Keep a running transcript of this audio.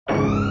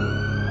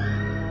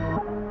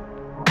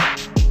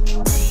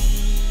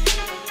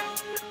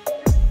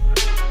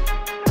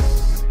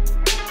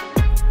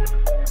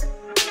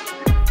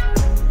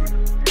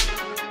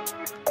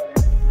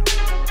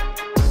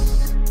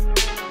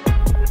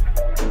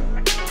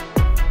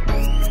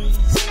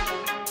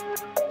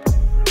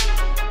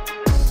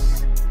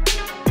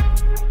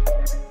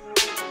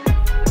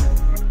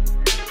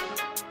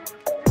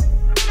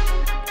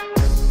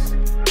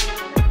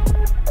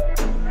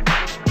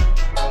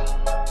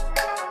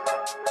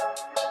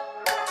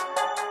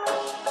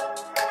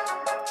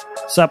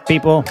Sup,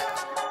 people?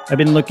 I've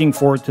been looking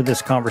forward to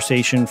this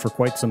conversation for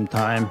quite some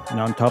time, and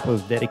on top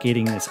of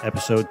dedicating this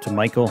episode to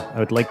Michael, I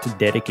would like to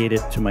dedicate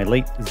it to my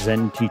late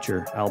Zen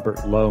teacher,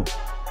 Albert Lowe,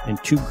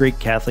 and two great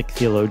Catholic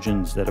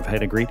theologians that have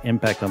had a great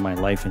impact on my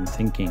life and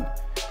thinking,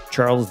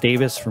 Charles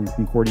Davis from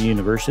Concordia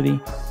University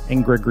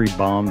and Gregory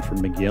Baum from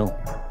McGill.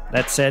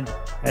 That said,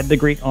 I had the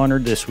great honor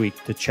this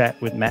week to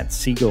chat with Matt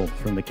Segall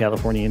from the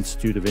California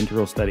Institute of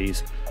Integral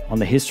Studies on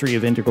the history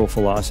of integral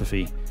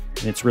philosophy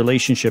and its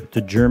relationship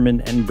to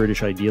German and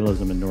British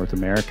idealism in North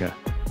America,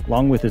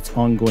 along with its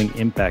ongoing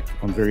impact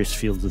on various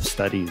fields of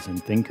studies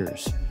and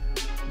thinkers.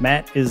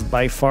 Matt is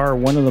by far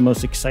one of the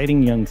most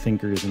exciting young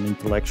thinkers and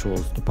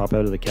intellectuals to pop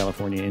out of the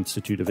California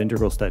Institute of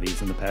Integral Studies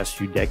in the past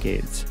few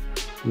decades.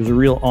 It was a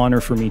real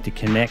honor for me to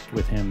connect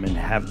with him and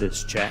have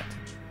this chat.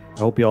 I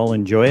hope you all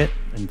enjoy it,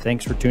 and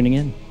thanks for tuning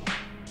in.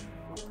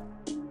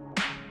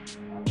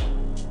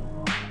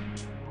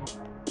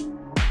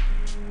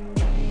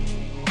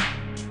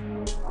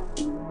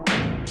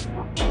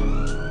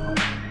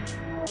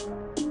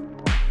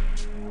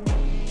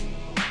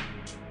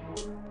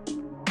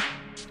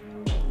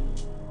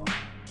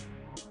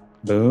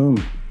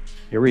 Boom.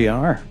 Here we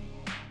are.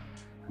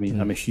 I mean,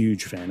 I'm a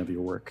huge fan of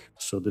your work,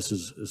 so this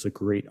is a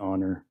great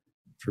honor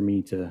for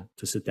me to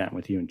sit down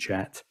with you and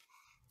chat.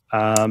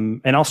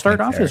 And I'll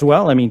start off as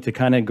well. I mean, to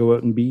kind of go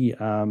out and be,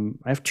 I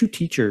have two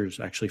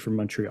teachers actually from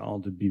Montreal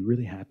that'd be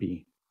really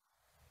happy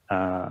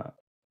to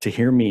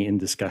hear me in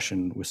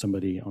discussion with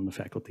somebody on the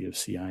faculty of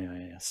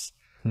CIIS.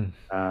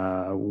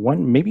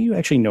 One, maybe you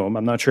actually know him,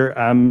 I'm not sure.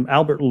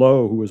 Albert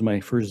Lowe, who was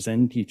my first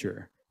Zen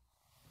teacher.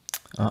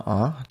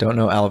 Don't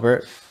know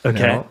Albert.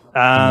 Okay. No. The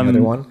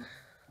other one?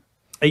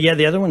 Yeah,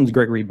 the other one's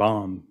Gregory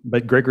Baum,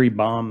 but Gregory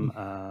Baum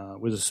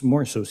was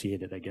more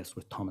associated, I guess,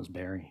 with Thomas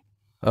Berry.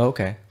 Oh,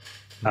 okay.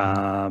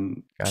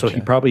 So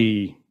he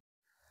probably,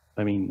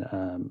 I mean,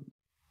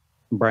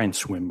 Brian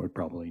Swim would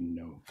probably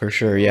know. For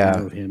sure, yeah.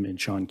 Know him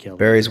and Sean Kelly.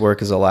 Berry's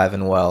work is alive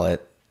and well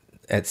at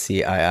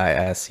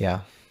CIIS, yeah.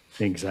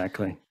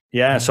 Exactly.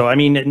 Yeah, so I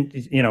mean,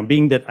 you know,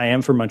 being that I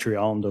am from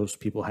Montreal and those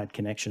people had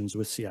connections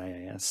with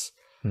CIIS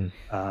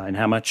and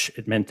how much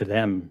it meant to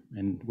them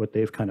and what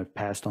they've kind of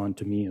passed on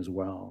to me as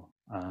well.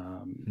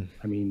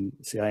 I mean,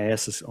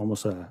 CIIS is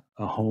almost a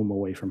home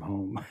away from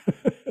home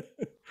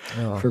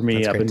for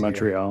me up in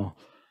Montreal.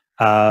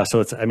 So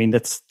it's, I mean,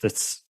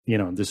 that's, you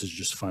know, this is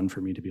just fun for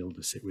me to be able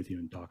to sit with you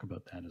and talk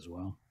about that as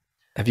well.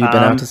 Have you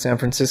been out to San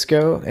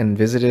Francisco and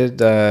visited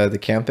the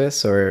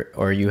campus,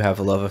 or you have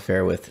a love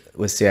affair with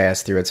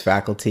CIIS through its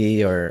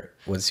faculty, or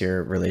what's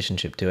your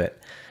relationship to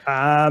it?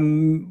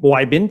 Well,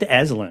 I've been to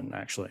Esalen,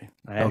 actually.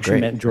 I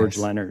actually met George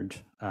Leonard.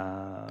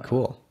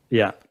 Cool.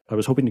 Yeah. I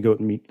was hoping to go out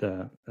and meet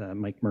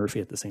Mike Murphy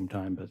at the same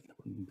time, but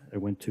I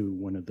went to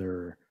one of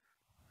their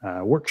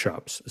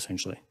workshops,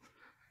 essentially.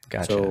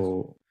 Gotcha.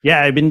 So,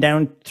 yeah, I've been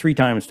down 3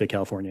 times to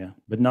California,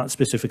 but not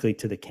specifically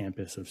to the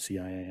campus of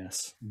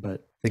CIIS.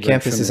 But the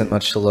campus isn't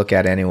much to look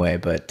at anyway,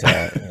 but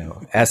you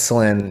know,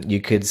 Esalen, you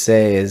could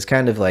say, is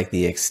kind of like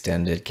the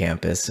extended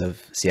campus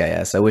of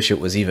CIIS. I wish it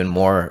was even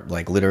more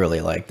like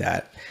literally like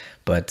that,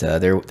 but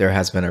there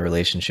has been a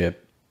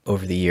relationship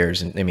over the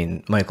years. And I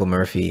mean, Michael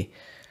Murphy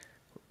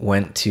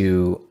went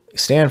to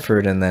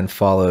Stanford and then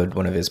followed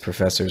one of his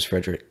professors,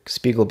 Frederick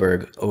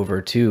Spiegelberg,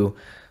 over to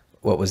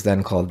what was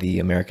then called the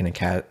American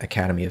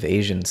Academy of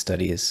Asian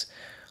Studies,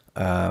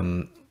 the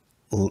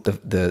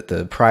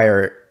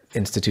prior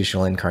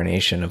institutional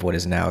incarnation of what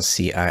is now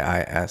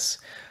CIIS.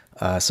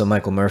 So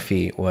Michael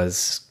Murphy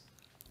was,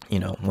 you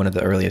know, one of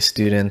the earliest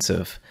students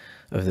of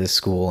this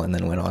school, and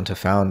then went on to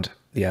found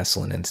the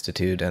Esalen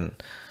Institute, and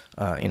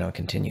you know,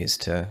 continues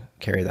to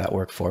carry that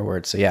work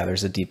forward. So yeah,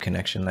 there's a deep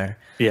connection there.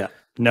 Yeah.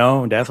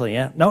 No, definitely.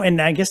 Yeah. No, and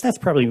I guess that's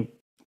probably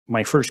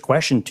my first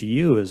question to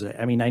you is,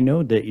 I mean, I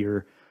know that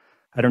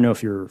I don't know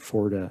if you're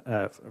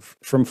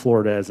from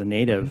Florida as a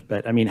native,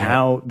 but I mean,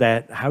 how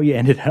you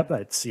ended up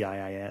at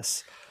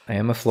CIIS. I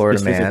am a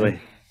Florida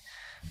man,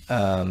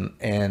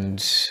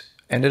 and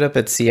ended up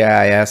at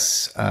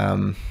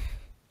CIIS.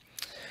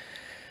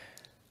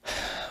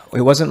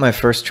 It wasn't my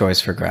first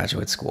choice for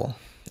graduate school,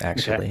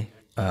 actually.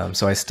 Okay.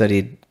 So I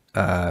studied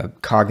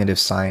cognitive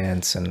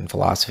science and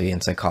philosophy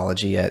and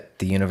psychology at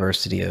the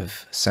University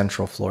of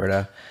Central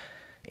Florida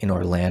in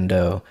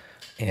Orlando,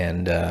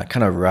 and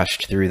kind of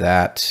rushed through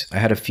that. I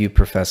had a few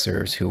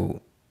professors who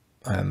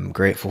I'm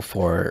grateful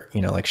for,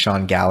 you know, like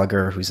Sean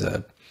Gallagher, who's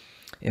a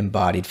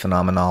embodied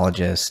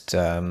phenomenologist,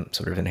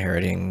 sort of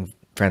inheriting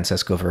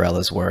Francesco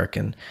Varela's work,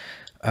 and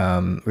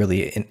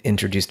really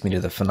introduced me to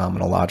the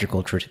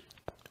phenomenological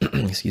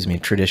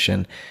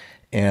tradition.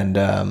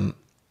 And,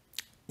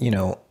 you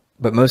know,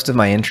 but most of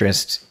my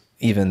interest,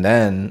 even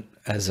then,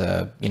 as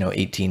a, you know,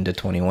 18 to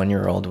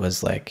 21-year-old,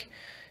 was like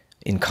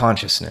in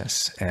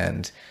consciousness.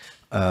 And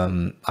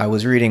I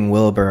was reading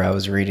Wilbur, I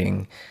was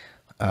reading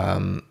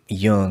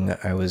Jung,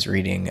 I was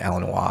reading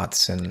Alan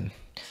Watts and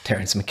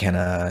Terence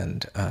McKenna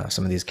and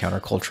some of these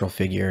countercultural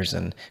figures,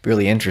 and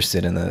really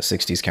interested in the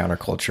 60s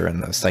counterculture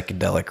and the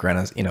psychedelic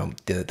renaissance, you know,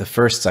 the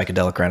first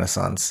psychedelic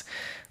renaissance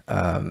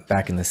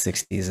back in the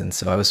 60s. And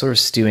so I was sort of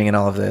stewing in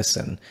all of this,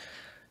 and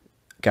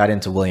got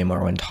into William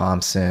Owen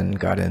Thompson,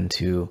 got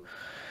into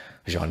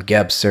Jean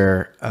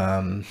Gebser.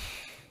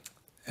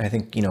 I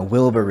think,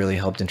 Wilbur really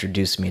helped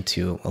introduce me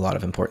to a lot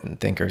of important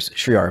thinkers.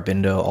 Sri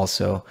Aurobindo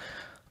also.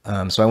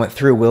 So I went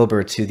through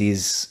Wilbur to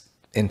these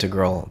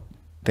integral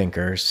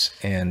thinkers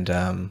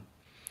and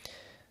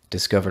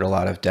discovered a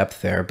lot of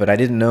depth there. But I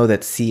didn't know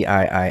that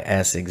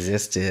CIIS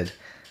existed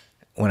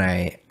when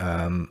I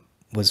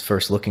was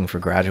first looking for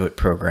graduate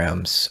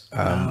programs.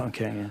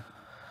 Okay. Yeah.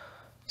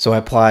 So I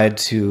applied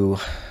to,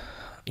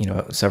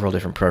 several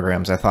different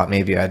programs. I thought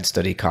maybe I'd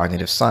study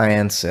cognitive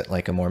science at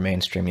like a more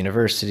mainstream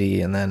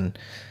university, and then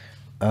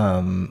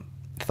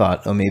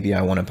thought, oh, maybe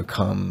I want to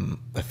become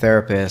a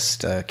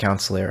therapist, a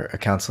counselor, a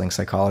counseling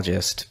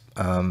psychologist.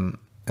 And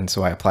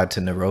so I applied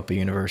to Naropa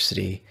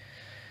University,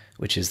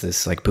 which is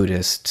this like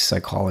Buddhist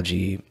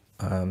psychology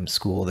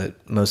school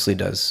that mostly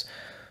does,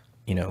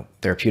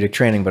 therapeutic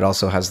training, but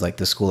also has like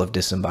the school of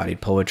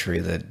disembodied poetry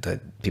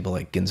that people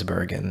like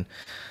Ginsberg and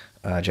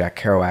Jack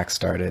Kerouac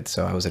started.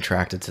 So I was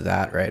attracted to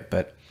that, right?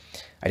 But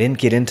I didn't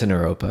get into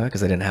Naropa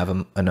because I didn't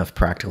have enough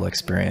practical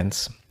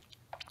experience.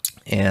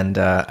 And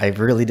I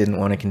really didn't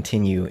want to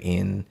continue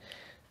in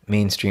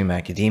mainstream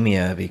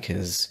academia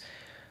because,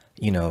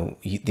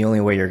 the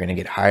only way you're going to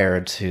get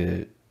hired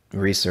to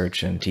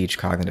research and teach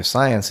cognitive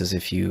science is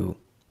if you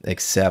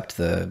accept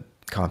the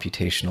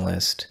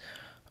computationalist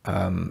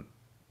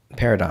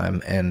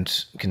paradigm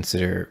and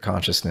consider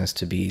consciousness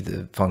to be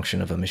the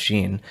function of a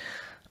machine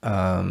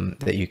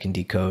that you can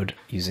decode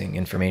using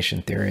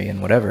information theory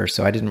and whatever.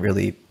 So I didn't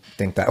really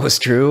think that was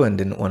true and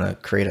didn't want to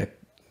create a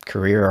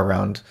career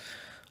around,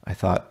 I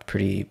thought,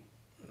 pretty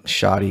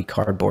shoddy,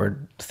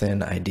 cardboard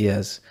thin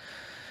ideas.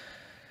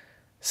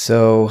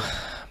 So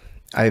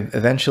I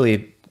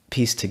eventually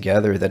pieced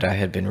together that I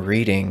had been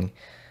reading,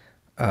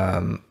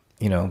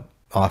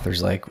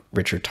 authors like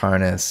Richard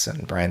Tarnas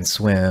and Brian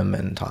Swimme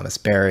and Thomas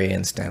Berry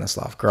and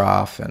Stanislav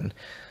Grof, and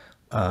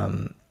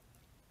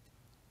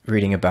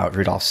reading about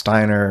Rudolf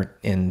Steiner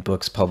in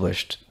books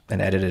published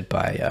and edited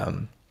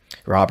by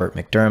Robert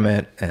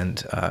McDermott,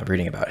 and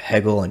reading about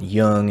Hegel and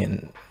Jung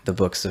and the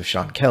books of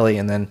Sean Kelly,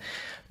 and then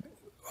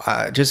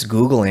just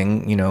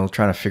Googling,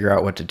 trying to figure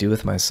out what to do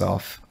with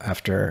myself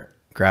after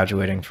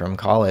graduating from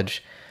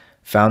college,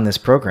 found this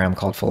program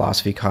called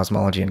Philosophy,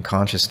 Cosmology, and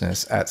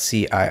Consciousness at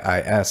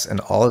CIIS. And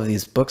all of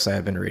these books I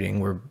had been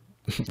reading were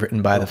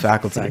written by the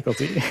faculty.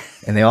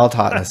 And they all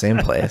taught in the same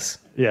place.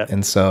 Yeah.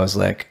 And so I was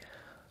like,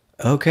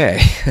 okay,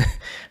 I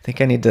think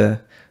I need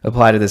to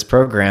apply to this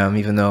program,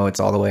 even though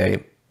it's all the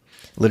way,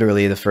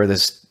 literally the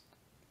furthest,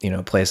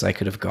 place I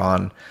could have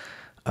gone.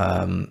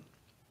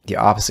 The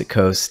opposite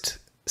coast,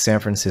 San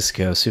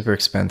Francisco, super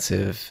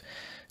expensive.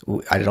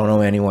 I don't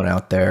know anyone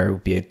out there. It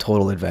would be a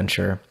total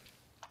adventure.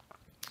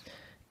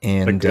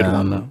 And a good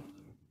one, though.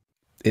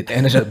 It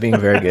ended up being a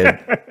very good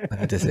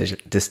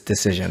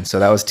decision. So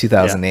that was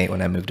 2008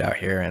 when I moved out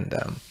here. And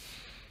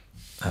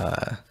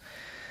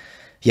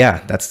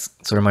that's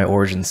sort of my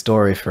origin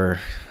story for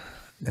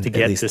to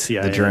get to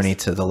CIIS. The journey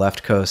to the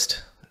left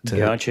coast.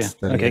 Gotcha.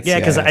 Okay. Yeah,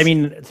 because I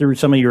mean, through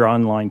some of your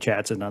online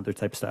chats and other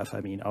type stuff,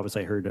 I mean,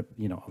 obviously I heard,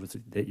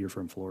 obviously that you're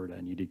from Florida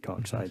and you did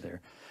Coxside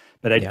there.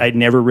 But I'd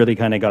never really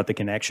kind of got the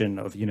connection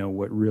of,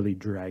 what really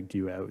dragged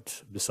you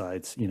out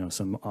besides,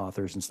 some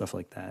authors and stuff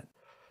like that.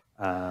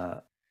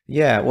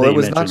 Well, it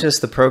was not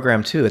just the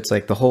program too. It's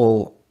like the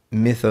whole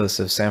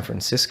mythos of San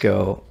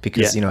Francisco,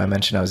 because, I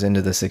mentioned I was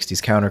into the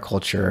 60s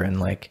counterculture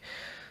and like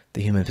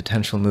the human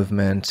potential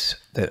movement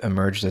that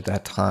emerged at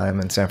that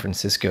time. And San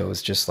Francisco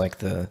was just like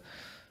the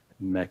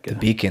Mecca, the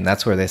beacon.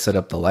 That's where they set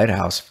up the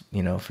lighthouse,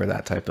 for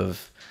that type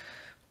of,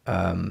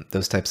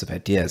 those types of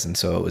ideas. And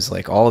so it was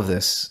like all of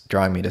this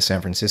drawing me to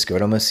San Francisco.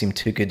 It almost seemed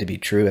too good to be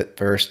true at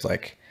first.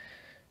 Like,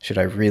 should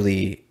I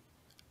really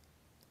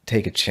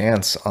take a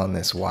chance on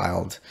this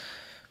wild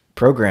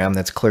program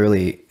that's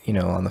clearly,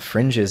 on the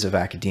fringes of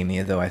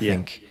academia, though I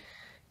think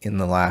in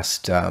the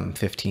last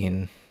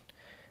 15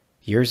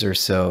 years or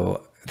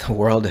so, the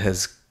world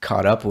has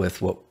caught up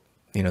with what,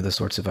 the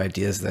sorts of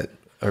ideas that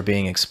are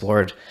being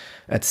explored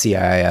at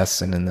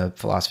CIIS and in the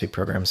philosophy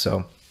program.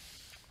 So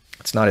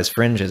it's not as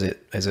fringe as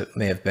it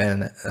may have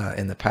been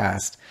in the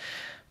past.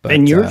 But,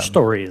 and your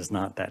story is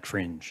not that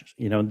fringe.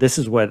 This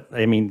is what,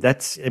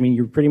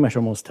 you're pretty much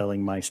almost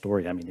telling my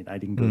story. I mean, I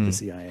didn't go to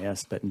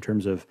CIIS, but in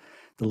terms of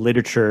the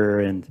literature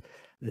and,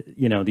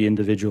 the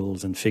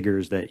individuals and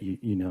figures that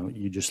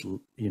you just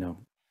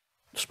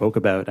spoke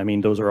about, I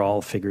mean, those are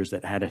all figures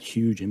that had a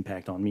huge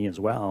impact on me as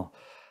well.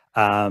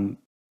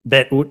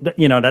 That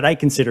I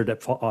consider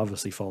that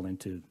obviously fall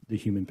into the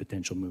human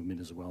potential movement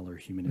as well, or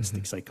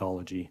humanistic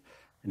psychology,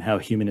 and how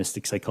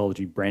humanistic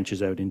psychology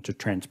branches out into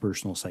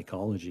transpersonal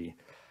psychology.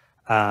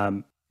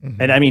 And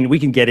I mean, we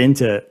can get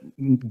into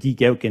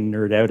geek out and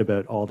nerd out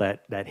about all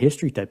that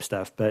history type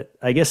stuff, but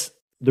I guess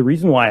the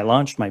reason why I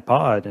launched my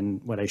pod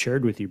and what I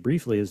shared with you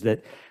briefly is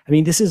that, I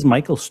mean, this is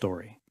Michael's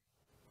story.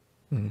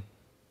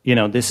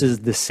 This is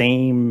the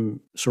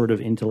same sort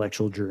of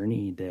intellectual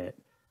journey that,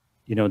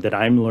 that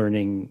I'm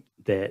learning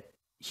that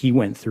he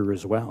went through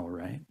as well,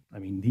 right? I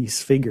mean,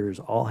 these figures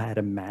all had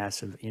a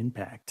massive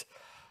impact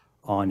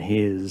on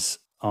his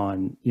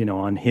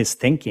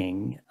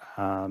thinking,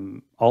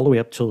 all the way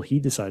up till he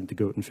decided to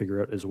go out and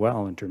figure out as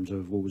well in terms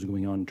of what was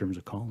going on in terms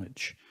of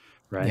college,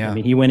 right? Yeah. I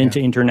mean, he went into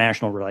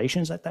international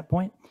relations at that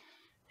point,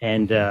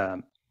 and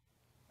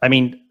I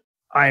mean,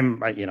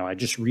 I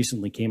just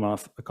recently came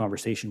off a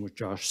conversation with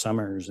Josh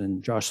Summers,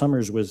 and Josh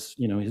Summers was,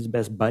 his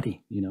best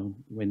buddy,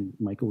 when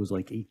Michael was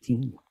like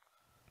 18,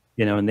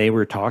 and they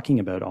were talking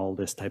about all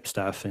this type of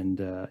stuff, and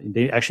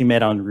they actually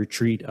met on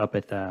retreat up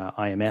at the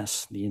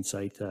IMS, the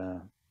Insight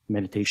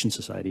Meditation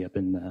Society up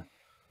in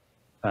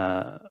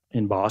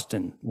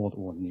Boston,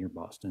 well, near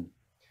Boston.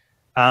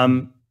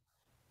 And,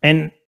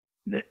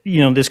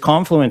 this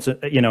confluence,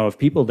 of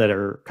people that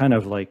are kind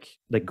of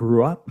that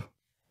grew up,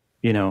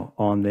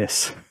 on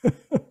this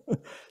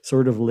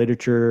sort of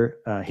literature,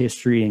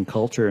 history and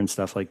culture and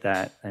stuff like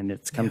that. And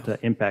it's come to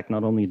impact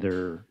not only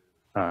their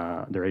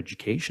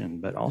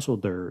education, but also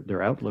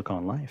their outlook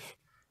on life.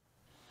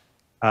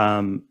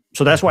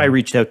 So that's why I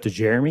reached out to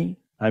Jeremy.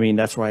 I mean,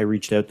 that's why I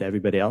reached out to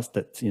everybody else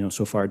that,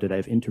 so far that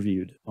I've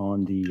interviewed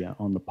on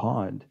the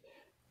pod.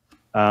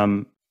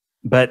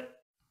 But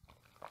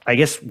I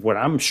guess what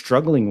I'm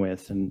struggling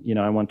with, and,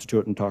 I wanted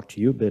to talk to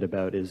you a bit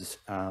about is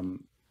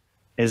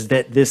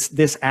that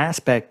this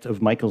aspect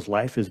of Michael's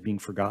life is being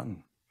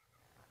forgotten.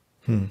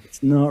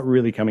 It's not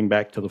really coming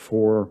back to the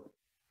fore,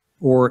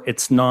 or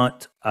it's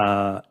not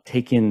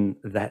taken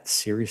that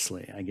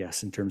seriously, I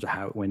guess, in terms of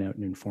how it went out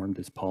and informed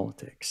his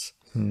politics.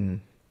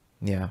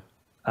 Yeah.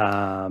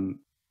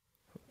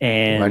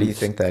 And why do you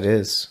think that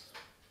is?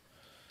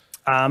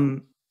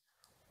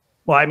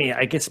 Well, I mean,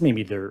 I guess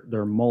maybe there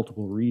are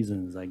multiple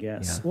reasons, I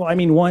guess. Yeah. Well, I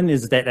mean, one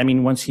is that,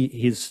 once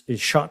his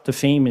shot to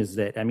fame is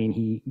that,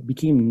 he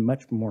became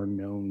much more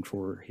known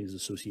for his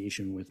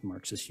association with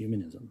Marxist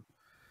humanism.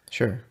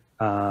 Sure.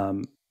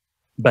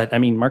 But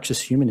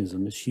Marxist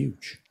humanism is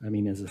huge.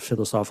 As a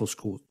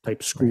philosophical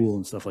school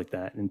and stuff like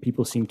that. And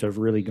people seem to have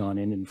really gone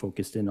in and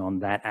focused in on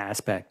that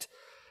aspect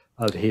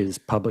of his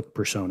public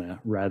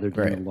persona rather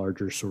than the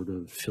larger sort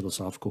of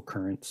philosophical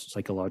currents,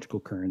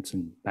 psychological currents,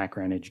 and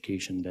background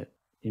education that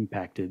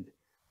impacted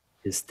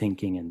his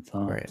thinking and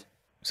thought. Right.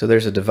 So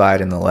there's a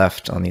divide in the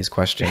left on these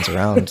questions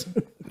around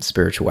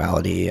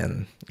spirituality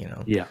and,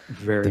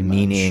 the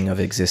meaning of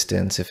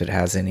existence, if it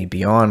has any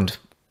beyond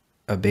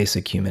a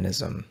basic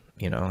humanism,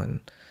 and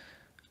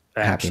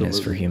happiness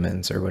for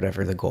humans or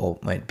whatever the goal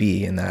might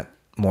be in that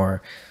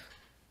more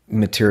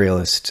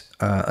materialist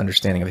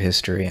understanding of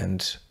history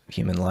and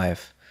human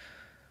life.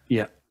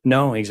 Yeah.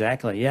 No,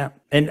 exactly. Yeah.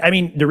 And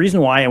the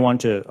reason why I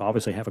want to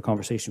obviously have a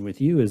conversation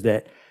with you is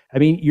that,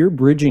 you're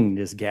bridging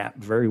this gap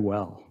very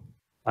well.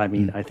 I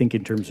think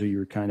in terms of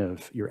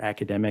your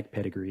academic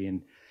pedigree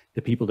and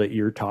the people that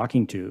you're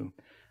talking to.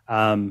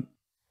 And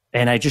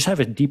I just have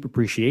a deep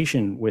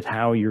appreciation with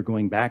how you're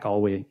going back all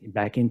the way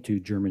back into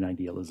German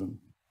idealism,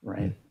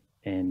 right?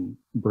 And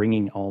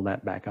bringing all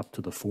that back up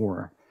to the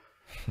fore.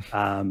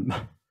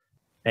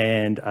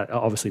 And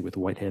obviously with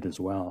Whitehead as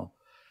well.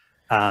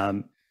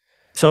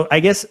 So I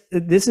guess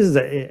this is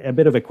a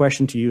bit of a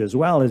question to you as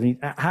well.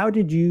 How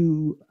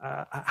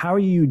are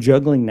you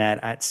juggling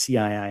that at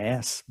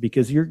CIIS?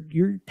 Because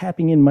you're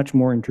tapping in much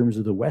more in terms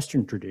of the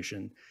Western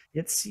tradition.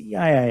 Yet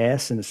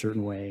CIIS, in a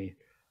certain way,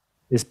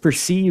 is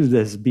perceived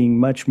as being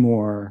much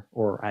more,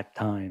 or at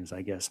times,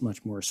 I guess,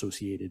 much more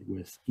associated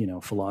with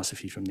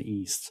philosophy from the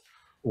East,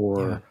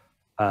 or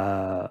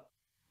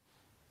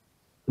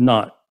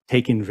not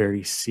taken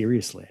very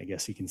seriously, I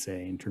guess you can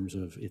say, in terms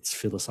of its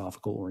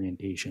philosophical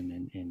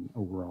orientation and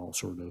overall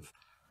sort of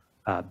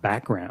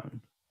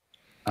background.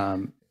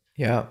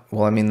 Yeah,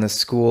 well, the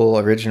school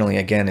originally,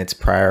 again, its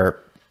prior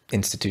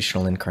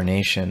institutional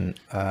incarnation,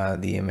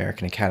 the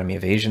American Academy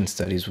of Asian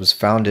Studies, was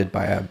founded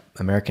by an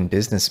American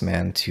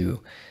businessman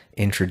to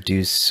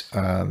introduce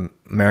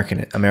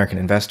American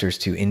investors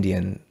to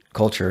Indian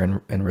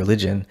culture and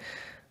religion,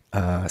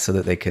 so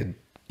that they could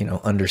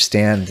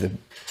understand the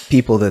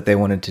people that they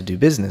wanted to do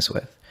business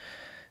with.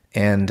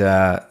 And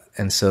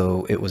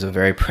so it was a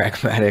very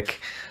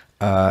pragmatic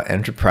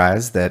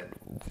enterprise that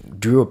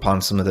drew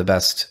upon some of the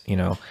best,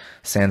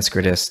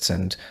 Sanskritists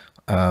and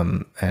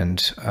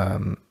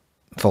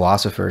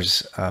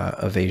philosophers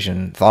of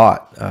Asian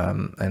thought,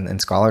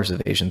 and scholars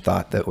of Asian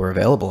thought that were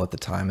available at the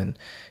time, and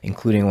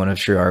including one of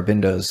Sri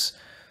Aurobindo's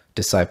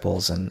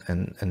disciples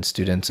and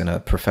students, and a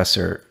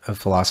professor of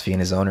philosophy in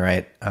his own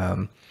right,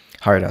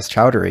 Haridas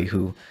Chowdhury,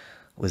 who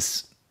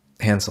was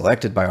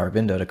hand-selected by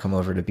Aurobindo to come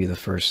over to be the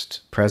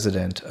first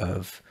president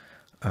of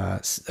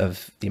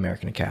the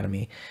American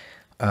Academy.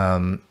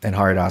 And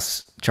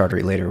Haridas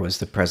Chowdhury later was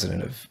the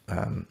president of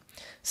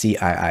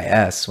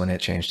CIIS when it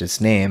changed its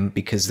name,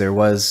 because there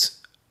was,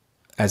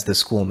 as the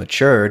school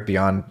matured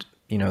beyond,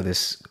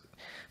 this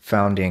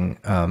founding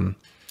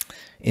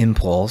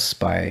impulse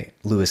by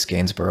Louis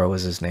Gainsborough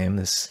was his name,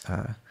 this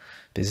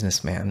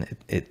businessman,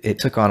 it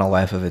took on a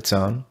life of its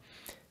own.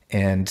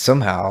 And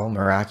somehow,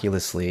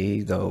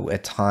 miraculously, though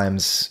at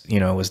times,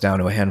 was down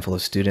to a handful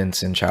of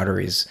students in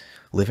Chowdhury's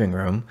living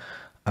room,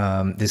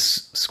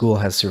 this school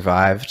has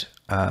survived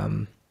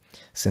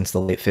since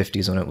the late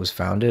 50s when it was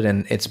founded,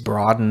 and it's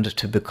broadened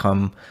to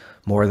become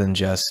more than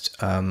just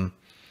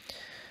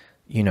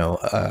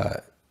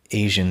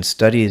Asian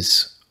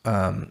studies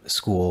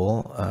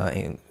school,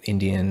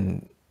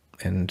 Indian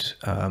and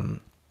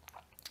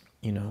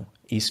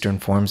Eastern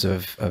forms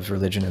of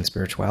religion and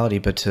spirituality,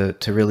 but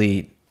to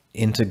really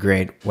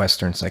integrate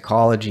Western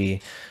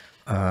psychology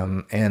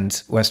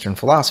and Western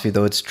philosophy.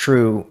 Though it's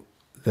true,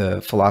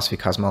 the philosophy,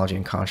 cosmology,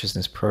 and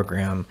consciousness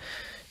program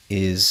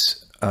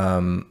is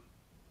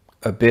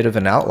a bit of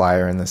an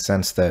outlier in the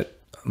sense that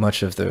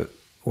much of the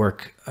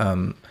work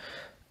done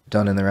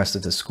in the rest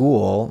of the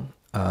school,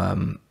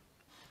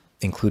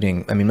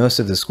 including, I mean, most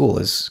of the school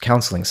is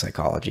counseling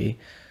psychology,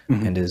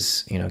 and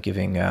is,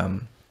 giving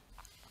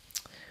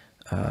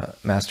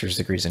master's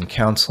degrees in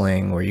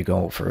counseling, where you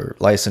go for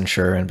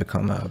licensure and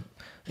become a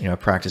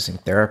practicing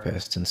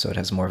therapist. And so it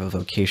has more of a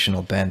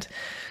vocational bent.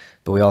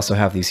 But we also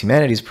have these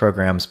humanities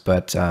programs.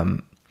 But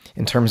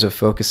in terms of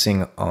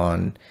focusing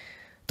on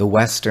the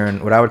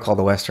Western, what I would call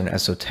the Western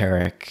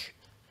esoteric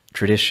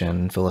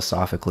tradition,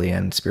 philosophically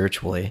and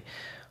spiritually,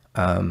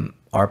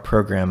 our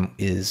program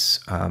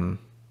is,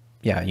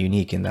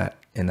 unique in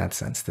that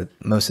sense,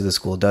 that most of the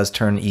school does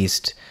turn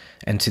east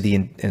and to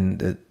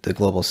the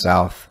global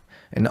South.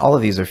 And all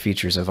of these are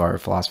features of our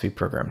philosophy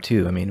program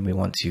too. I mean, we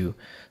want to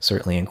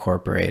certainly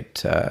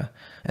incorporate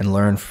and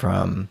learn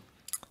from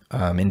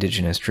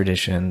indigenous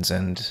traditions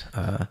and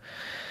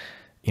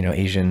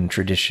Asian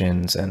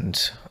traditions,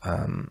 and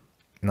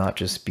not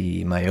just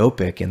be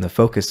myopic in the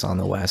focus on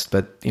the West.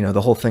 But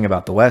the whole thing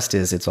about the West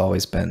is it's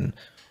always been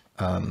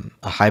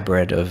a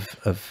hybrid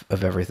of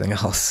everything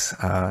else.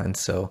 And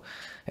so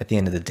at the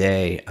end of the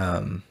day,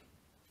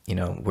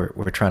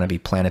 we're trying to be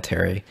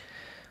planetary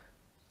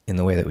in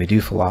the way that we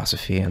do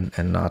philosophy,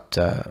 and not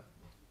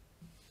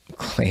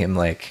claim,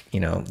 like,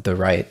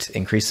 the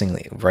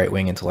increasingly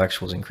right-wing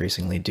intellectuals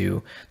increasingly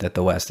do, that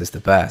the West is the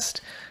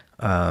best,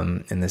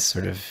 in this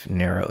sort of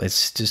narrow,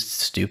 it's just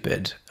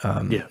stupid,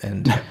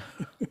 and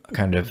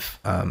kind of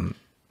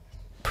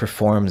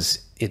performs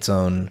its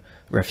own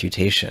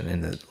refutation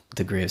in the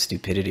degree of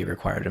stupidity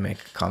required to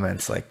make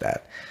comments like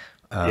that,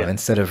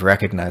 instead of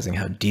recognizing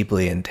how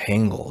deeply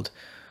entangled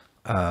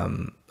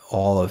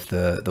all of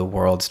the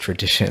world's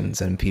traditions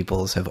and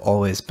peoples have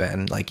always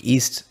been. Like,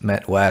 East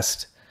met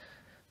West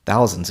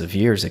thousands of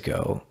years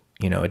ago.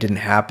 It didn't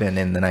happen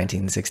in the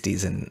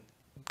 1960s in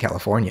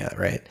California,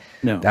 right?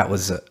 No. That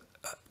was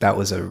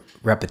a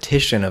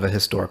repetition of a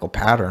historical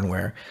pattern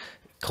where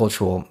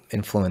cultural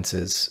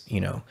influences,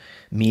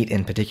 meet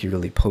in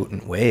particularly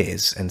potent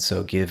ways, and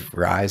so give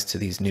rise to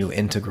these new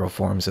integral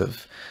forms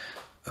of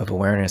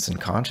awareness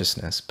and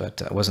consciousness. But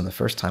it wasn't the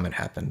first time it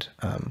happened.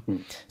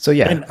 So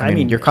yeah, And, I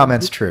mean, your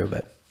comment's true,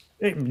 but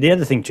the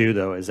other thing too,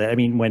 though, is that,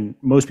 when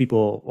most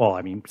people,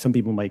 some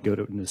people might go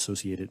to and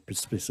associate it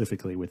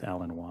specifically with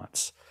Alan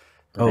Watts.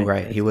 Oh,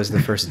 right. He was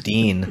the first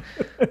dean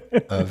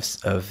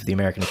of the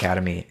American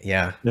Academy.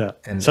 Yeah. Yeah.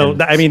 And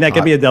that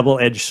could be a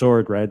double-edged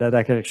sword, right?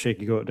 That could actually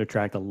go and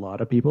attract a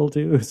lot of people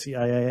to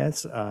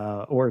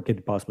CIIS, or it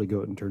could possibly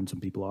go out and turn some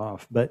people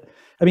off. But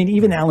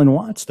even Alan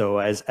Watts, though,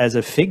 as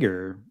a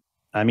figure,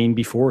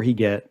 before he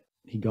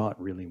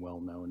got really well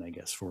known, I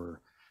guess,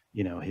 for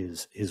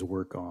his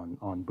work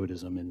on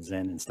Buddhism and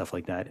Zen and stuff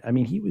like that.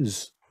 He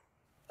was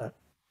a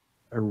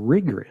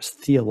rigorous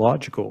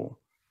theological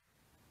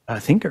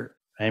thinker.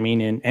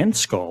 And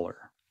scholar.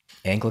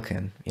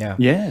 Anglican, yeah.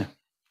 Yeah.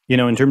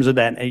 In terms of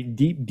that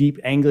deep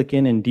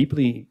Anglican and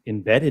deeply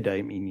embedded,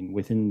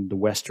 within the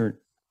Western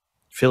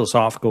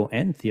philosophical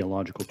and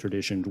theological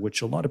traditions,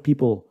 which a lot of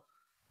people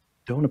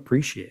don't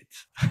appreciate.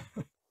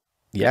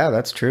 Yeah,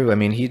 that's true.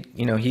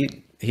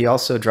 He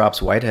also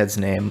drops Whitehead's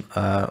name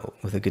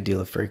with a good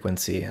deal of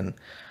frequency, and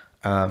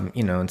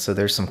and so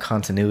there's some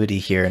continuity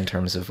here in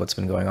terms of what's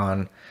been going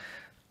on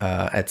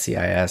at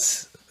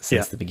CIIS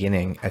since the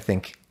beginning. I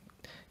think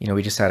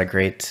we just had a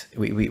great,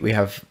 we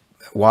have,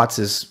 Watts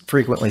is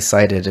frequently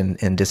cited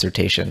in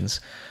dissertations,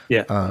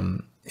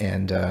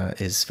 and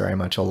is very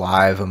much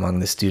alive among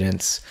the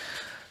students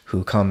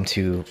who come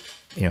to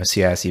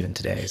CIIS even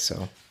today.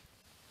 So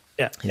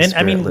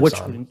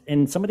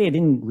and somebody I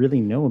didn't really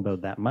know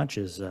about that much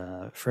is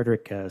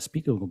Frederick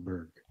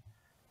Spiegelberg.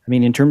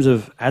 In terms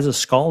of as a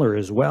scholar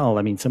as well,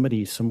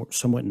 somebody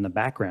somewhat in the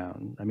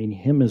background.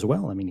 Him as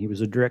well. He was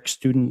a direct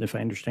student, if I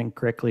understand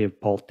correctly, of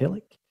Paul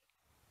Tillich.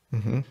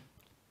 Mm-hmm.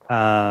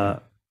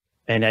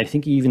 And I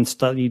think he even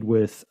studied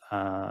with,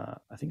 I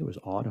think it was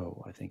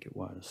Otto, I think it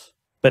was.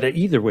 But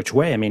either which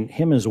way,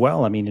 him as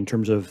well, in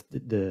terms of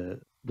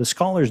the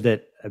scholars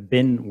that have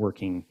been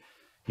working,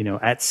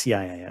 at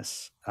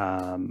CIIS,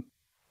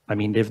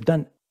 they've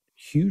done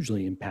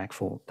hugely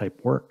impactful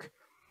type work.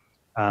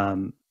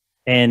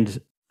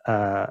 And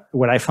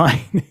what I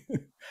find,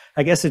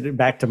 I guess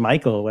back to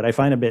Michael, what I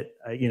find a bit,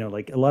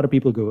 like a lot of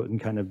people go and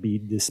kind of be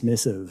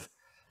dismissive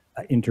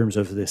in terms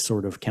of this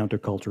sort of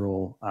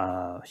countercultural,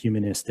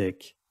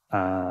 humanistic,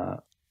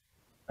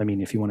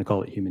 if you want to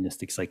call it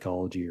humanistic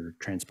psychology or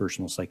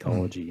transpersonal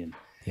psychology,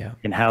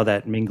 and how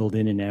that mingled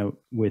in and out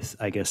with,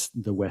 I guess,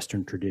 the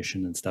Western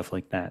tradition and stuff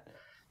like that.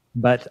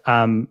 But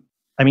I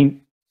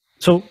mean,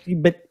 so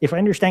but if I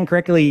understand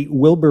correctly,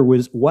 Wilbur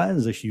was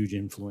a huge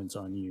influence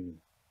on you,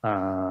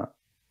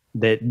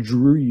 that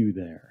drew you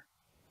there,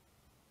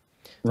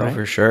 Oh, right?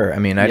 for sure. I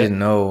mean, I Yeah. didn't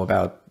know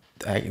about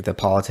the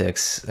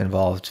politics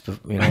involved,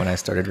 when I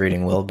started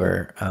reading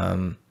Wilbur.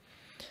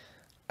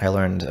 I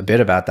learned a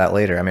bit about that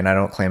later. I mean, I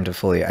don't claim to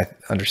fully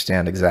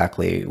understand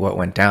exactly what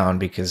went down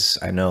because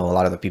I know a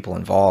lot of the people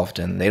involved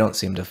and they don't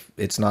seem to,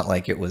 it's not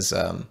like it was,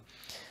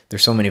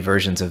 there's so many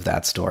versions of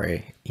that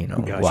story,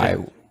 Gotcha. why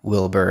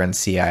Wilbur and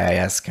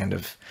CIIS kind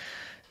of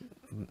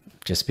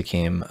just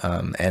became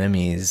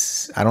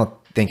enemies. I don't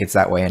think it's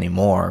that way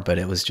anymore, but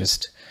it was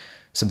just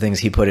some things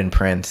he put in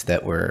print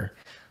that were,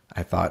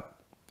 I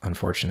thought,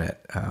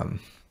 unfortunate.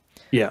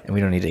 Yeah. And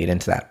we don't need to get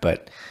into that,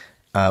 but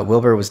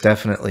Wilbur was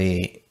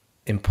definitely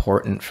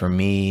important for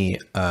me.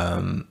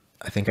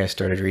 I think I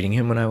started reading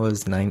him when I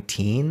was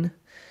 19,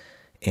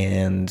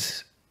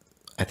 and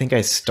I think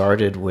I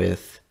started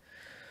with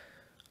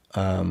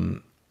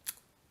The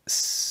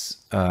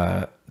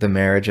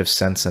Marriage of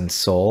Sense and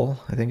Soul,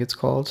 I think it's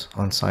called,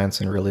 on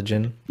Science and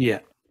Religion. Yeah.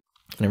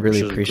 And I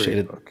really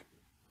appreciated,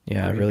 I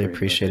Very really great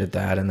appreciated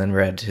that. And then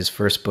read his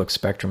first book,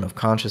 Spectrum of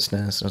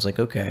Consciousness. And I was like,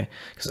 okay,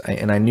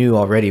 and I knew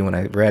already when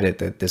I read it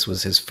that this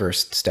was his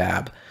first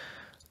stab.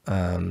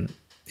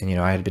 And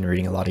I had been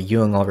reading a lot of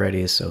Jung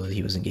already, so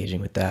he was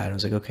engaging with that. I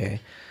was like, okay,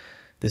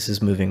 this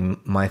is moving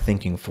my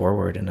thinking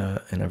forward in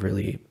a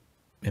really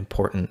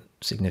important,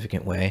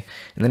 significant way.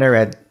 And then I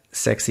read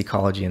Sex,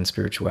 Ecology, and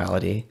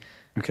Spirituality.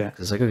 Okay. I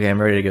was like, okay,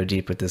 I'm ready to go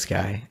deep with this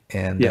guy.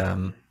 And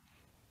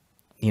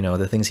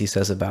the things he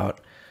says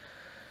about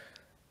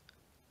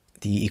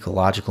the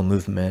ecological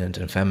movement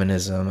and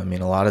feminism. I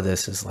mean, a lot of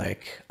this is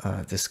like,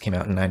 this came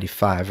out in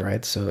 95,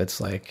 right? So it's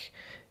like,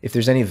 if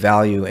there's any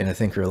value in a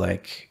thinker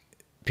like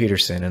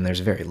Peterson, and there's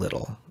very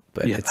little,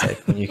 but it's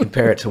like when you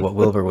compare it to what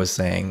Wilbur was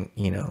saying,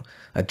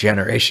 a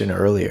generation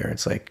earlier,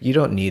 it's like, you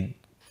don't need,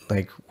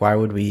 like, why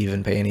would we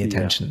even pay any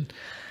attention?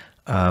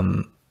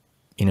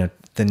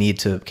 The need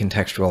to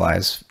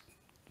contextualize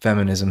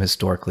feminism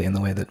historically in the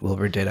way that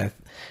Wilbur did,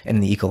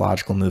 and the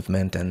ecological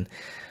movement. And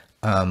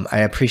I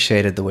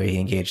appreciated the way he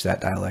engaged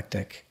that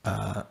dialectic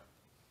at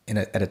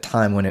a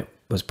time when it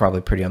was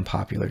probably pretty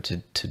unpopular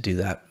to do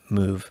that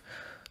move.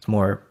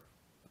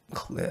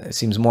 It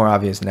seems more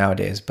obvious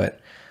nowadays, but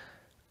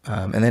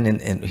and then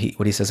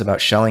what he says about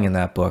Schelling in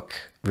that book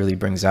really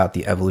brings out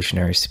the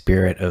evolutionary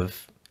spirit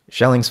of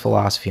Schelling's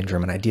philosophy and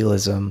German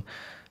idealism.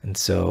 And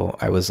so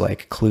I was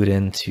like clued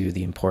into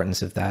the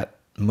importance of that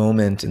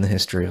moment in the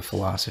history of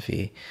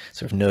philosophy,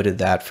 sort of noted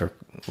that for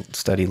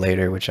study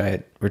later, which I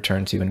had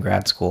returned to in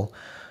grad school.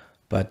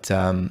 But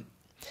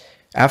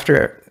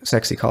after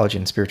Sex, Ecology,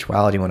 and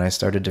Spirituality, when I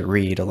started to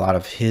read a lot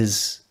of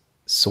his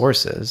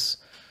sources,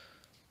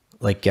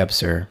 like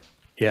Gebser,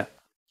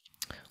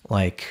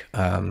 like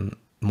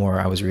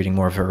I was reading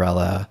more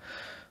Varela,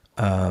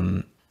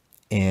 and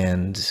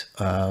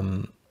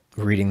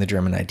reading the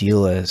German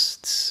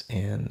idealists,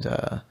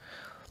 and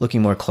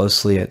looking more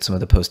closely at some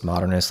of the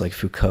postmodernists like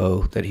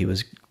Foucault that he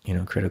was,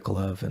 critical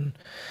of. And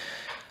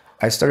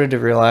I started to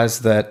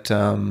realize that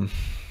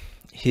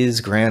his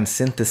grand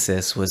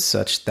synthesis was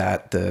such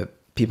that the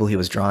people he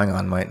was drawing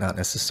on might not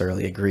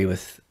necessarily agree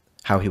with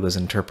how he was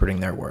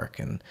interpreting their work.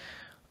 And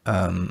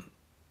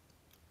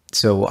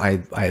so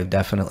I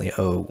definitely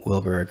owe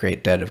Wilbur a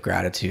great debt of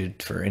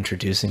gratitude for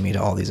introducing me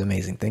to all these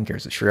amazing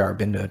thinkers, Sri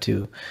Aurobindo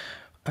too.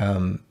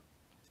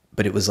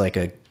 But it was like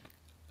a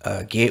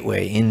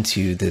gateway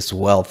into this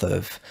wealth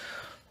of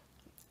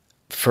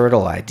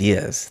fertile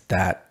ideas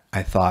that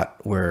I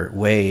thought were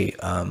way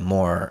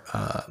more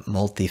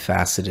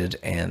multifaceted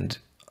and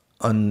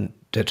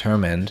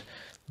undetermined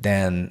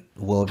than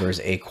Wilbur's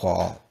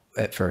AQual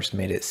at first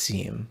made it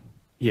seem.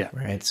 Yeah.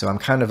 Right. So I'm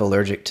kind of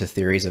allergic to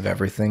theories of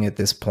everything at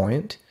this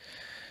point.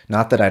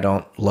 Not that I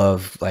don't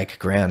love like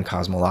grand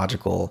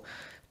cosmological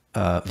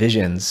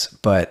visions,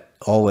 but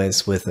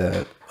always with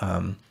a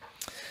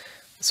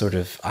sort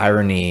of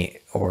irony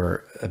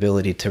or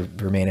ability to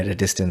remain at a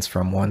distance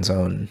from one's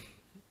own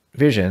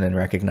vision and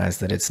recognize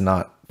that it's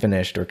not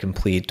finished or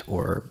complete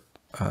or,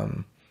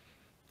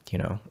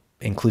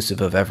 inclusive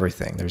of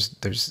everything.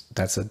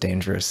 That's a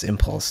dangerous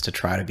impulse to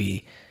try to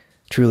be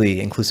truly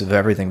inclusive of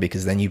everything,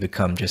 because then you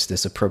become just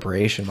this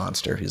appropriation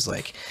monster who's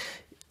like,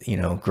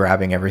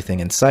 grabbing everything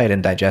in sight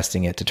and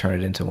digesting it to turn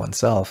it into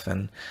oneself.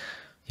 And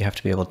you have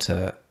to be able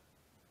to,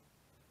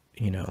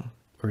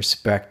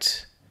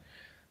 respect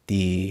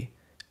the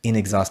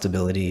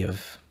inexhaustibility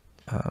of,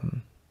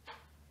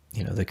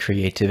 the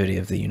creativity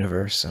of the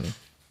universe. And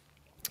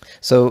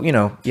so,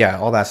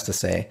 all that's to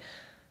say,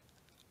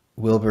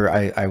 Wilbur,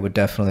 I would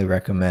definitely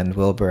recommend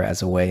Wilbur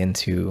as a way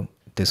into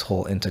this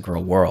whole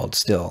integral world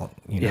still,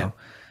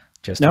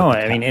 just no,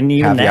 I mean, and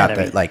even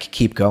that, like,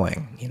 keep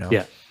going,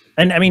 Yeah.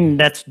 And I mean,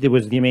 it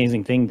was the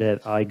amazing thing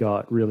that I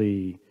got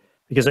really,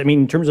 because I mean,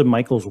 in terms of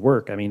Michael's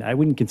work, I mean, I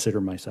wouldn't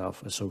consider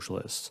myself a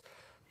socialist,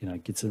 I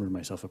consider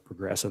myself a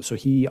progressive. So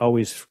he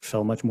always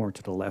fell much more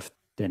to the left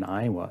than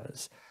I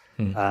was.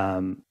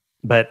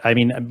 but I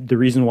mean, the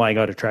reason why I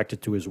got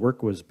attracted to his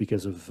work was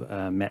because of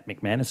Matt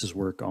McManus's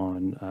work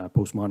on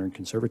postmodern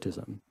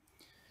conservatism.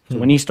 So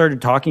when he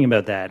started talking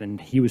about that,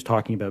 and he was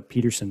talking about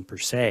Peterson per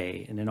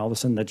se, and then all of a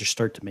sudden that just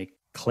started to make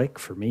click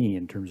for me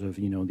in terms of,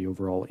 the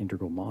overall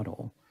integral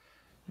model,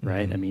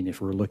 right? I mean,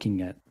 if we're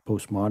looking at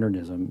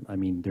postmodernism, I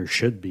mean, there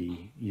should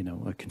be,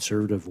 a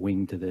conservative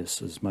wing to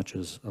this as much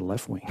as a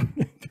left wing,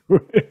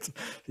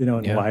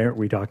 and why aren't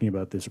we talking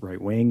about this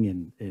right wing?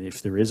 And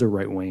if there is a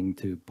right wing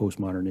to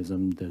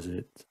postmodernism, does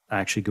it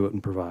actually go out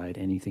and provide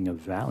anything of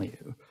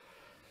value?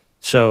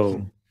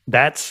 So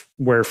that's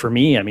where, for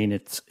me, I mean,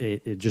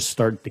 it just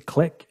started to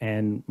click.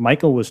 And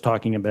Michael was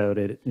talking about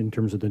it in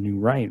terms of the new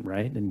right?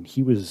 And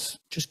he was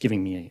just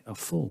giving me a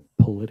full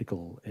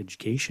political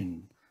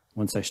education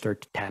once I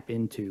start to tap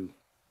into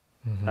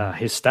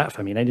his stuff.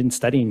 I mean, I didn't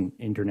study in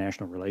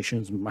international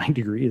relations. My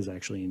degree is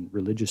actually in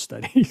religious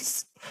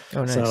studies.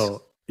 Oh, nice.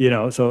 So,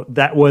 so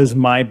that was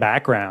my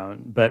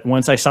background. But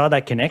once I saw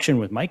that connection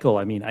with Michael,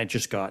 I mean, I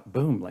just got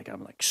boom, like,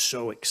 I'm like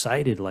so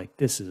excited. Like,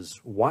 this is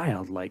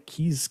wild. Like,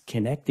 he's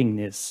connecting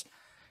this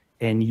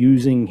and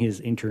using his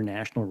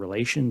international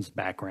relations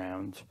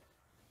background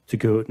to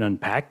go out and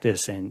unpack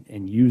this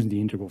and use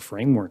the integral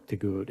framework to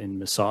go out and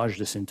massage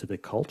this into the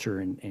culture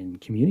and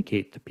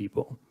communicate to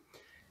people.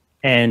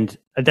 And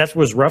that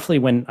was roughly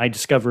when I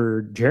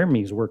discovered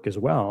Jeremy's work as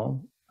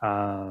well.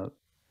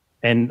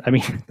 And I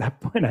mean, at that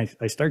point,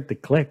 I started to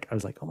click. I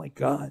was like, oh my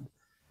God,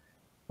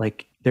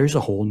 like there's a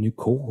whole new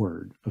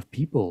cohort of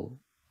people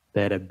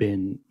that have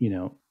been,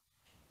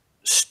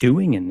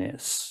 stewing in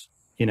this,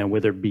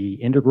 whether it be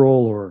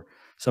integral or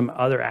some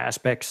other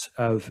aspects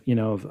of,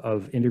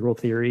 of integral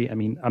theory. I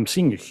mean, I'm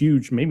seeing a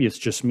huge, maybe it's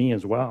just me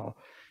as well,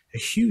 a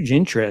huge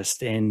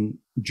interest in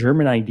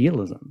German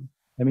idealism.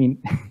 I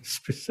mean,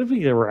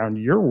 specifically around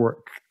your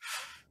work,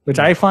 which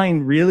I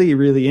find really,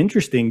 really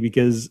interesting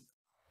because,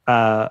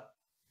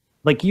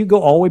 like you go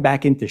all the way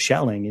back into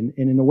Schelling, and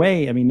in a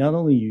way, I mean, not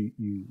only you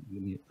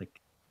like,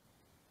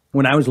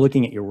 when I was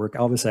looking at your work,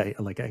 obviously,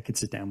 I could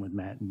sit down with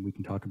Matt and we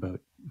can talk about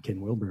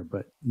Ken Wilber,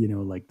 but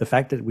like the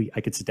fact that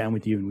I could sit down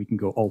with you and we can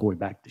go all the way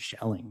back to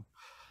Schelling,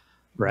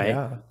 right?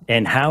 Yeah.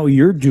 And how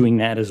you're doing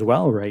that as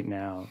well right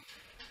now,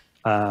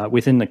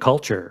 within the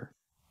culture,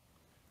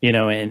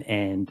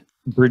 and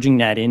bridging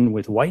that in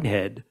with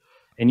Whitehead,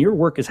 and your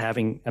work is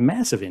having a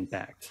massive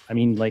impact. I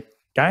mean, like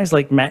guys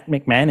like Matt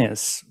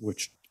McManus,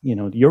 which,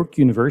 York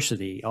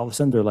University, all of a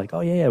sudden they're like,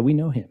 oh yeah, we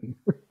know him.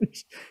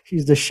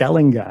 He's the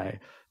Schelling guy.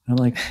 And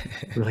I'm like,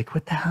 we're like,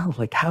 what the hell?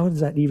 Like, how is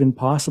that even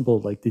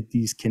possible? Like that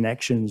these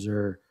connections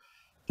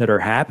that are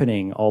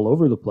happening all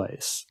over the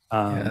place.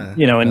 And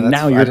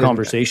now your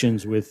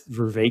conversations with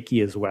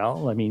Vervaeke as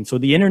well. I mean, so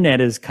the internet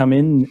has come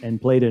in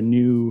and played a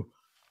new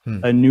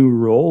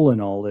role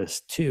in all this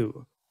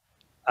too.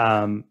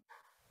 But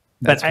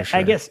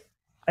I guess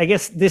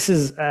this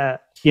is,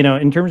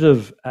 in terms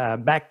of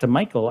back to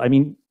Michael, I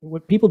mean,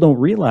 what people don't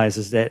realize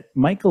is that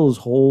Michael's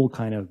whole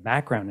kind of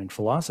background in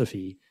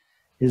philosophy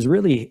is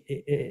really,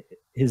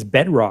 his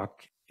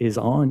bedrock is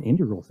on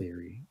integral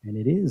theory, and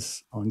it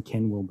is on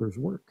Ken Wilber's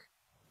work.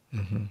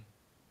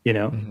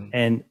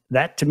 And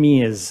that to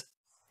me is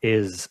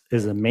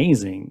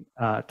amazing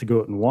to go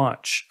out and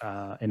watch,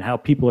 and how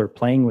people are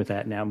playing with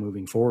that now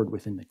moving forward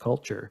within the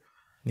culture.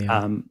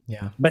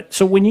 But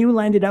so when you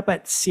landed up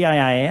at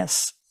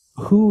CIIS,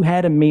 who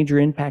had a major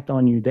impact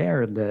on you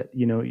there that,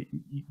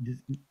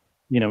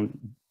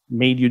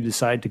 made you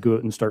decide to go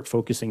out and start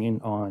focusing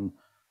in on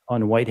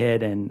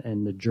Whitehead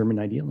and the German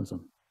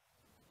idealism?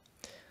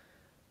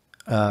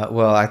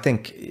 Well, I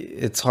think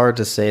it's hard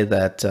to say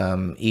that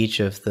each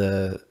of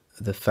the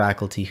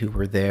faculty who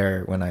were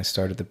there when I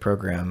started the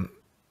program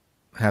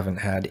haven't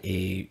had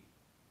a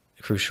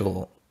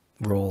crucial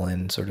role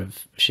in sort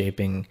of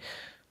shaping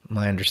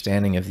my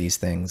understanding of these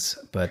things.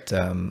 But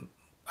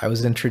I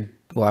was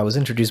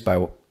introduced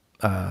by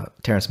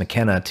Terence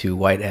McKenna to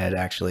Whitehead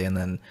actually, and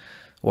then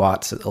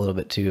Watts a little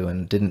bit too,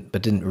 and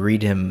didn't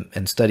read him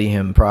and study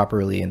him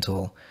properly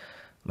until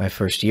my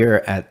first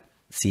year at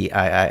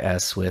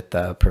CIIS with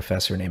a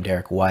professor named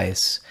Erik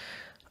Haines,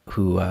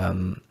 who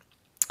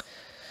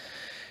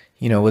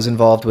was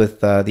involved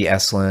with the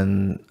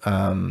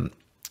Esalen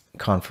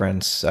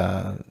conference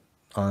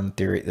on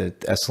theory, the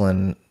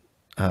Esalen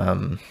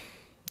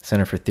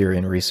Center for Theory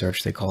and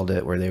Research, they called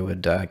it, where they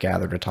would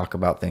gather to talk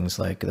about things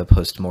like the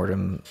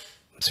post-mortem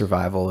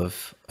survival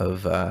of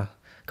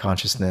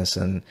consciousness.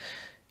 And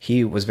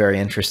he was very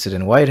interested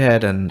in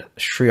Whitehead and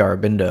Sri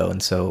Aurobindo,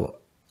 and so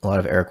a lot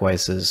of Erik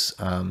Weiss's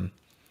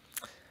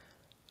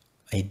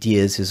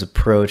ideas, his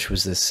approach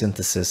was this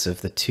synthesis of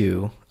the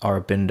two.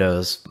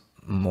 Aurobindo's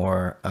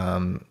more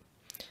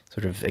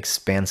sort of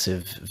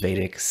expansive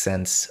Vedic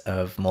sense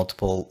of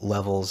multiple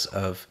levels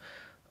of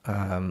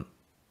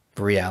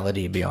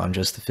reality beyond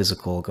just the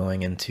physical,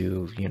 going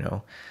into,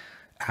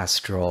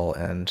 astral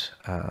and,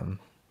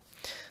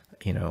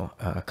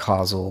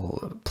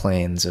 causal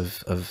planes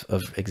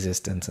of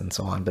existence and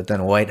so on. But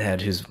then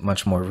Whitehead, who's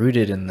much more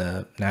rooted in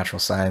the natural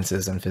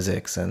sciences and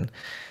physics and,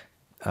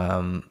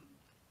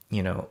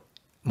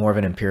 more of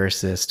an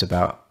empiricist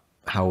about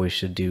how we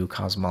should do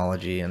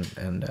cosmology and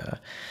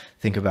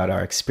think about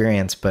our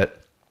experience.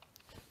 But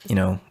you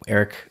know,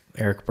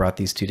 Erik brought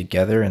these two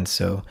together, and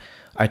so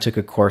I took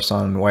a course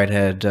on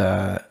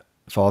Whitehead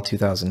fall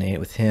 2008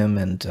 with him,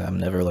 and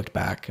never looked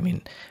back. I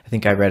mean, I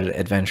think I read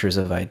Adventures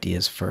of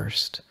Ideas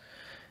first,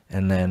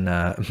 and then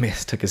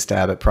took a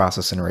stab at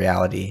Process and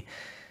Reality.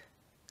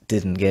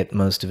 Didn't get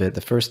most of it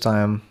the first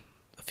time.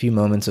 A few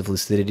moments of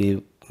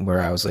lucidity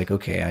where I was like,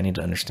 okay, I need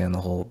to understand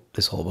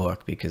this whole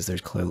book, because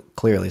there's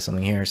clearly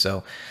something here.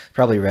 So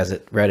probably read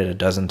it a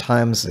dozen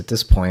times at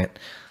this point,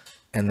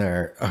 and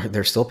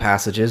there's still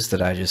passages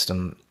that I just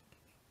am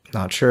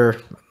not sure.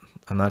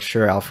 I'm not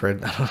sure,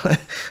 Alfred,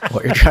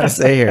 what you're trying to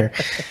say here.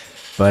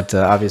 But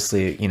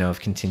obviously, you know, I've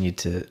continued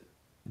to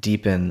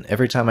deepen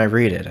every time I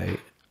read it.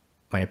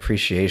 My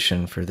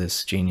appreciation for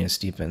this genius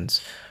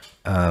deepens.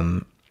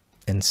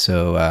 And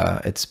so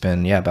it's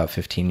been, about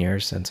 15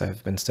 years since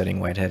I've been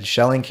studying Whitehead.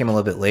 Schelling came a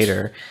little bit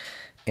later,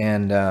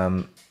 and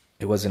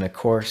it was in a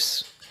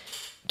course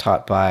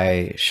taught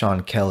by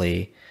Sean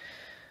Kelly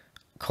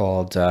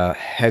called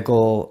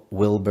Hegel,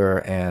 Wilber,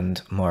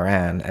 and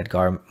Morin,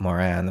 Edgar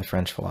Morin, the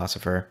French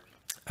philosopher.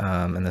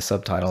 And the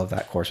subtitle of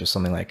that course was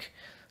something like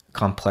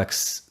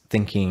Complex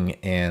Thinking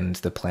and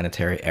the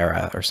Planetary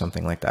Era, or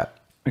something like that.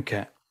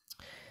 Okay.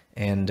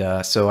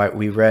 And so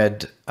we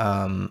read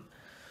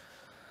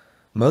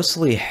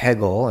mostly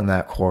Hegel in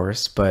that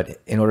course,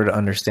 but in order to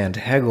understand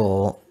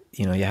Hegel,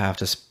 you know, you have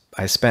to.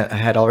 I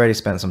had already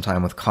spent some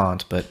time with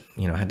Kant, but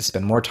you know, I had to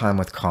spend more time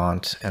with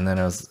Kant, and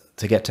then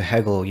to get to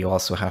Hegel, you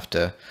also have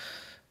to,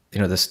 you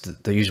know,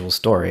 the usual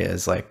story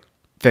is like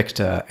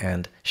Fichte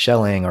and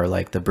Schelling are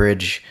like the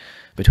bridge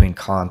between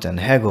Kant and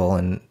Hegel,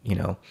 and you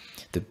know,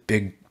 the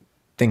big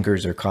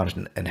thinkers are Kant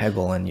and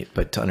Hegel,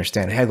 but to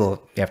understand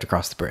Hegel, you have to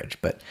cross the bridge.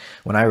 But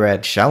when I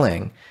read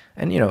Schelling,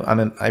 and you know,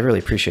 I really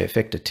appreciate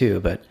Fichte too,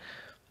 but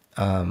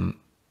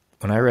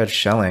when I read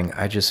Schelling,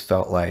 I just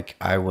felt like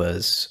I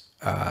was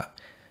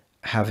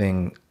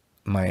having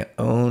my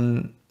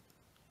own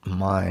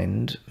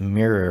mind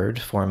mirrored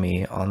for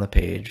me on the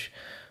page.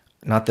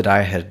 Not that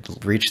I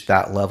had reached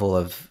that level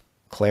of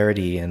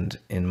clarity and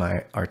in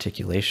my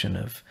articulation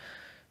of,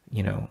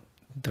 you know,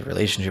 the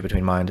relationship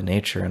between mind and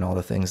nature and all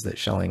the things that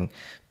Schelling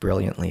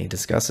brilliantly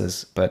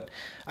discusses, but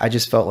I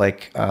just felt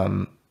like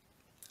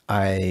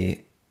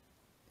I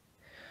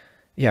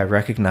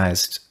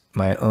recognized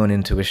my own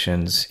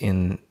intuitions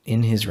in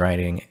his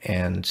writing,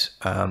 and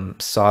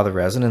saw the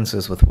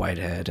resonances with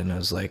Whitehead, and I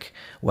was like,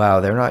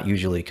 wow, they're not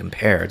usually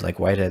compared. Like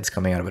Whitehead's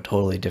coming out of a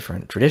totally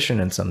different tradition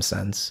in some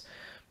sense,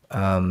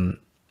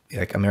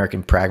 like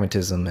American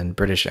pragmatism and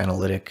British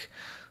analytic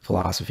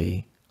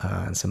philosophy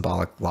and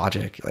symbolic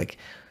logic, like,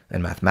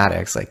 and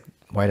mathematics. Like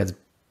Whitehead's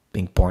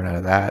being born out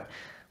of that,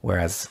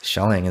 whereas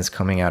Schelling is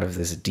coming out of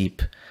this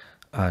deep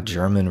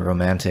German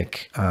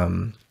romantic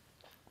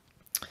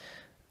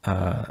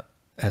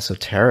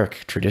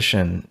esoteric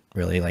tradition,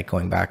 really, like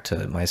going back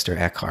to Meister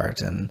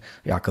Eckhart and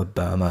Jakob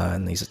Boehme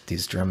and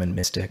these German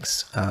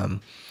mystics in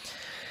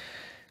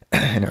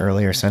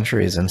earlier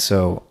centuries. And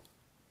so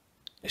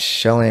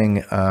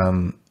Schelling,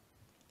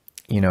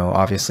 you know,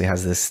 obviously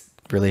has this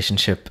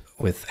relationship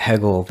with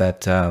Hegel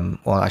that,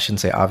 well, I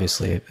shouldn't say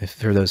obviously,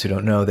 for those who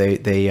don't know,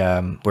 they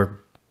were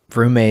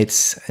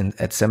roommates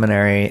at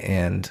seminary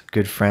and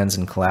good friends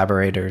and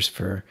collaborators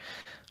for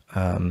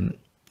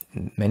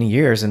many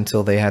years,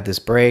 until they had this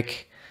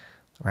break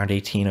around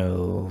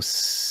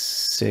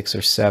 1806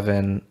 or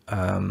 7,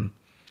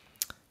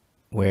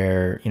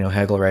 where, you know,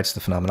 Hegel writes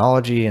the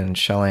Phenomenology, and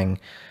Schelling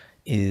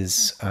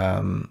is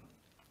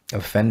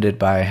offended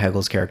by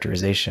Hegel's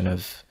characterization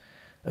of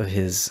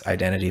his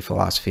identity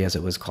philosophy, as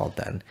it was called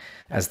then,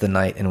 as the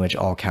night in which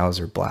all cows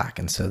are black.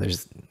 And so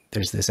there's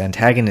this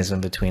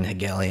antagonism between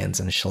Hegelians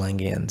and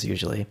Schellingians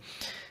usually.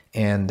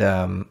 And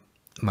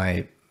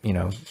my, you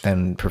know,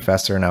 then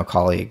professor, now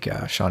colleague,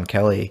 Sean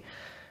Kelly,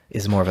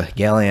 is more of a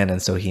Hegelian,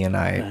 and so he and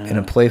I, in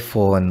a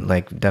playful and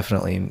like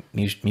definitely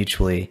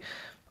mutually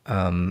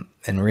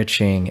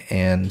enriching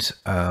and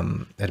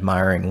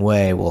admiring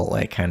way, will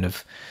like kind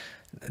of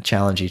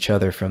challenge each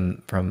other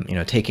from you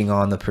know, taking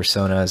on the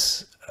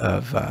personas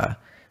of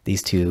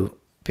these two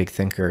big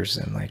thinkers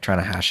and like trying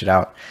to hash it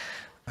out.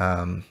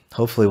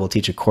 Hopefully we'll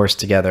teach a course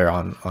together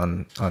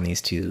on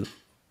these two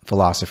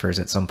philosophers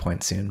at some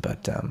point soon,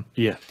 but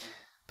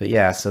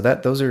yeah, so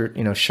those are,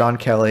 you know, Sean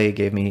Kelly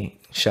gave me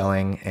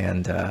Schelling,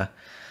 and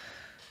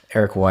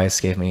Erik Weiss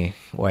gave me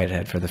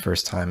Whitehead for the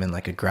first time in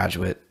like a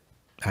graduate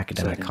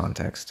academic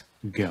context.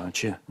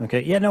 Gotcha.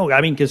 Okay. Yeah, no, I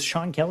mean, because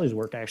Sean Kelly's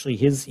work, actually,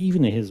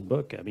 even in his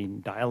book, I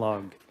mean,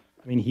 dialogue,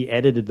 I mean, he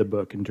edited the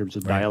book in terms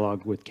of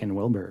dialogue with Ken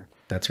Wilber.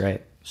 That's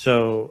right.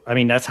 So, I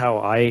mean, that's how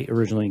I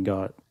originally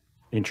got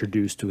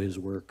introduced to his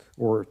work,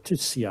 or to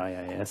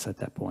CIIS at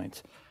that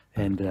point.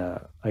 And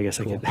I guess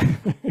cool. I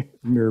could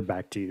mirror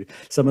back to you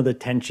some of the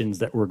tensions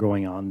that were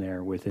going on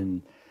there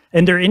within,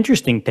 and they're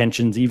interesting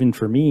tensions even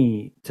for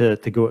me to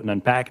go out and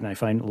unpack. And I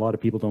find a lot of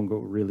people don't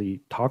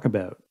really talk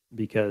about,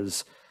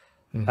 because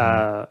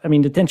I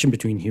mean, the tension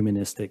between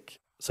humanistic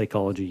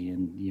psychology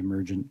and the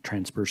emergent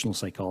transpersonal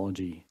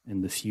psychology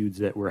and the feuds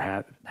that were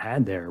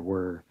had there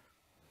were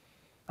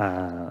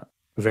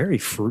very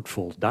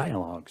fruitful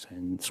dialogues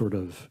and sort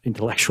of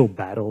intellectual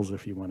battles,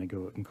 if you want to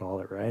go and call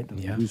it, right?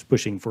 Yeah. Who's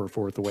pushing for a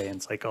fourth way in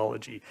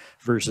psychology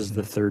versus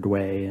the third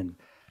way. And,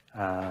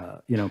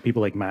 you know,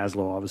 people like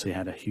Maslow obviously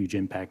had a huge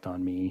impact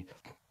on me.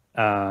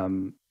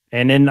 And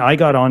then I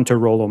got on to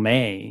Rollo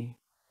May,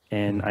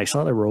 and I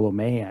saw that Rollo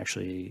May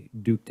actually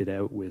duked it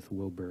out with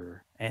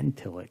Wilbur and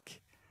Tillich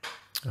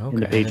in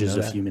the pages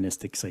of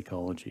Humanistic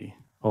Psychology.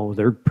 Oh,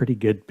 they're pretty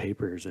good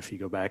papers if you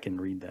go back and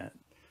read that.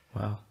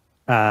 Wow.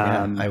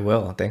 Yeah, I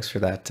will. Thanks for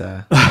that.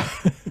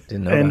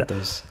 Didn't know about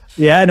those.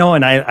 Yeah, no,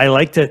 and I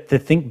like to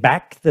think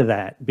back to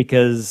that,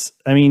 because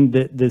I mean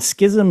the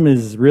schism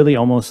is really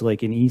almost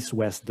like an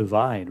East-West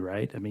divide,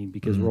 right? I mean,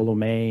 because Rollo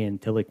May and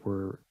Tillich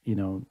were, you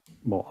know,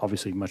 well,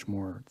 obviously much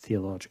more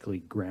theologically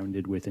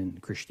grounded within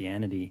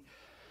Christianity,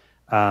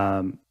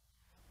 and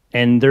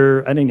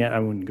they're, I think I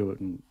wouldn't go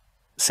and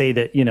say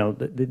that, you know,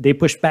 they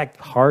pushed back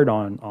hard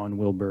on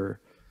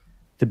Wilbur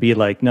to be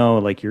like, no,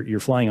 like you're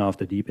flying off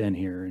the deep end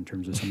here in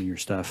terms of some of your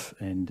stuff.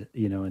 And,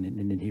 you know, and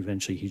then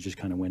eventually he just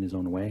kind of went his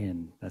own way.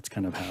 And that's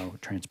kind of how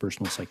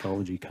transpersonal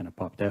psychology kind of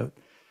popped out.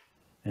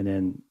 And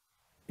then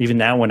even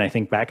now, when I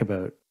think back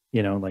about,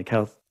 you know, like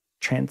how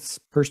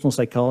transpersonal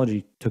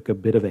psychology took a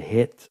bit of a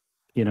hit,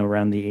 you know,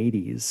 around the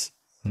 80s,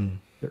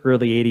 the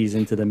early 80s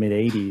into the mid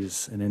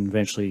 80s. And then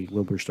eventually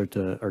Wilbur started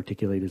to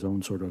articulate his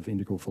own sort of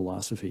integral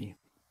philosophy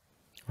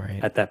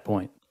at that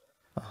point.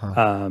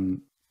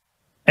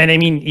 And I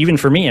mean, even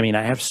for me, I mean,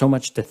 I have so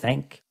much to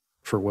thank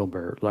for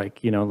Wilbur,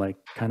 like, you know, like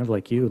kind of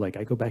like you, like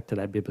I go back to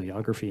that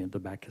bibliography at the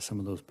back of some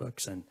of those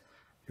books and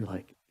you're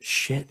like,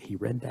 shit, he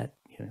read that,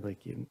 you know,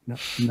 like, you know,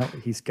 no,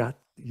 he's got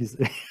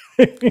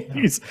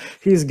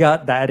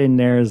that in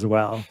there as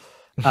well.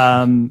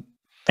 And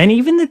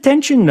even the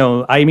tension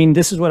though, I mean,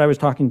 this is what I was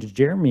talking to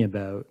Jeremy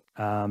about.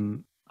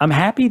 I'm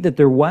happy that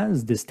there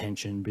was this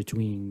tension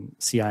between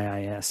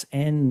CIIS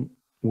and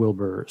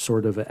Wilbur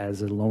sort of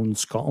as a lone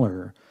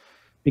scholar,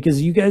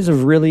 because you guys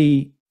have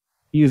really,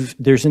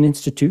 there's an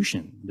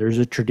institution, there's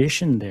a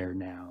tradition there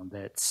now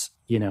that's,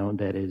 you know,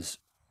 that is,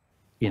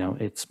 you know,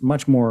 it's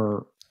much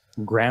more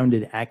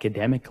grounded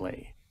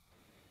academically,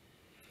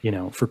 you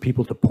know, for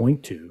people to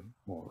point to,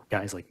 or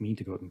guys like me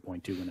to go out and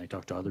point to when I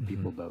talk to other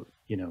people about,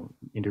 you know,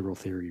 integral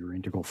theory or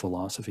integral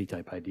philosophy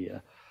type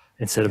idea,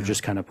 instead of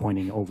just kind of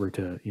pointing over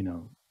to, you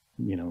know,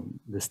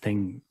 this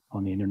thing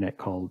on the internet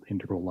called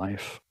integral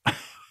life.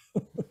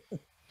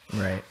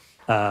 Right.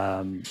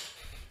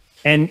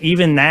 And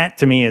even that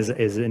to me is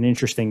an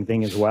interesting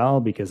thing as well,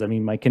 because I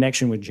mean, my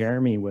connection with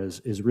Jeremy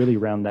is really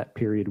around that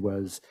period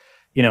was,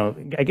 you know,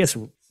 I guess,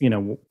 you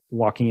know,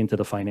 walking into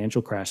the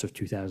financial crash of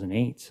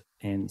 2008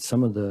 and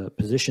some of the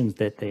positions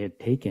that they had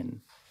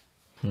taken,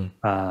 you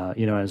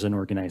know, as an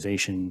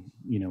organization,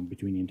 you know,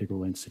 between the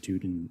Integral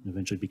Institute and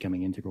eventually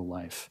becoming Integral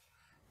Life.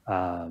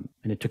 And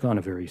it took on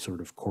a very sort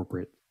of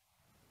corporate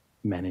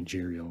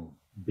managerial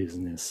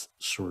business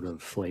sort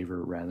of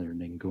flavor rather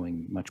than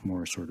going much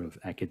more sort of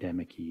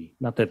academic-y.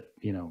 Not that,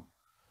 you know,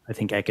 I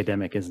think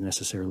academic is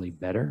necessarily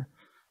better,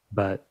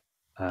 but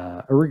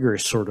a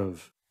rigorous sort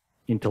of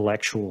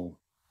intellectual.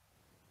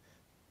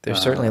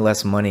 There's certainly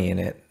less money in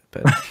it,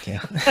 but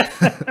yeah.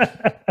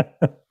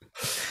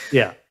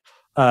 Yeah.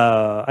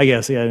 I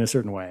guess, yeah, in a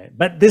certain way.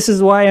 But this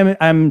is why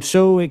I'm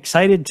so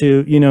excited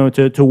to, you know,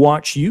 to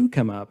watch you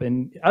come up,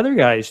 and other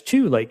guys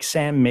too, like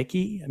Sam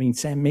Mickey. I mean,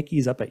 Sam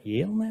Mickey's up at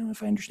Yale now,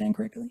 if I understand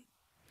correctly.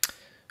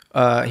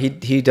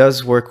 He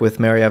does work with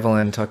Mary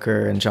Evelyn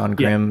Tucker and John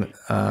Grimm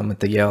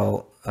at the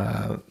Yale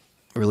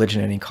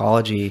Religion and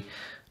Ecology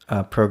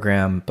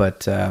program,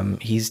 but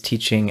he's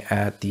teaching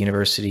at the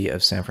University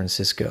of San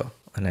Francisco,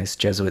 a nice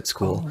Jesuit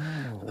school.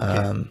 Oh,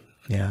 okay.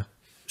 Yeah.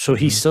 So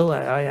he's still,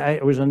 I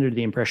was under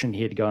the impression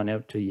he had gone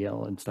out to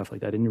Yale and stuff like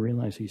that. I didn't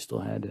realize he still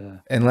had.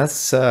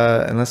 Unless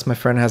my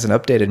friend hasn't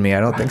updated me, I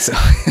don't think so.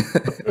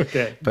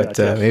 Okay. But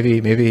gotcha.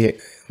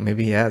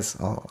 Maybe he has.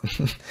 I'll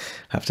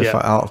have to.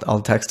 I'll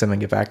text him and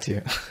get back to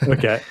you.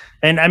 Okay.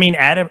 And I mean,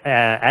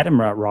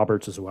 Adam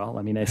Roberts as well.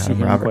 I mean, I see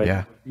him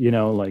quite, you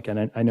know, like,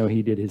 and I know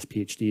he did his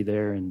PhD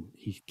there and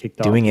he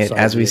kicked off. Doing it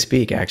as we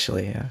speak,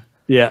 actually. Yeah.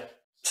 Yeah.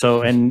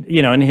 So, and,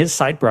 you know, and his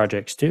side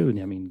projects too.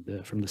 I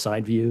mean, from the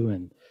side view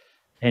and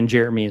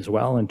Jeremy as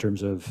well, in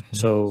terms of,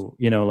 so,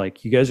 you know,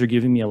 like you guys are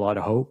giving me a lot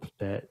of hope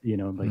that, you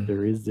know, like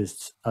there is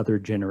this other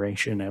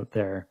generation out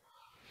there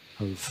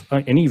of,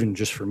 and even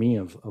just for me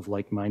of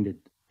like-minded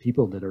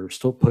people that are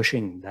still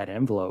pushing that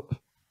envelope,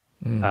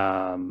 you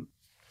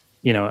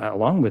know,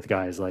 along with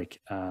guys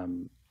like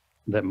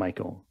that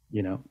Michael,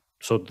 you know.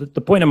 So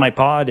the point of my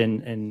pod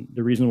and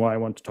the reason why I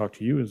want to talk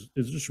to you is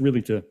just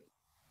really to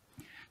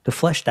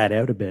flesh that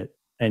out a bit.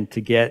 And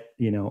to get,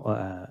 you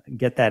know,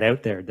 get that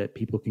out there, that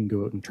people can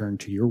go out and turn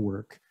to your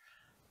work.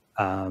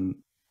 You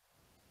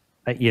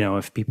know,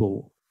 if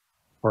people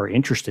are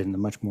interested in the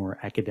much more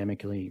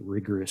academically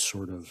rigorous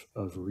sort of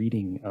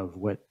reading of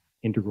what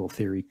integral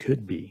theory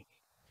could be.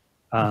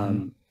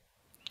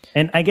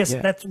 And I guess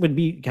Yeah. that would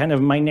be kind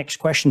of my next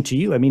question to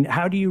you. I mean,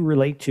 how do you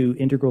relate to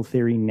integral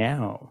theory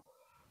now?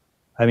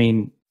 I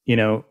mean,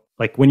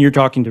 like when you're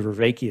talking to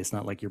Vervaeke, it's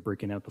not like you're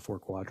breaking out the four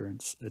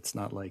quadrants. It's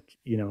not like,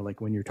 like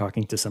when you're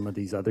talking to some of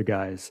these other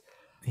guys,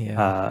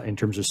 Yeah. in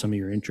terms of some of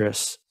your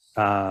interests.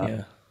 Uh,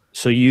 Yeah.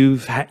 so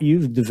you've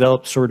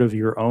developed sort of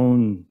your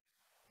own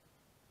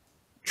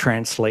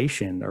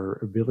translation or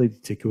ability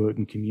to go out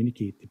and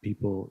communicate to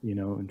people,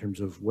 in terms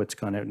of what's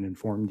gone out and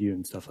informed you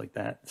and stuff like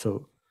that.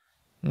 So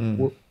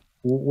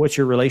what's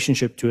your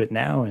relationship to it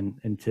now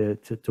and to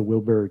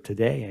Wilbur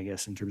today, I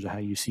guess, in terms of how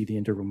you see the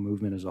integral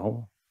movement as a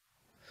whole?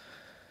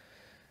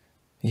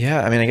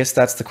 Yeah, I mean, I guess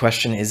that's the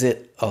question. Is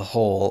it a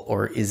whole,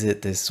 or is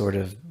it this sort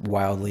of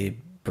wildly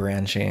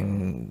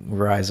branching,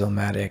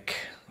 rhizomatic,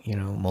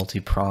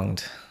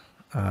 multi-pronged,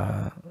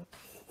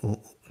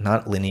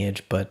 not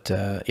lineage, but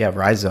yeah,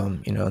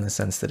 rhizome, in the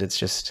sense that it's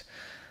just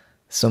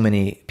so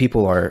many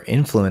people are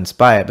influenced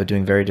by it, but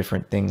doing very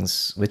different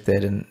things with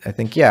it. And I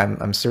think, yeah,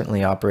 I'm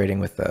certainly operating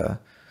with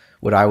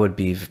what I would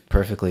be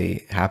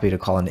perfectly happy to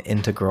call an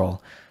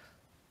integral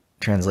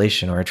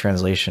translation, or a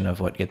translation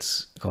of what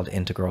gets called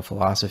integral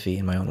philosophy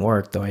in my own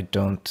work, though I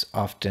don't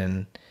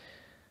often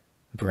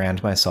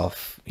brand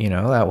myself,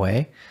 that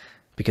way.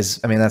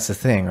 Because, I mean, that's the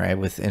thing, right?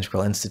 With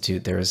Integral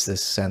Institute, there was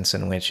this sense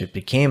in which it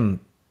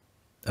became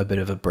a bit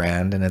of a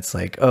brand, and it's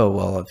like, oh,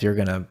 well, if you're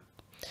going to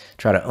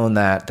try to own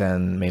that,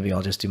 then maybe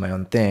I'll just do my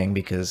own thing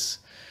because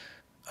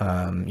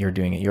you're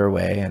doing it your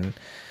way.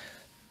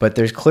 But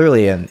there's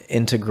clearly an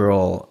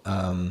integral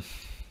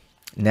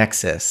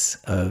nexus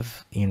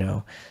of,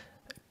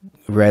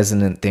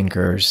 resonant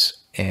thinkers,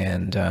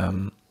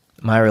 and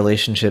my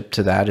relationship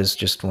to that is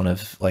just one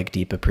of like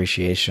deep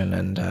appreciation.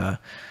 And I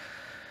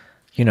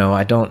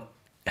don't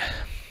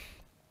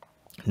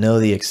know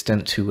the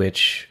extent to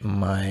which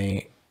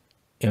my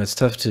it's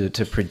tough to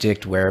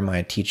predict where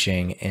my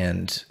teaching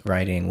and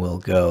writing will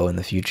go in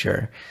the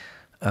future.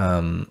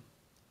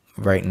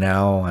 Right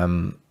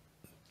now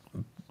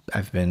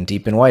I've been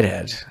deep in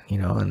Whitehead,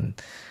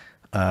 and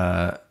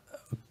at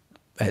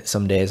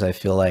some days I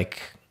feel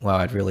like, wow,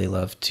 I'd really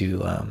love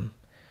to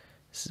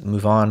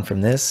move on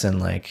from this and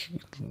like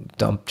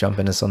jump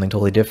into something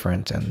totally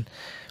different. And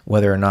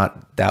whether or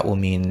not that will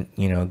mean,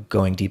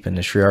 going deep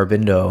into Sri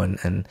Aurobindo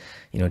and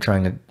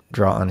trying to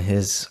draw on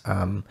his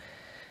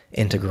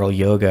integral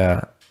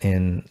yoga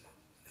in,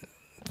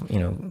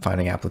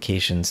 finding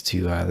applications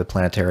to the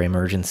planetary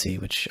emergency,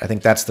 which I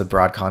think that's the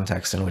broad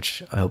context in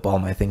which I hope all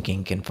my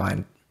thinking can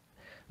find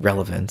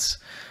relevance.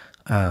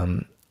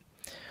 But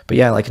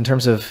yeah, like in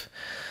terms of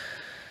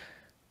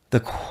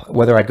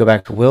whether I'd go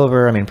back to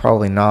Wilbur, I mean,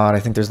 probably not. I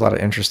think there's a lot of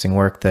interesting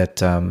work that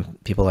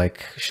people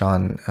like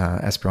Sean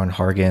Esperon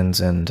Hargens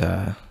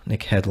and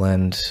Nick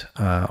Headland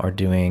are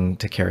doing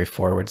to carry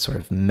forward sort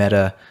of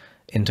meta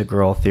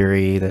integral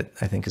theory, that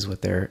I think is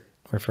what they're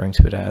referring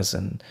to it as.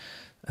 And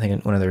I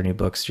think one of their new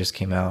books just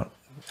came out.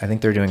 I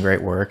think they're doing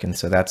great work. And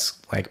so that's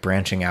like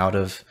branching out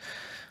of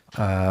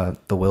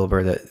the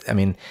Wilbur. That, I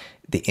mean,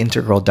 the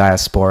integral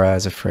diaspora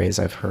is a phrase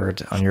I've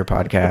heard on your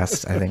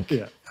podcast. I think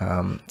Yeah.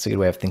 It's a good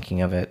way of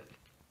thinking of it.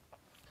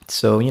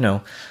 So,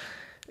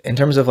 in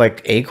terms of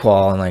like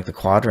AQual and like the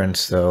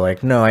quadrants though,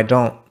 like, no, I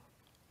don't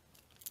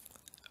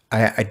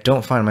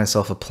find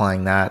myself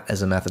applying that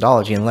as a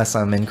methodology unless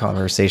I'm in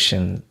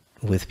conversation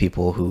with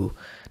people who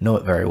know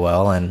it very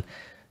well. And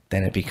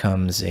then it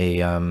becomes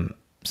a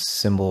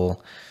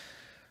symbol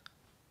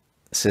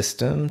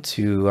system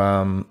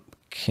to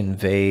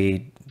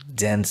convey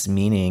dense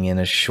meaning in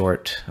a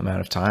short amount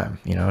of time,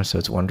 so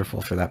it's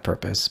wonderful for that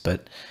purpose.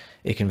 But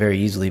it can very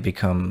easily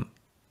become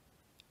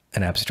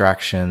an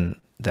abstraction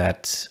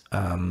that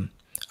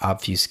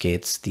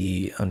obfuscates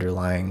the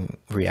underlying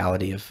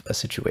reality of a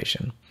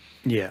situation.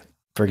 Yeah.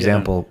 For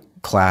example,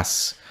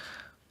 class,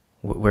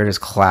 where does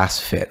class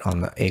fit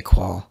on the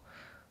AQual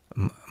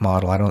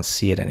model? I don't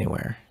see it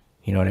anywhere.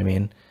 You know what I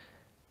mean?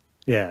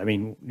 Yeah, I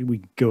mean,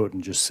 we go out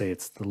and just say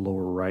it's the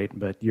lower right,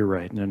 but you're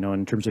right. No,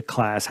 in terms of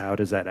class, how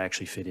does that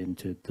actually fit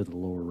into the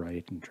lower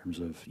right in terms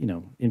of,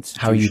 institutions?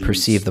 How you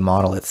perceive the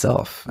model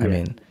itself. Yeah. I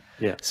mean,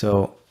 yeah.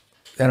 So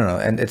I don't know.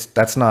 And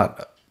that's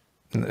not,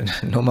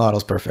 no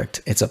model's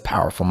perfect. It's a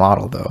powerful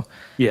model though.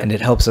 Yeah. And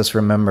it helps us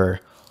remember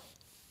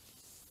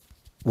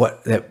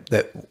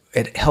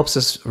it helps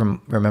us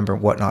remember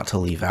what not to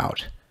leave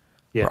out.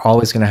 Yeah. We're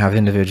always going to have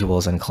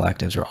individuals and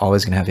collectives. We're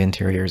always going to have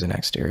interiors and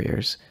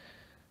exteriors.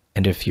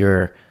 And if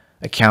your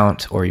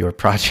account or your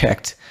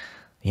project,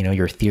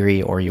 your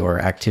theory or your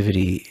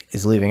activity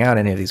is leaving out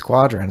any of these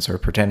quadrants or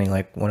pretending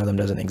like one of them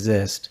doesn't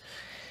exist,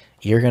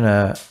 you're going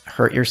to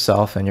hurt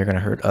yourself and you're going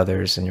to hurt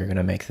others and you're going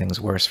to make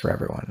things worse for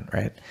everyone,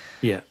 right?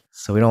 Yeah.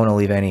 So we don't want to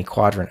leave any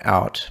quadrant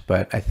out,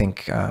 but I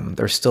think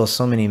there's still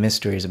so many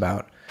mysteries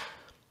about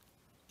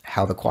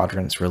how the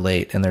quadrants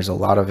relate. And there's a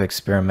lot of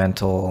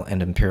experimental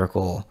and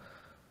empirical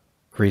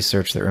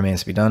research that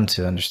remains to be done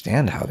to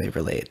understand how they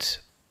relate.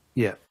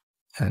 Yeah.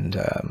 And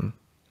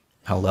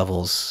how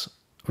levels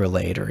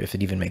relate, or if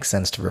it even makes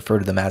sense to refer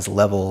to them as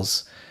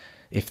levels.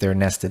 If they're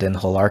nested in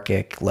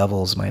holarchic,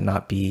 levels might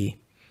not be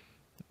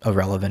a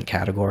relevant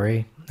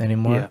category.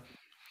 anymore. Yeah.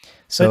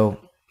 So,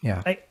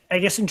 yeah. I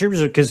guess in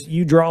terms of, because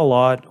you draw a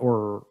lot,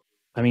 or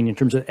I mean, in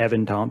terms of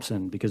Evan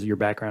Thompson, because of your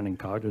background in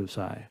cognitive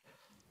sci,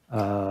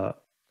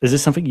 is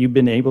this something you've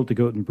been able to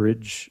go out and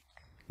bridge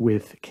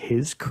with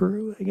his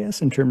crew, I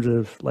guess, in terms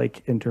of,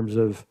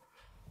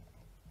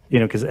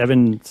 because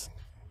Evans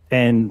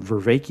and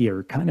Vervaeke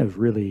are kind of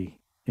really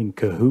in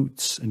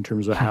cahoots in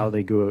terms of how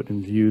they go out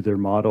and view their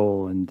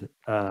model, and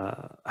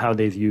how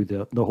they view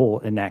the whole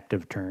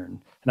inactive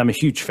turn. And I'm a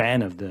huge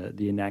fan of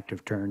the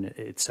inactive turn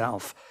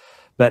itself,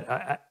 but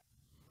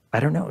I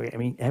don't know. I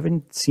mean,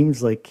 Evan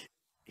seems like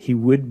he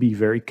would be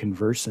very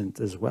conversant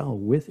as well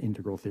with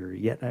integral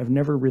theory, yet I've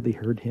never really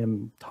heard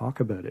him talk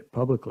about it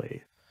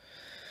publicly.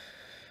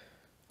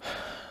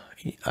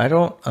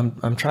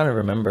 I'm trying to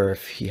remember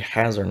if he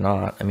has or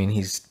not. I mean,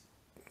 he's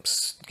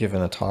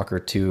given a talk or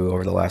two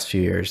over the last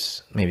few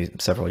years, maybe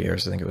several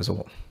years. I think it was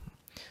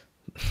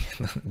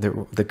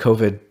the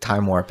COVID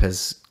time warp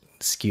has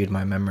skewed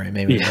my memory.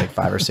 Maybe like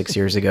 5 or 6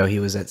 years ago, he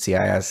was at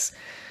CIIS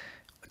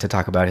to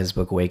talk about his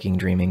book, Waking,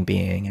 Dreaming,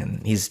 Being.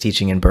 And he's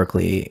teaching in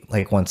Berkeley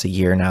like once a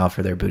year now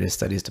for their Buddhist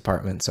studies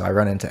department. So I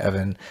run into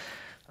Evan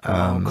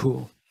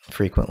Cool.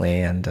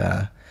 frequently. And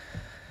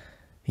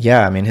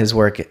yeah, I mean, his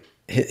work,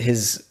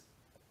 his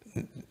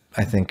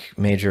I think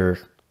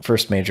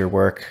first major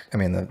work, I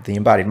mean, the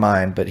Embodied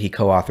Mind, but he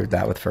co-authored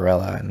that with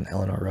Varela and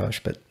Eleanor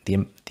Roche. But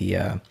the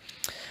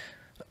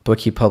book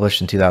he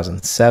published in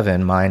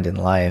 2007, Mind and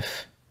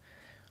Life,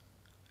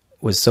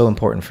 was so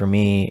important for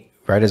me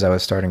right as I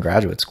was starting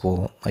graduate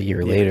school a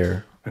year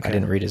later. Okay. I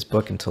didn't read his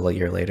book until a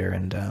year later.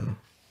 And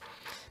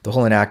the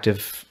whole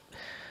inactive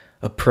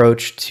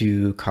approach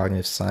to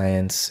cognitive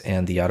science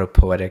and the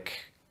autopoietic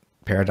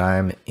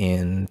paradigm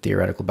in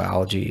theoretical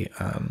biology,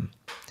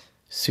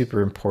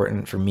 super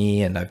important for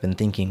me. And I've been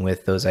thinking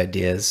with those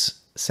ideas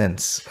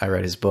since I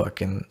read his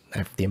book, and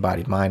The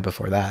Embodied Mind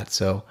before that.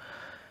 So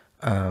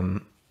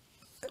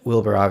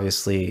Wilbur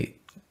obviously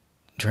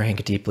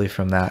drank deeply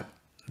from that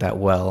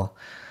well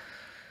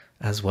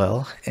as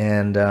well.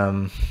 And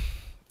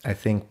I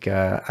think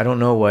I don't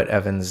know what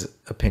Evan's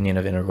opinion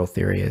of integral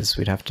theory is.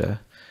 We'd have to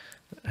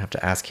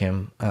ask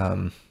him.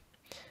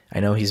 I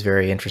know he's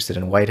very interested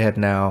in Whitehead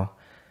now.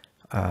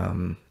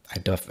 I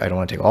don't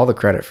want to take all the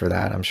credit for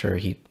that. I'm sure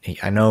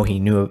I know he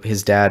knew,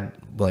 his dad,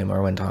 William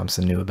Irwin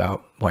Thompson, knew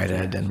about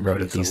Whitehead and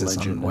wrote a thesis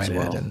on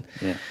Whitehead. And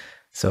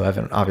so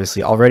Evan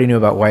obviously already knew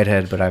about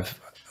Whitehead, but I've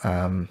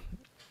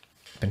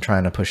been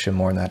trying to push him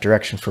more in that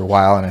direction for a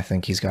while. And I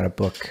think he's got a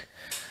book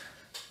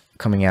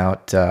coming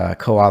out,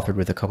 co-authored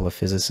with a couple of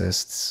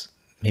physicists,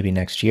 maybe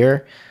next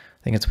year.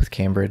 I think it's with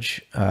Cambridge,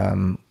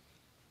 or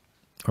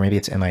maybe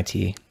it's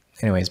MIT.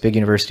 Anyways, big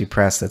university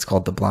press, that's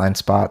called The Blind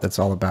Spot. That's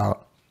all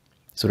about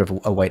sort of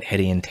a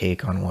Whiteheadian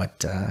take on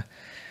what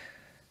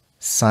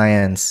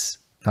science,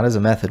 not as a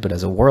method, but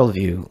as a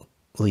worldview,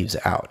 leaves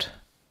out.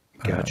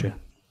 Gotcha.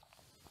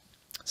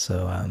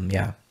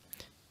 Yeah.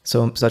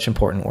 So such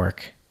important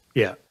work.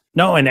 Yeah.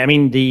 No, and I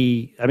mean,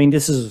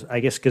 this is, I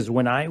guess, because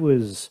when I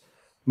was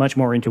much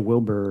more into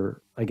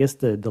Wilbur, I guess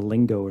the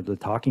lingo or the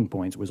talking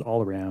points was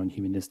all around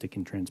humanistic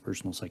and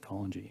transpersonal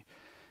psychology.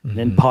 And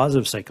then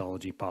positive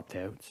psychology popped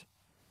out,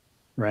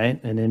 right?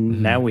 And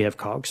then now we have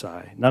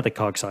CogSci. Not that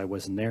CogSci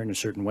wasn't there in a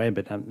certain way,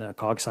 but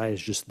CogSci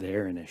is just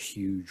there in a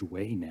huge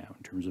way now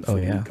in terms of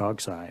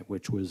CogSci,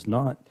 which was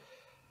not,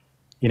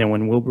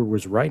 when Wilbur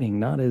was writing,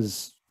 not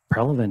as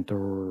prevalent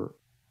or,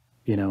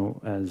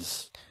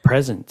 as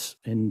present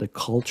in the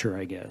culture,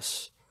 I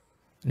guess.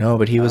 No,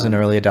 but he was an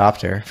early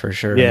adopter for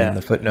sure. Yeah. I mean,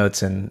 the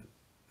footnotes in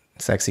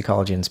Sex,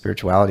 Ecology, and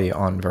Spirituality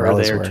on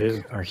Varela's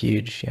work are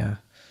huge. Yeah.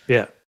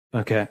 Yeah.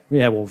 Okay.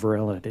 Yeah. Well,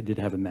 Varela did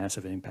have a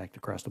massive impact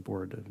across the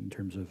board in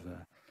terms of.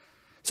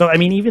 So, I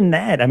mean, even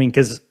that,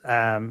 because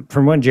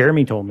from what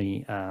Jeremy told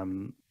me,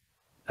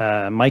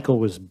 Michael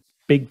was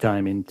big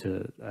time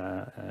into,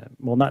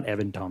 well, not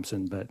Evan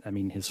Thompson, but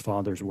his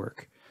father's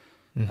work.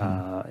 It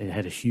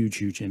had a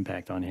huge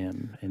impact on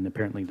him, and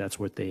apparently that's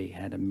what they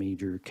had a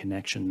major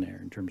connection there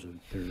in terms of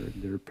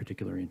their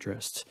particular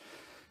interests.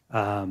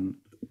 And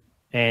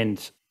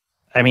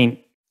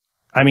I'm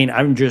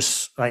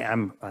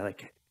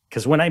like,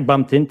 because when I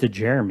bumped into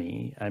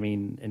Jeremy,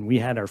 and we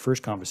had our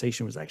first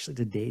conversation, was actually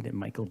the day that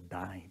Michael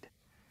died.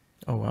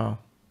 Oh wow!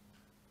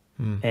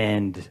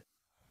 And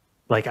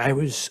like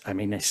I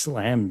still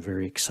am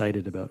very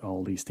excited about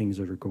all these things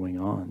that are going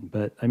on.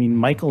 But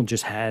Michael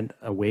just had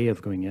a way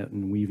of going out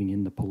and weaving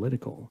in the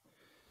political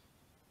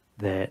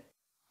that,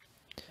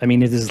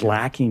 it is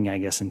lacking, I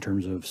guess, in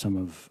terms of some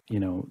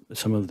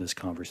of this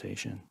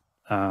conversation.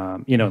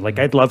 Like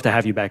I'd love to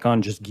have you back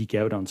on, just geek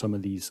out on some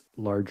of these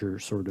larger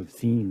sort of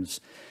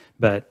themes.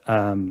 But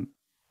I'd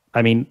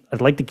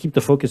like to keep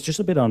the focus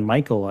just a bit on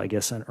Michael, I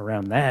guess,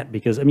 around that,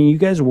 because you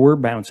guys were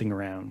bouncing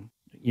around.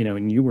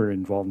 And you were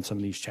involved in some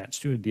of these chats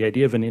too. The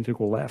idea of an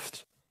integral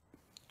left,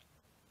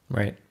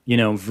 right?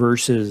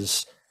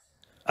 Versus,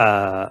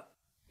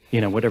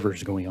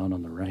 whatever's going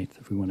on the right,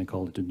 if we want to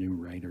call it the new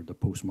right or the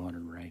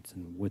postmodern right,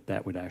 and what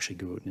that would actually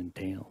go out and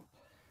entail.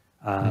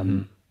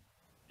 And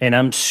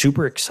I'm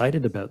super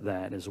excited about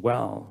that as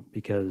well,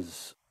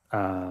 because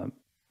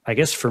I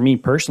guess for me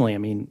personally, I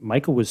mean,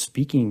 Michael was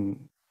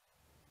speaking,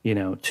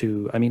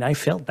 I mean, I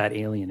felt that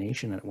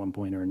alienation at one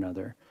point or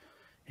another.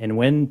 And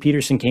when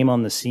Peterson came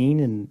on the scene,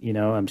 and,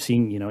 I'm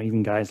seeing,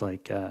 even guys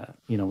like,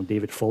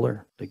 David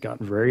Fuller, that got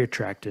very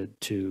attracted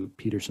to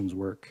Peterson's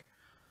work,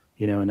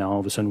 and now all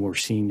of a sudden we're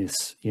seeing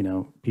this,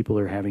 people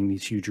are having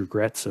these huge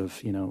regrets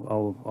of,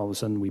 all of a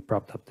sudden we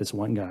propped up this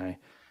one guy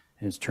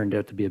and it's turned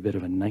out to be a bit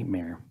of a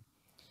nightmare.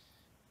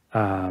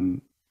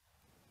 And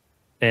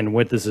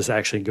what does this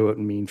actually go out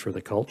and mean for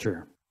the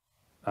culture?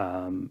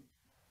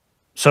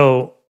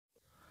 So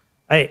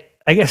I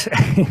guess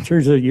in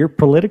terms of your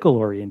political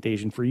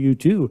orientation for you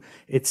too,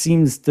 it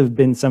seems to have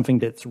been something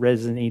that's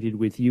resonated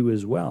with you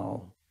as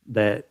well.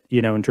 That,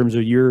 in terms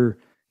of your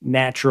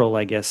natural,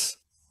 I guess,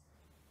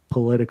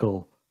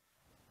 political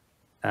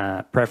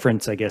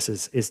preference, I guess,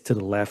 is to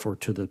the left or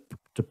to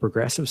the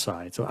progressive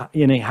side. So,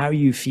 how are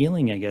you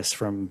feeling, I guess,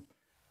 on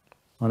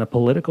a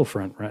political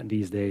front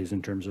these days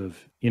in terms of,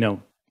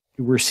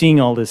 we're seeing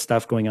all this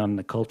stuff going on in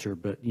the culture,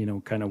 but,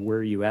 kind of where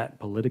are you at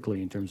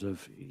politically in terms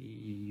of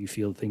you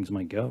feel things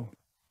might go?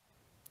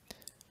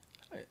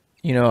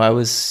 I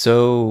was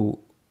so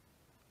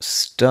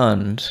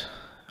stunned.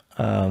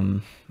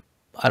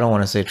 I don't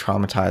want to say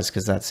traumatized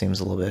because that seems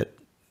a little bit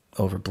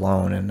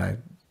overblown, and I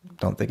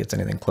don't think it's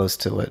anything close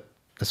to what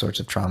the sorts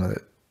of trauma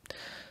that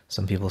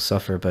some people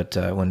suffer. But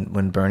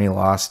when Bernie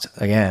lost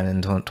again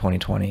in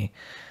 2020,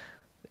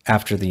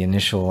 after the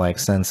initial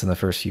sense in the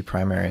first few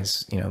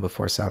primaries,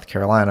 before South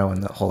Carolina,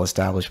 when the whole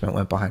establishment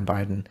went behind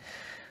Biden,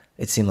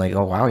 it seemed like,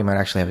 oh wow, we might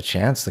actually have a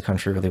chance. The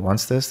country really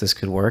wants this. This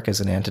could work as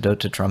an antidote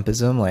to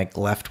Trumpism, like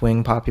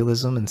left-wing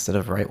populism instead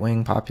of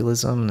right-wing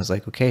populism. And it's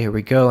like, okay, here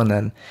we go. And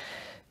then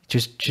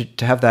just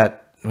to have that,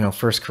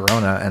 first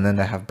Corona, and then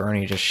to have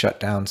Bernie just shut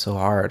down so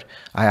hard.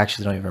 I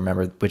actually don't even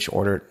remember which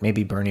order.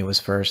 Maybe Bernie was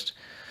first,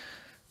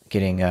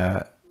 getting,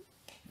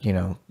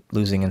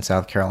 losing in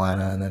South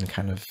Carolina, and then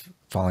kind of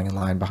falling in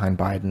line behind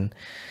Biden.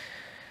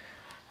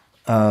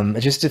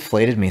 It just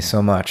deflated me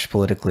so much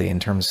politically in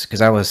terms,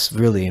 because I was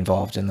really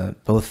involved in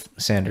both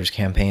Sanders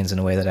campaigns in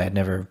a way that I had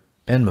never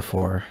been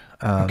before,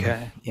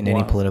 in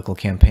any political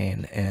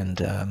campaign.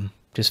 And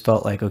just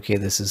felt like, okay,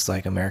 this is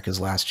like America's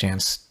last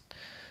chance.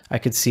 I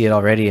could see it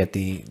already at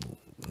the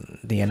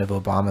end of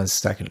Obama's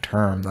second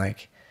term,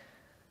 like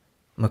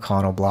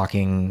McConnell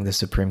blocking the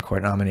Supreme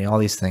Court nominee, all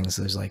these things.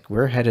 There's like,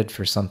 we're headed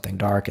for something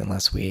dark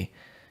unless we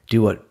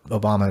do what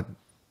Obama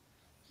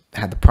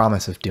had the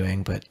promise of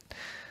doing, but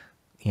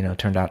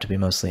turned out to be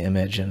mostly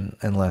image and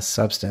less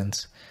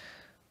substance.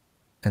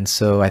 And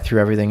so I threw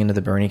everything into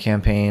the Bernie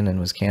campaign and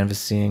was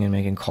canvassing and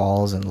making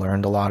calls, and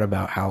learned a lot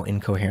about how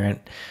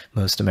incoherent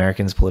most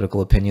Americans'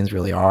 political opinions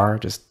really are,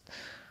 just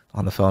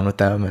on the phone with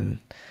them. And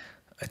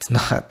it's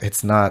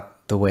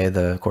not the way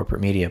the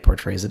corporate media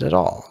portrays it at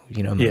all.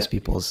 Most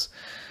people's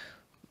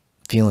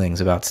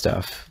feelings about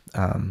stuff,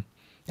 and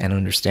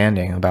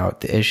understanding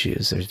about the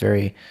issues.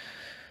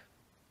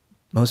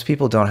 Most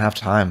people don't have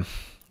time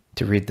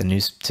to read the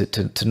news,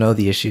 to know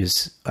the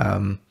issues.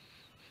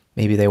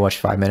 Maybe they watch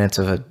 5 minutes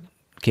of a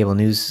cable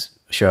news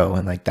show,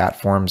 and like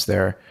that forms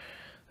their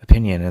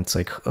opinion. And it's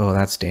like, oh,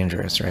 that's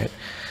dangerous, right?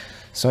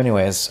 So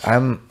anyways,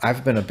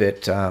 I've been a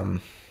bit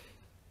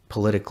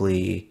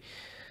politically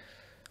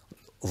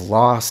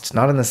lost,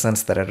 not in the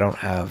sense that I don't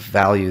have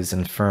values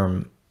and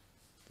firm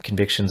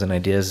convictions and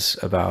ideas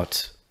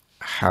about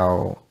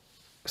how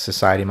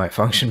society might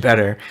function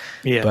better,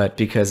 but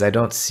because I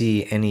don't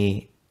see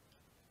any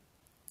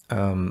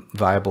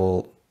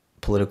viable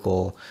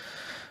political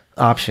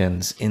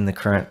options in the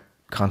current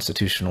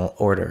constitutional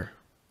order.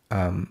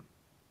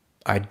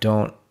 I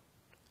don't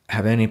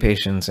have any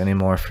patience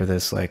anymore for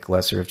this like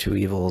lesser of two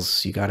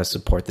evils. You got to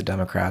support the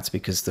Democrats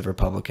because the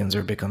Republicans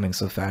are becoming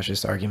so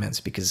fascist arguments,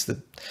 because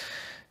the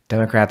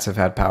Democrats have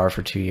had power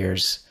for 2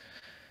 years.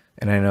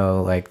 And I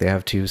know like they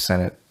have two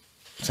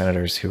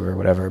senators who are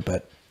whatever,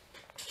 but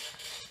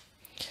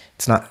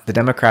it's not, the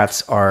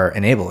Democrats are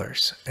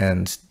enablers.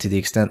 And to the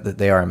extent that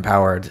they are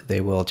empowered,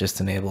 they will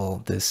just enable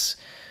this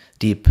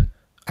deep,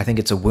 I think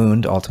it's a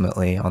wound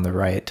ultimately on the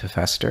right to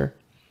fester.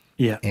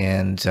 Yeah.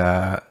 And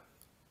the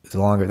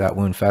longer that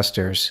wound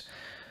festers,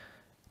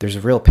 there's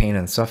a real pain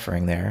and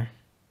suffering there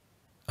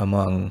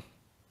among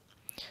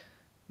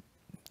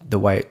the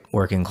white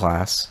working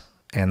class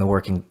and the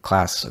working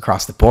class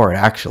across the board,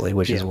 actually,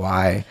 which is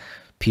why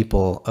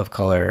people of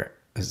color,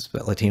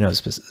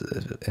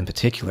 Latinos in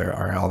particular,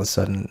 are all of a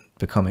sudden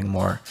becoming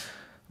more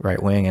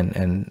right-wing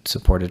and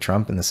supported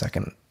Trump in his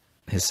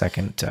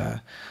second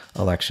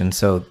election.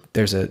 So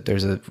there's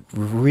a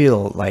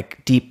real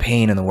like deep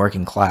pain in the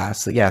working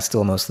class that,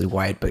 still mostly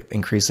white, but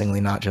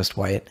increasingly not just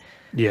white.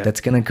 Yeah,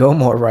 that's going to go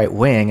more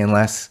right-wing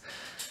unless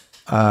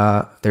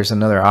there's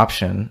another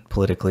option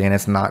politically, and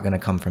it's not going to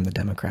come from the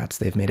Democrats.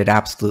 They've made it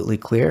absolutely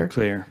clear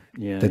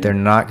that they're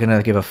not going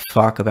to give a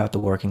fuck about the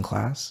working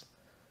class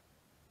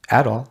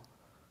at all.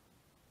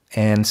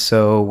 And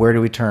so where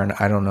do we turn?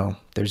 I don't know.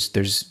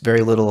 There's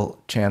very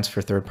little chance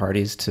for third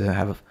parties to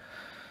have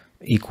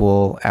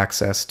equal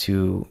access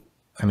to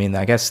I mean,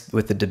 I guess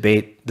with the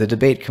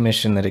debate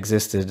commission that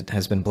existed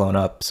has been blown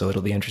up. So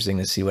it'll be interesting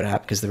to see what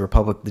happens, because the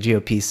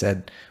GOP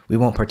said we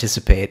won't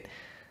participate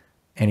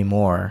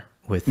anymore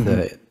with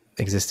the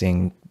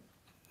existing,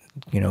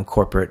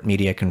 corporate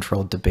media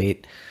controlled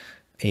debate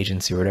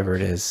agency or whatever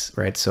it is.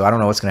 Right. So I don't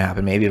know what's going to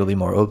happen. Maybe it'll be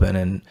more open,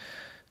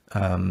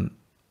 and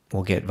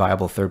we'll get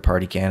viable third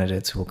party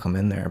candidates who will come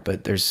in there.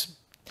 But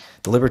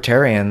the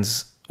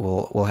libertarians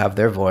will have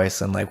their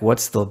voice, and like,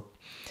 where's the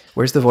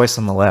voice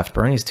on the left?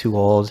 Bernie's too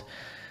old.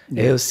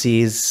 Yeah.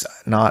 AOC's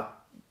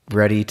not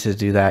ready to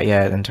do that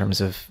yet in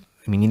terms of,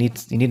 I mean, you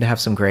need to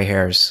have some gray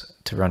hairs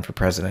to run for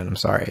president. I'm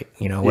sorry.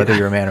 Whether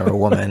you're a man or a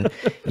woman,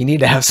 you need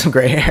to have some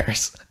gray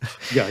hairs.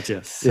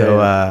 Gotcha.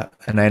 So,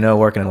 and I know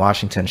working in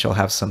Washington, she'll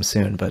have some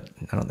soon, but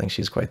I don't think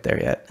she's quite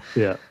there yet.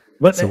 Yeah.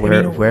 But so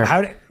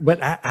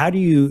how do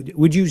you,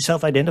 would you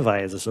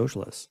self-identify as a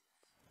socialist?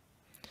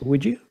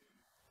 Would you?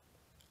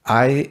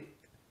 I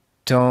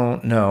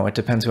don't know. It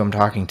depends who I'm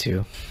talking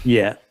to.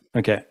 Yeah.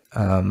 Okay.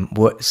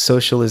 What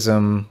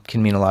socialism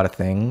can mean a lot of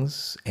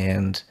things.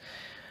 And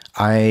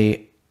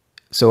I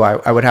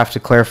would have to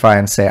clarify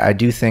and say, I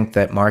do think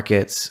that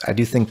I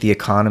do think the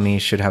economy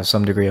should have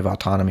some degree of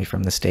autonomy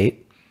from the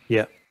state.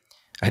 Yeah.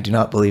 I do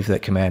not believe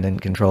that command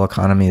and control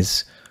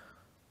economies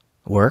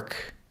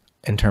work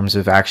in terms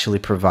of actually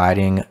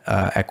providing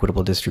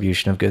equitable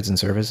distribution of goods and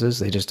services.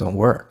 They just don't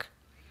work.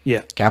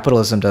 Yeah.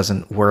 Capitalism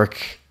doesn't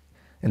work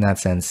in that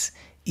sense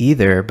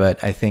either,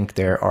 but I think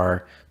there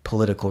are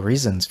political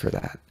reasons for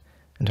that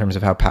in terms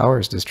of how power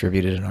is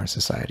distributed in our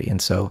society. And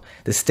so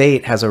the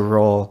state has a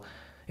role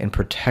in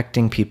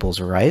protecting people's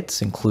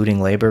rights,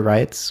 including labor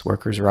rights,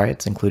 workers'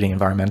 rights, including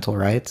environmental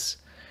rights.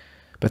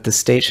 But the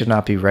state should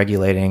not be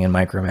regulating and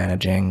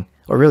micromanaging,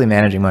 or really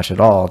managing much at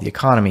all, the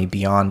economy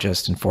beyond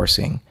just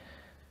enforcing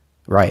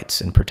rights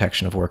and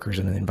protection of workers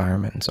and the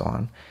environment and so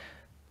on.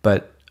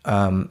 But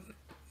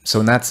so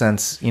in that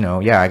sense,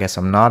 I guess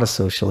I'm not a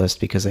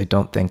socialist, because I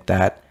don't think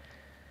that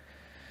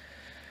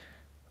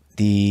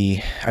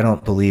I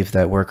don't believe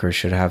that workers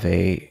should have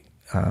a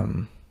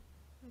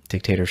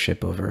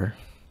dictatorship over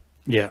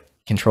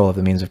control of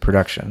the means of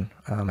production.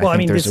 I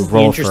think there's a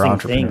role for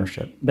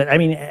entrepreneurship. But I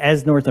mean,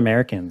 as North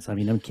Americans, I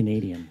mean, I'm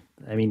Canadian.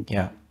 I mean,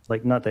 yeah,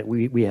 like, not that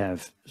we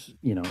have,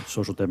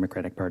 Social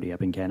Democratic Party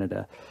up in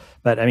Canada,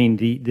 but I mean,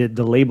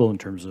 the label in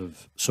terms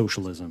of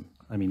socialism,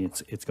 I mean,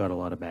 it's got a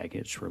lot of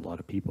baggage for a lot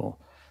of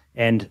people.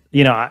 And,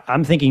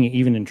 I'm thinking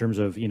even in terms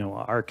of,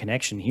 our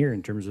connection here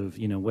in terms of,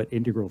 what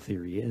integral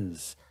theory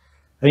is.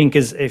 I mean,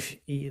 because if,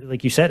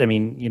 like you said, I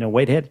mean,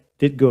 Whitehead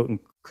did go and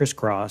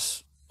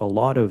crisscross a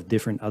lot of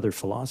different other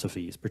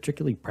philosophies,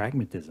 particularly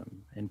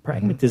pragmatism. And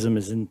pragmatism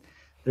is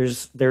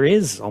there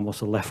is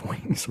almost a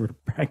left-wing sort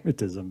of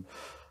pragmatism,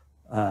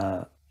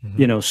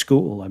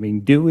 school. I mean,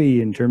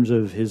 Dewey, in terms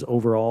of his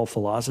overall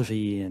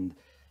philosophy and,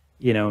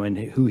 and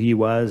who he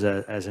was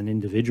as an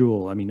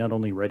individual. I mean, not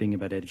only writing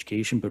about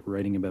education, but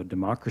writing about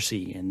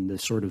democracy and the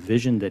sort of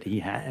vision that he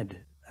had.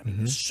 I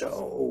mean,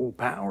 so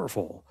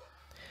powerful.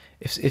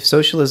 If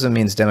socialism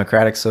means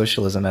democratic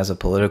socialism as a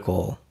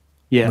political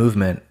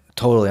movement,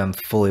 totally, I'm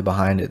fully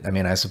behind it. I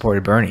mean, I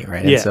supported Bernie,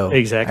 right? Yeah, and so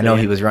exactly. I know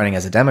he was running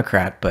as a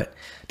Democrat, but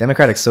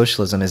democratic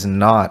socialism is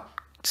not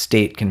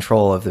state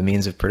control of the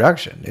means of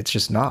production. It's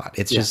just not.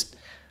 It's just,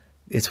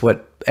 it's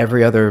what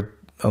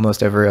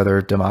almost every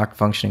other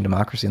functioning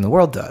democracy in the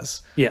world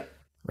does. Yeah.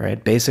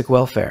 Right? Basic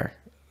welfare.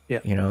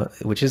 Yeah.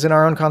 Which is in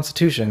our own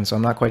constitution. So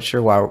I'm not quite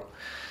sure why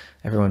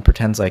everyone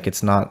pretends like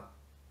it's not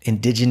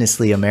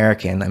indigenously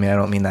American. I mean, I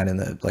don't mean that in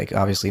the, like,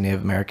 obviously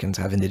Native Americans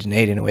have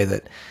indigeneity in a way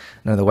that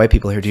none of the white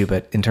people here do,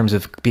 but in terms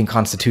of being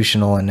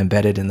constitutional and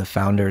embedded in the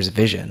founder's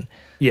vision,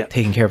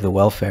 taking care of the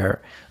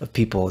welfare of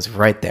people is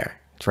right there.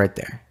 It's right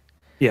there.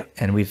 Yeah.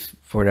 And we've,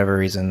 for whatever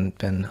reason,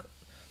 been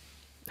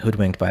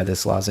hoodwinked by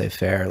this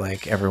laissez-faire,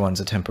 like everyone's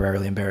a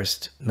temporarily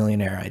embarrassed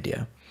millionaire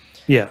idea.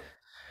 Yeah.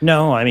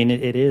 No, I mean,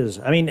 it is.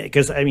 I mean,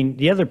 because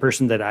the other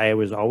person that I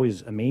was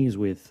always amazed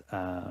with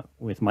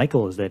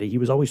Michael is that he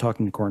was always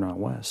talking to Cornel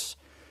West.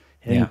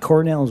 And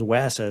Cornel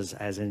West, as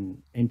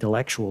an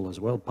intellectual as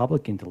well,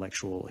 public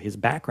intellectual, his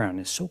background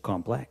is so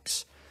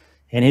complex.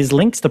 And his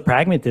links to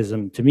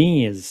pragmatism, to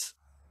me, is,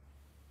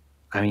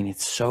 I mean,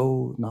 it's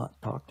so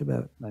not talked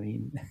about. I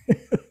mean,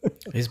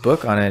 his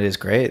book on it is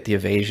great. The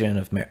Evasion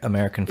of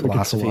American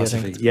Philosophy. I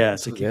think. Yeah,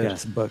 it's a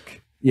kick-ass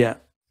book. Yeah.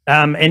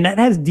 And that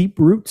has deep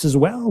roots as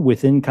well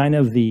within kind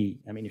of the,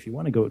 I mean, if you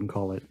want to go and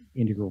call it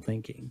integral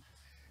thinking.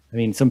 I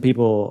mean, some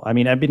people, I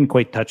mean, I've been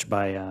quite touched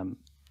by,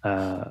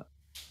 oh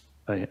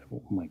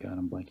my God,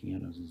 I'm blanking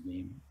out on his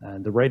name.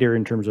 The writer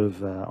in terms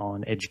of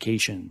on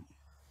education.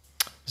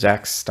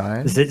 Zach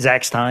Stein?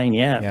 Zach Stein,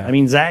 yeah. I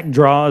mean, Zach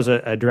draws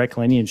a direct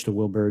lineage to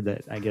Wilbur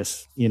that I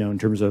guess, in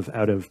terms of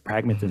out of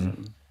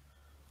pragmatism.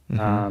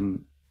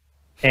 And,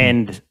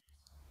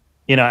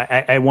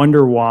 I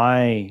wonder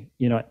why,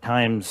 at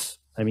times,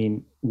 I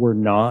mean, we're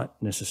not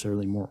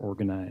necessarily more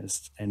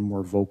organized and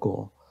more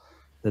vocal,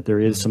 that there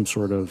is some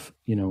sort of,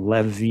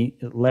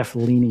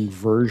 left-leaning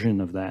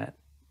version of that,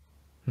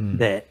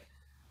 that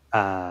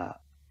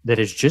that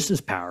is just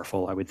as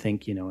powerful, I would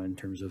think, in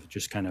terms of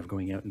just kind of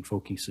going out and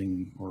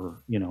focusing, or,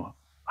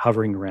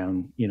 hovering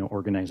around,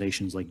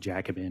 organizations like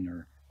Jacobin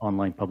or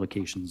online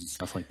publications and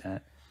stuff like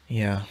that.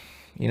 Yeah.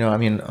 I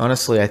mean,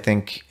 honestly, I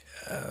think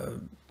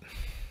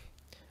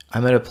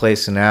I'm at a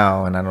place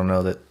now, and I don't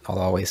know that I'll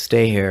always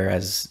stay here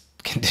as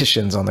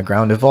conditions on the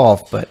ground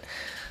evolve, but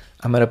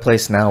I'm at a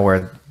place now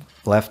where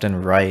left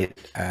and right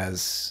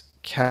as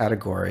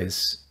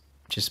categories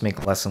just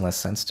make less and less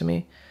sense to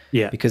me.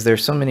 Yeah. Because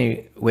there's so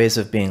many ways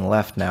of being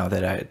left now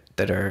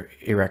that are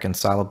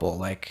irreconcilable.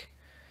 Like,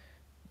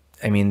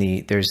 I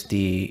mean, there's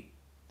the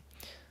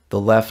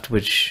left,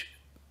 which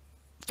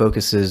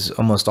focuses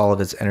almost all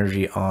of its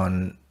energy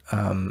on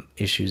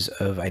issues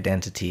of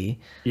identity,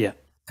 Yeah.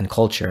 and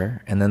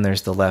culture, and then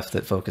there's the left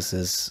that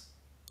focuses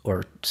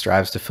or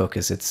strives to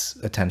focus its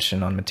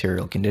attention on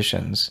material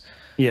conditions,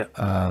 Yeah.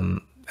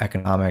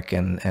 economic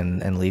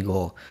and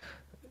legal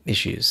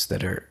issues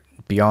that are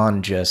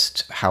beyond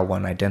just how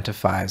one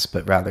identifies,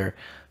 but rather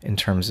in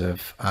terms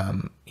of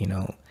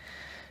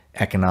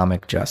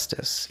economic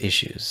justice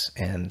issues.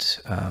 And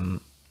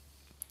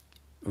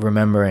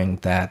remembering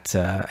that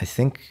I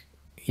think,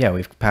 yeah,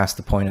 we've passed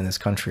the point in this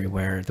country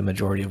where the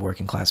majority of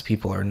working class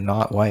people are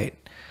not white,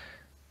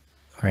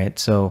 right?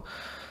 So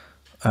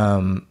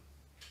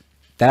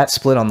that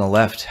split on the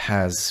left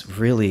has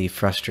really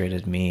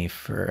frustrated me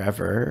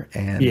forever.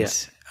 And Yeah.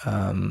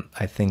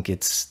 I think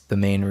it's the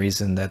main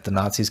reason that the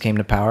Nazis came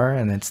to power,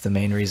 and it's the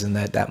main reason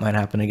that might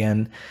happen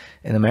again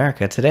in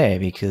America today,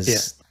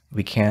 because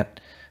we can't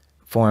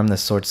form the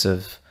sorts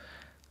of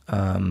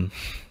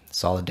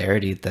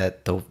solidarity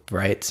that the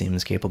right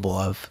seems capable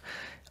of.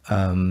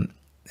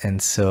 And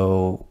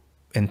so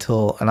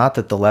until, not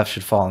that the left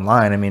should fall in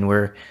line, I mean,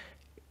 we're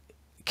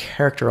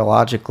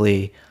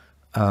characterologically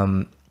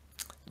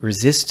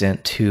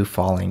resistant to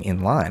falling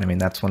in line. I mean,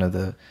 that's one of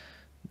the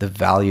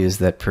values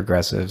that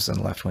progressives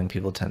and left-wing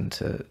people tend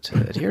to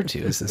adhere to,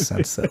 is this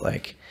sense that,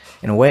 like,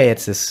 in a way,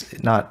 it's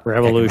this not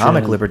revolution,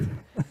 economic liberty.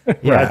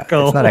 Yeah,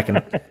 it's not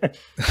economic.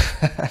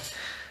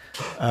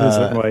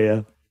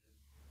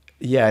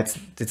 Yeah,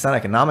 it's not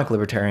economic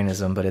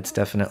libertarianism, but it's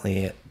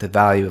definitely the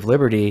value of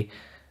liberty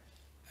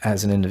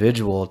as an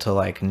individual to,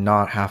 like,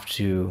 not have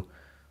to,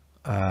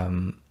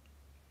 and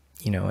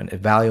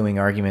valuing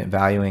argument,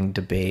 valuing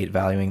debate,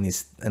 valuing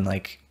these, and,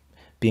 like,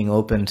 being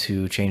open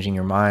to changing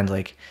your mind,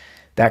 like,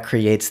 that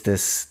creates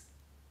this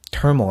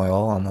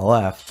turmoil on the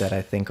left that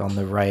I think on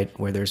the right,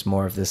 where there's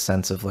more of this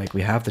sense of, like,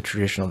 we have the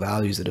traditional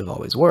values that have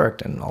always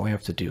worked, and all we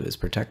have to do is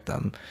protect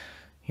them.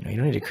 You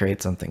don't need to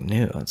create something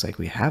new. It's like,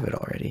 we have it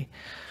already.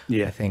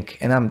 Yeah. I think,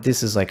 and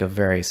this is like a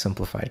very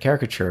simplified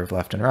caricature of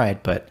left and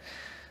right, but,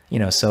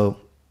 so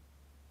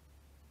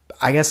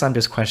I guess I'm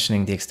just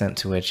questioning the extent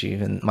to which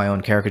even my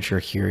own caricature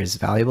here is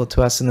valuable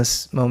to us in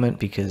this moment,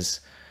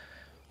 because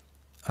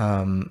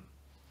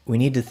we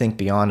need to think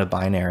beyond a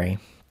binary.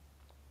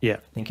 Yeah.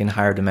 Think in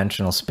higher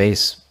dimensional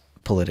space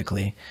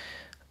politically.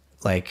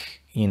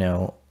 Like,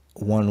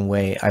 one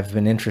way I've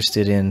been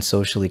interested in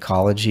social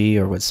ecology,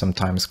 or what's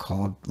sometimes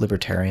called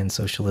libertarian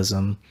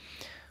socialism,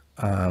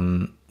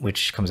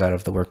 which comes out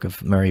of the work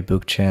of Murray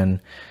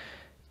Bookchin,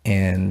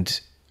 and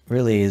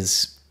really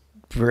is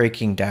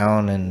breaking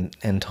down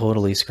and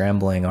totally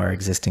scrambling our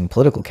existing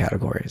political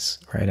categories,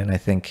 right? And I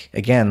think,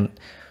 again,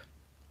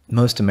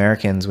 most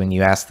Americans, when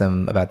you ask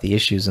them about the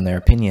issues and their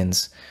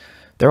opinions,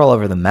 they're all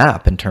over the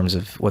map in terms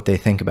of what they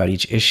think about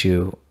each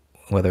issue,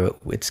 whether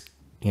it's,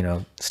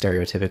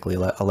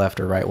 stereotypically a left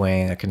or right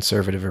wing, a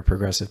conservative or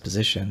progressive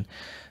position.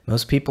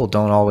 Most people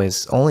don't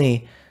always,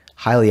 only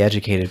highly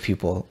educated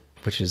people,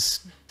 which is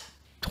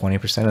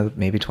 20% of,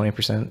 maybe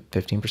 20%,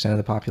 15% of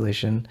the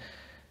population,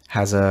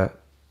 has a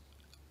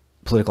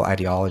political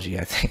ideology.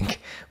 I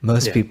think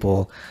most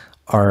people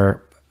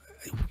are,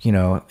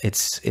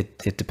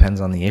 it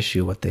depends on the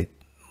issue, what they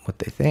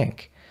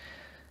think.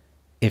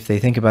 If they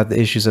think about the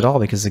issues at all,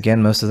 because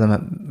again, most of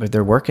them,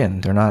 they're working,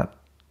 they're not,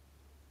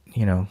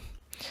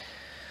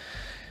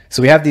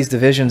 So we have these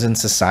divisions in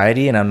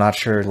society, and I'm not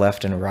sure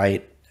left and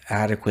right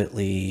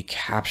adequately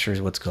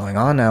captures what's going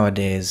on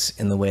nowadays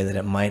in the way that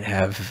it might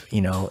have,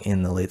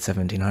 in the late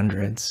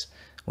 1700s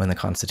when the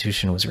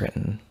Constitution was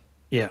written.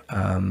 Yeah.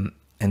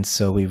 And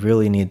so we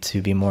really need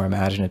to be more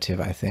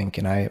imaginative, I think.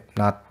 And I'm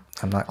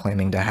not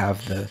claiming to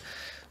have the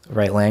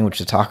right language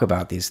to talk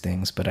about these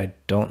things, but I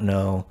don't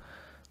know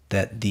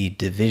that the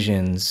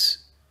divisions,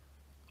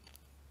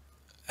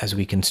 as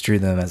we construe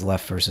them as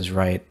left versus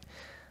right,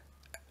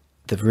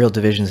 the real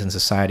divisions in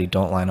society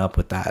don't line up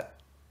with that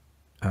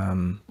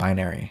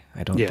binary,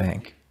 I don't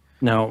think.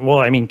 No, well,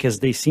 I mean, because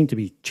they seem to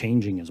be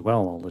changing as well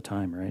all the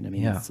time, right? I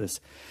mean, Yeah. it's this.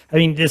 I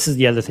mean, this is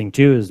the other thing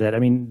too, is that, I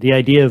mean, the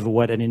idea of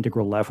what an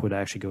integral left would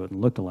actually go and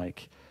look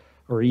like,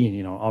 or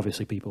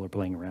obviously people are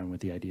playing around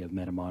with the idea of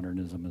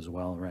metamodernism as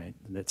well, right?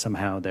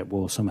 That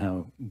will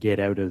somehow get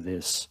out of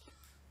this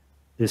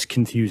this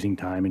confusing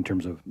time in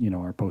terms of,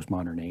 our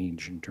postmodern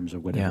age, in terms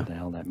of whatever Yeah. the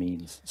hell that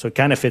means. So it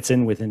kind of fits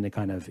in within the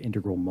kind of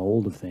integral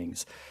mold of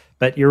things.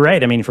 But you're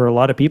right. I mean, for a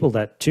lot of people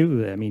that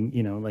too, I mean,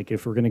 like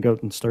if we're going to go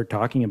and start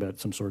talking about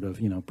some sort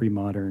of,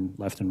 pre-modern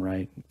left and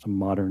right, some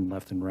modern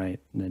left and right,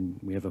 and then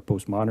we have a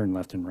postmodern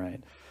left and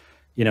right,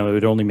 it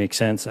would only make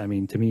sense, I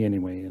mean, to me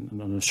anyway,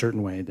 in a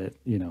certain way that,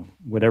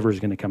 whatever is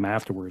going to come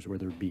afterwards,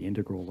 whether it be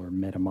integral or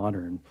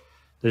meta-modern,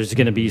 there's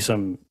going to be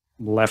some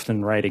left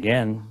and right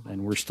again,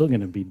 and we're still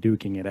going to be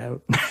duking it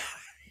out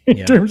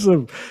in terms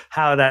of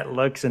how that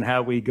looks and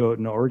how we go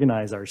and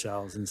organize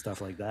ourselves and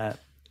stuff like that.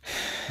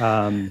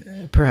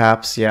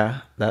 Perhaps,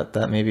 yeah,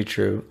 that may be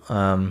true.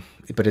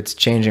 But it's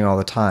changing all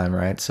the time,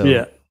 right?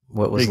 So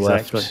what was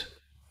left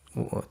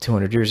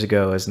 200 years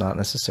ago is not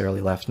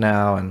necessarily left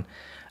now. And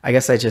I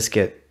guess I just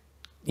get,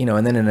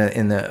 and then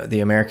in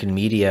the American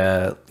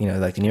media,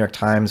 like the New York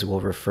Times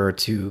will refer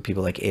to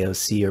people like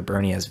AOC or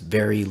Bernie as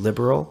very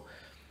liberal,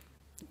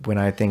 when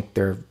I think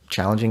they're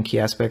challenging key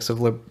aspects of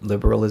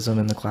liberalism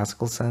in the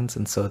classical sense.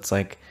 And so it's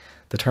like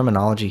the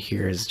terminology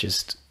here is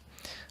just,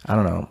 I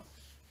don't know,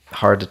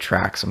 hard to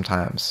track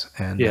sometimes,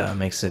 and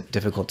makes it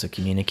difficult to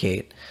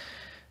communicate.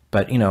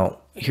 But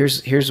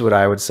here's what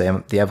I would say.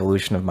 The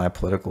evolution of my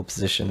political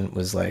position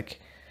was like,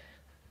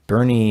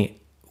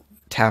 Bernie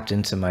tapped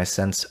into my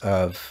sense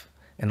of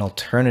an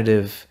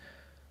alternative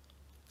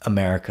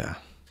America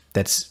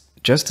that's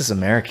just as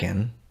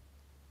American,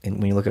 and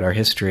when you look at our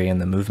history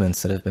and the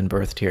movements that have been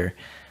birthed here,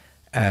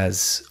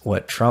 as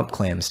what Trump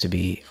claims to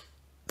be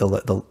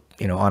the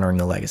honoring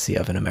the legacy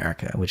of an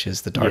America, which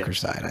is the darker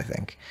side, I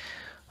think.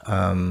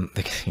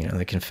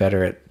 The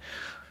Confederate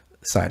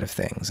side of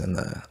things and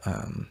the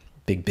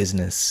big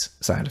business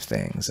side of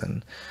things,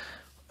 and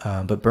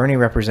but Bernie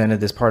represented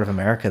this part of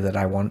America that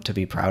I want to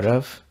be proud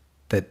of,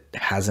 that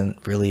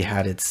hasn't really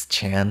had its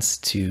chance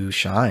to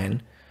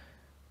shine.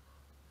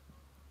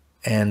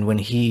 And when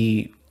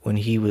he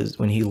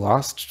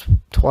lost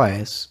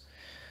twice,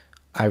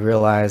 I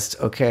realized,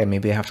 okay,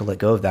 maybe I have to let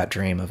go of that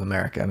dream of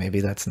America.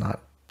 Maybe that's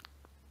not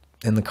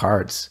in the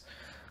cards,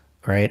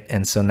 right?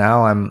 And so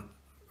now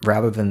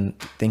rather than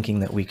thinking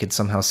that we could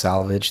somehow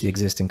salvage the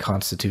existing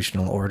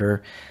constitutional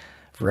order,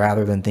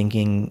 rather than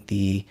thinking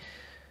the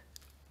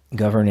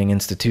governing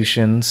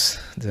institutions,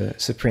 the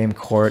Supreme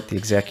Court, the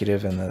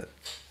executive, and the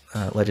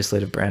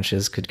legislative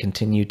branches could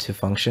continue to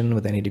function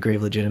with any degree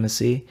of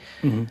legitimacy,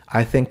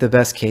 I think the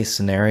best case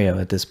scenario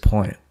at this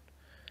point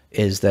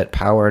is that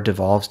power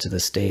devolves to the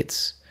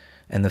states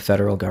and the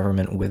federal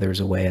government withers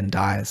away and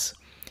dies.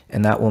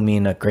 And that will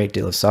mean a great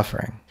deal of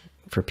suffering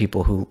for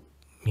people who,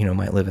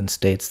 might live in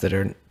states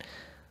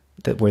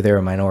where they're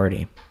a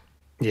minority.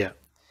 Yeah.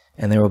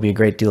 And there will be a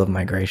great deal of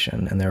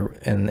migration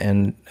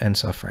and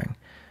suffering.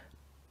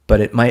 But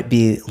it might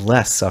be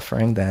less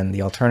suffering than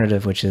the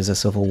alternative, which is a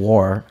civil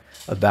war,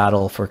 a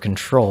battle for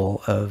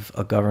control of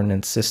a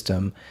governance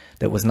system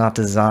that was not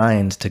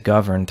designed to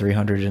govern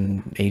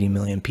 380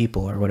 million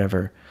people or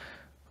whatever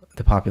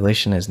the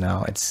population is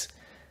now. It's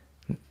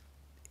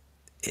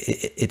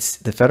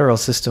the federal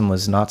system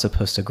was not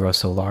supposed to grow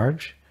so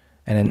large.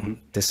 And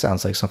this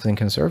sounds like something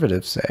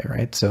conservatives say,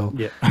 right? So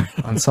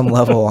on some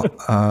level,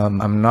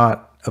 I'm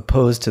not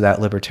opposed to that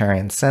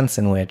libertarian sense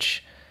in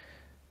which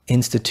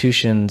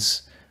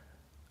institutions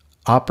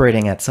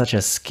operating at such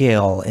a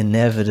scale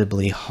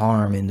inevitably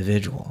harm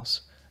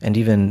individuals and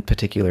even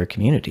particular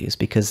communities,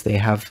 because they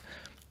have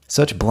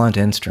such blunt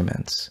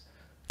instruments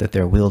that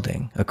they're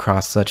wielding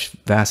across such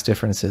vast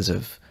differences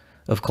of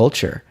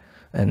culture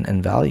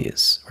and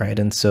values, right?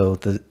 And so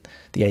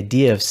the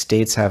idea of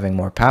states having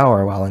more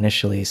power, while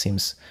initially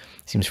seems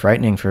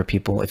frightening for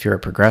people, if you're a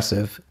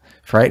progressive,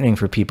 frightening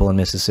for people in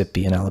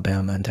Mississippi and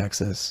Alabama and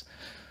Texas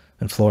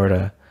and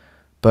Florida,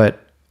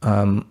 but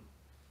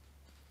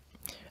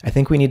I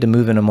think we need to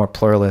move in a more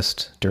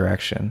pluralist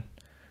direction,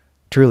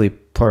 truly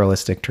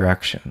pluralistic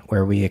direction,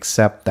 where we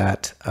accept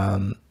that,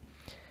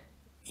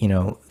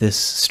 this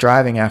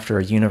striving after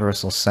a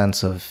universal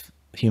sense of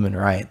human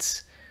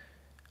rights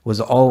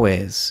was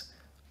always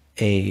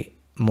a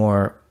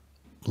more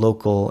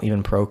local,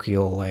 even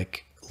parochial,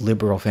 like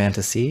liberal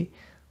fantasy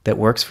that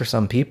works for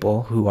some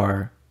people who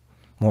are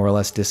more or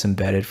less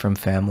disembedded from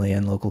family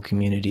and local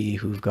community,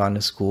 who've gone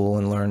to school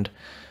and learned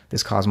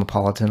this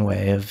cosmopolitan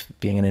way of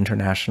being an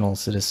international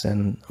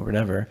citizen or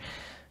whatever.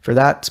 For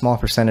that small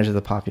percentage of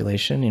the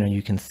population,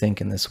 you can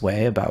think in this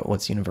way about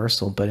what's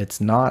universal, but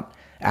it's not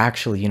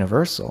actually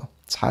universal.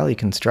 It's highly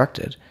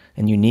constructed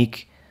and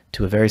unique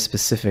to a very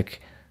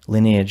specific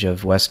lineage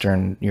of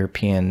Western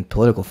European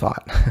political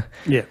thought.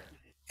 Yeah.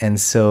 And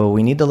so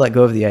we need to let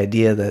go of the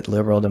idea that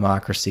liberal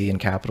democracy and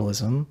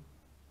capitalism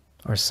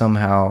are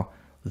somehow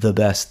the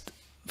best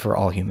for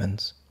all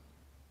humans.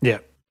 Yeah.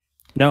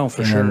 No,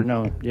 for sure.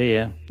 No.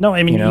 Yeah. No,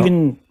 I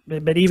mean,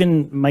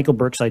 even Michael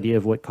Burke's idea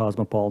of what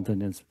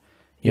cosmopolitan is,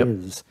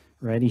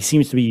 right? He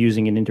seems to be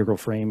using an integral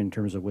frame in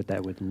terms of what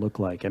that would look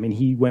like. I mean,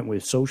 he went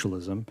with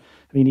socialism.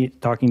 I mean,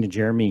 talking to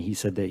Jeremy, he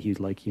said that he'd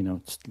like, you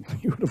know,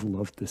 he would have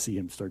loved to see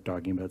him start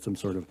talking about some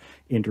sort of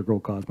integral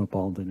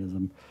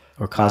cosmopolitanism.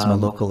 Or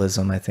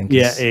cosmolocalism, I think.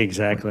 Yeah,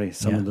 exactly.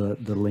 Some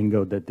of the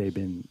lingo that they've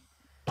been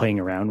playing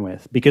around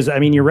with. Because, I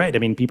mean, you're right. I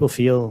mean, people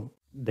feel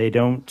they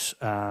don't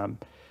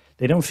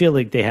feel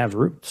like they have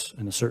roots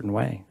in a certain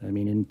way. I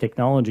mean, and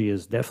technology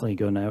is definitely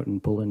going out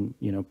and pulling,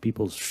 you know,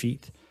 people's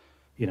feet,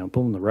 you know,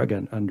 pulling the rug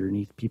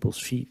underneath people's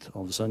feet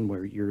all of a sudden,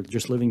 where you're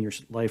just living your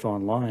life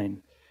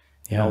online.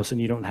 And all of a sudden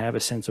you don't have a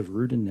sense of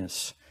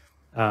rootedness.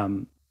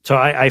 So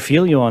I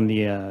feel you on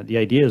the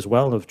idea as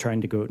well of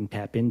trying to go out and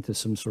tap into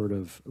some sort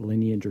of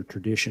lineage or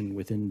tradition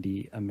within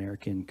the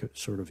American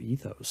sort of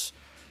ethos.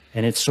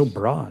 And it's so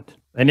broad.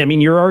 And I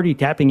mean, you're already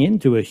tapping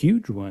into a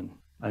huge one.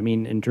 I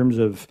mean, in terms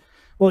of,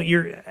 well,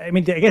 I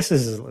guess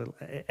this is,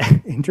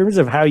 in terms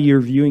of how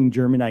you're viewing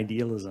German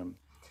idealism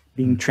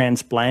being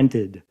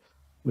transplanted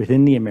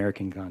within the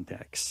American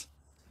context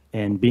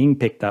and being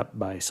picked up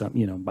by some,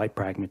 you know, by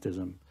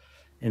pragmatism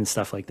and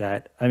stuff like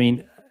that. I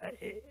mean,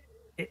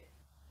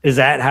 is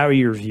that how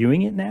you're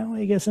viewing it now,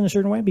 I guess, in a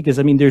certain way? Because,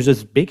 I mean, there's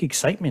this big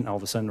excitement all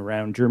of a sudden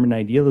around German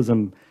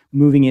idealism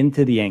moving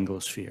into the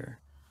Anglosphere.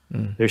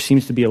 There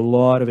seems to be a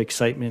lot of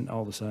excitement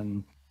all of a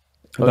sudden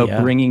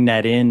about bringing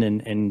that in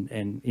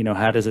and, you know,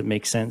 how does it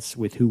make sense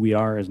with who we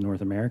are as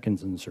North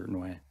Americans in a certain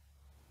way?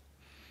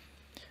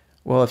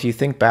 Well, if you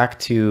think back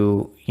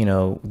to, you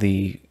know,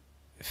 the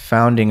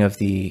founding of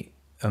the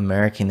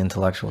American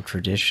intellectual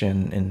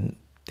tradition and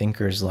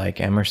thinkers like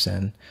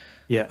Emerson,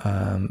 you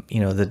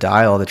know, the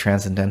Dial, the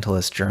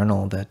Transcendentalist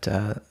journal that,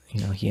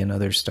 you know, he and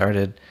others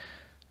started,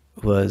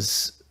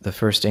 was the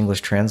first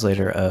English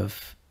translator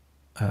of,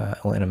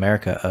 in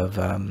America, of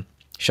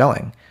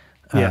Schelling.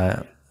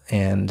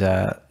 And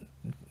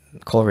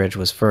Coleridge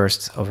was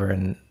first over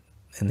in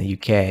the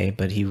UK,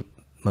 but he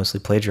mostly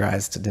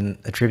plagiarized, didn't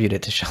attribute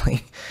it to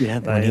Schelling. Yeah,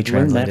 I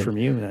learned that from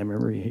you. I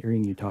remember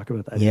hearing you talk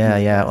about that. Yeah.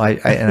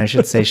 And I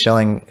should say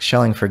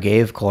Schelling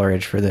forgave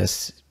Coleridge for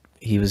this.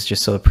 He was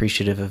just so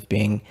appreciative of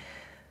being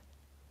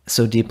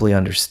so deeply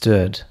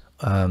understood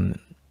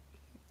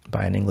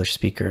by an English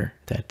speaker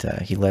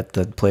that he let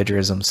the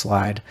plagiarism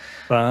slide.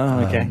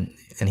 Okay.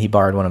 And he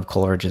borrowed one of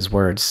Coleridge's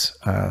words,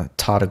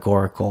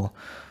 tautogorical.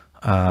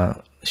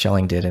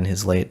 Schelling did in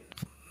his late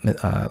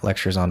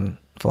lectures on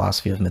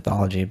philosophy of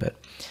mythology. But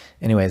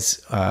anyways,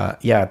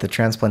 the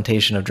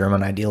transplantation of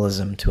German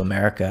idealism to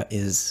America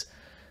is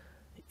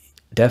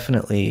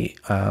definitely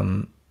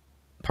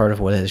part of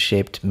what has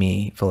shaped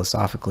me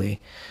philosophically.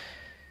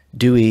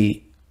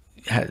 Dewey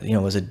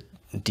was a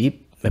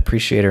deep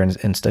appreciator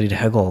and studied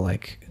Hegel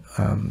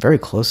very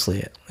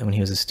closely when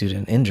he was a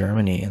student in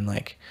Germany, and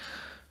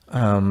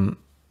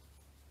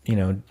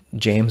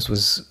James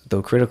was,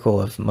 though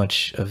critical of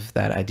much of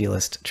that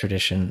idealist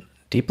tradition,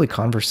 deeply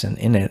conversant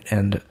in it,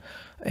 and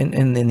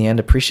in the end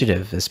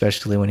appreciative,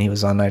 especially when he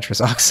was on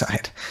nitrous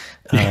oxide.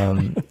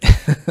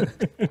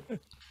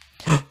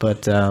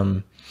 But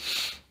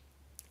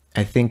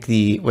I think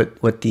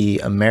what the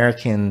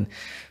American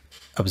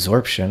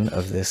absorption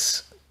of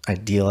this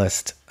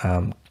idealist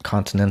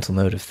continental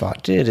mode of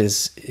thought did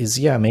is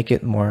make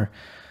it more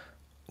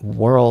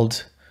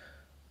world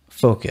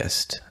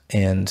focused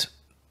and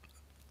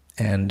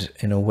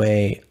in a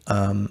way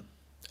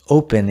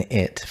open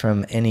it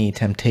from any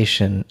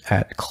temptation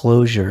at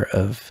closure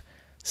of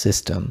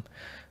system.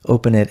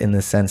 Open it in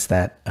the sense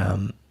that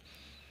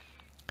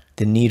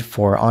the need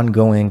for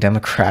ongoing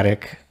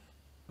democratic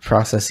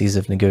processes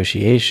of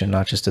negotiation,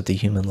 not just at the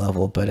human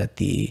level, but at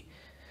the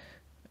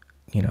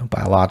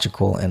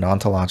biological and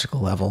ontological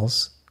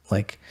levels,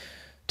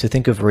 to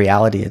think of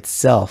reality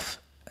itself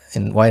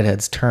in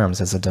Whitehead's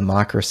terms as a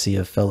democracy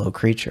of fellow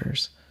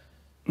creatures.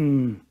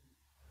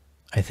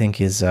 I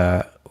think is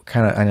I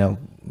know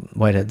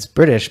Whitehead's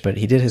British, but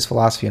he did his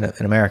philosophy in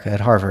America at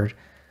Harvard,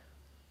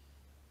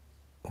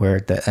 where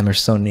the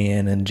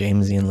Emersonian and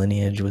Jamesian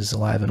lineage was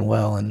alive and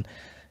well, and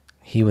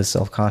he was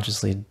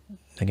self-consciously,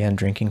 again,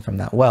 drinking from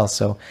that well.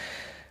 So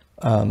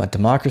a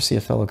democracy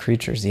of fellow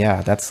creatures,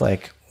 that's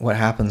what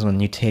happens when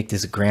you take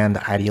this grand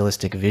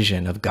idealistic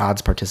vision of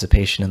God's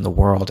participation in the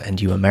world and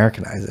you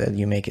Americanize it.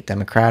 You make it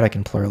democratic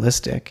and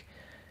pluralistic,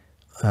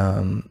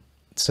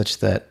 such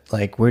that,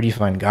 where do you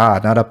find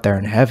God? Not up there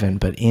in heaven,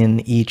 but in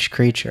each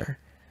creature.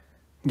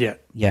 Yeah,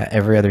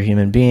 every other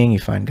human being, you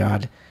find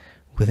God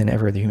within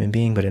every other human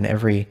being, but in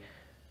every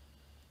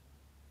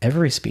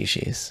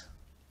species,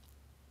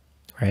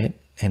 right?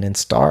 And in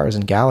stars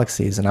and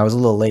galaxies. And I was a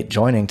little late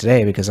joining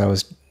today because I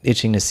was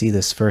itching to see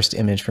this first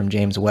image from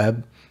James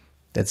Webb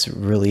that's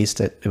released.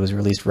 It was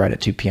released right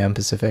at 2 p.m.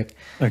 Pacific.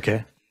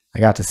 Okay. I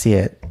got to see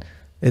it.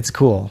 It's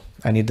cool.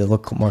 I need to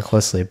look more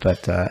closely,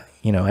 but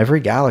every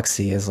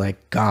galaxy is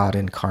like God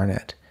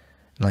incarnate,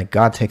 and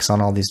God takes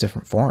on all these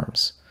different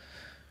forms.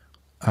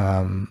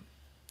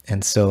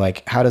 And so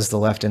how does the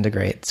left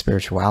integrate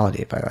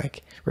spirituality? By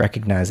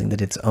recognizing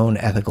that its own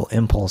ethical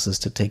impulse is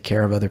to take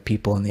care of other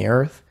people on the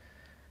earth.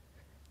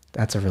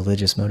 That's a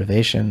religious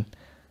motivation,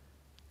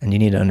 and you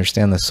need to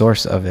understand the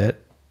source of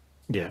it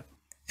Yeah.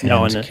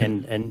 No,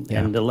 and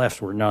Yeah. the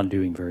left were not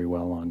doing very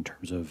well on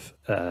terms of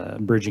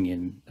bridging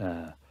in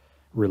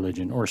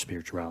religion or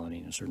spirituality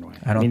in a certain way.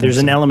 I don't mean, think there's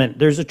an so. element,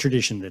 there's a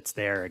tradition that's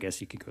there. I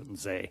guess you could go and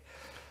say,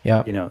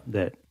 Yeah. you know,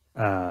 that.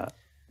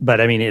 But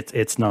I mean,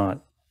 it's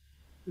not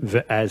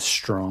as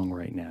strong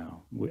right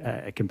now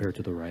compared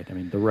to the right. I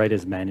mean, the right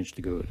has managed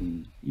to go out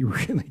and you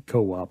really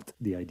co-opt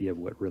the idea of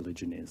what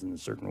religion is in a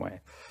certain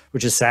way,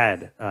 which is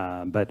sad.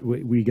 But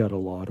we got a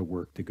lot of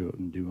work to go out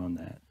and do on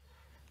that.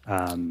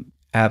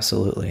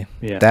 Absolutely.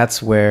 Yeah.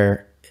 That's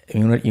where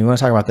you want to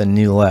talk about the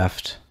new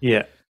left.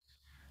 Yeah.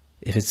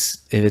 If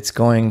it's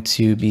going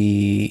to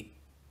be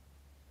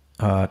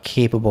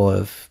capable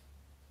of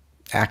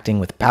acting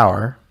with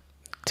power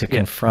to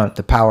confront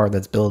the power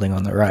that's building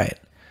on the right,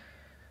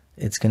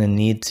 it's going to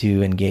need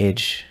to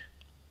engage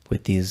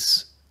with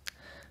these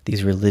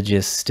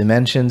religious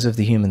dimensions of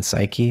the human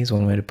psyche, is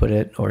one way to put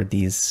it, or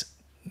these,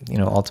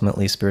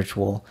 ultimately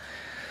spiritual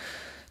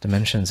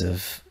dimensions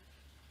of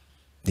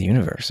the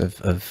universe,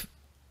 of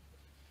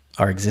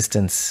our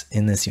existence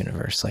in this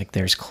universe. Like,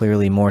 there's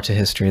clearly more to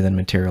history than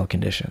material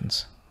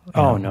conditions.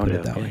 Oh, no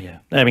doubt. Yeah.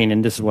 I mean,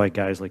 and this is why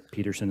guys like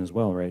Peterson as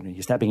well, right?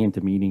 He's tapping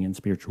into meaning and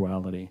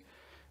spirituality,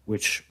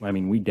 which, I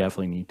mean, we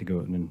definitely need to go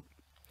and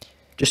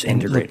just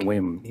integrate way.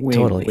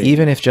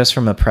 Even if just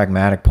from a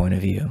pragmatic point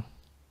of view,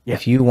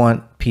 if you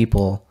want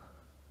people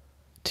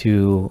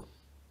to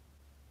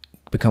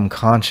become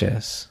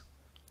conscious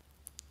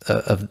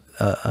of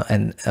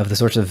the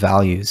sorts of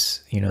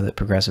values, that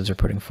progressives are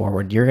putting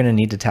forward, you're going to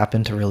need to tap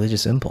into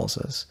religious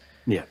impulses.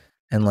 Yeah.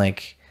 And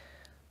like,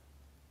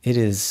 it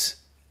is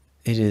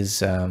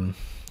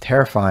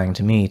terrifying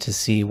to me to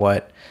see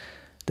what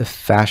the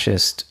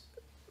fascist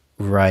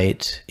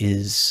right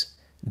is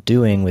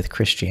doing with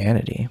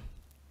Christianity.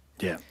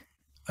 Yeah.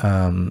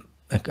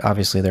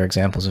 Obviously there are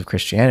examples of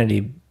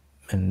Christianity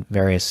and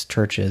various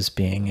churches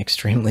being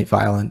extremely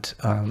violent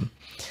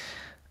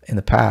in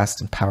the past,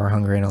 and power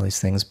hungry and all these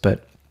things,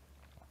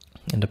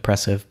 and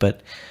depressive.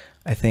 But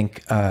I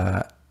think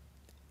at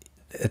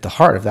the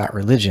heart of that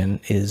religion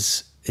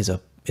is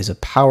a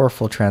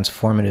powerful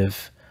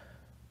transformative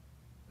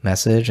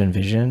message and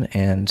vision.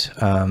 And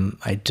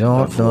I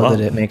don't know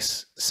that it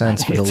makes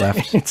sense for the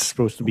left. It's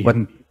supposed to be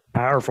a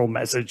powerful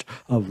message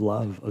of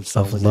love,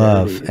 of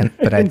love,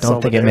 but I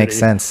don't think it makes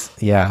sense.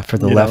 Yeah, for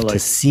the left to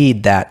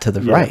cede that to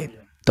the right.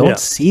 Don't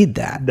cede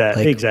that.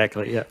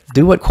 Exactly. Yeah.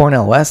 Do what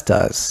Cornel West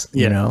does.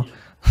 You know.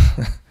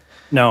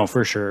 No,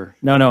 for sure.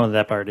 No,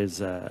 that part is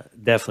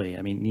definitely,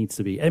 I mean, needs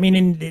to be. I mean,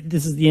 and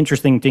this is the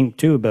interesting thing,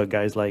 too, about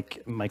guys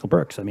like Michael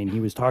Brooks. I mean, he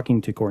was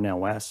talking to Cornel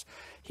West.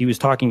 He was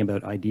talking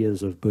about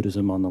ideas of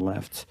Buddhism on the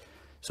left.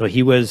 So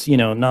he was,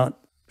 not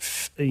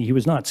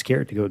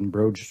scared to go and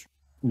broach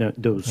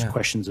those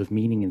questions of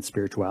meaning and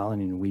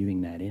spirituality and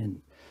weaving that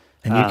in.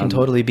 And you can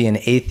totally be an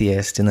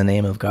atheist in the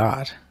name of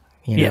God,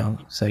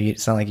 So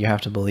it's not like you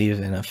have to believe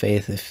in a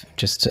faith if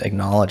just to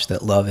acknowledge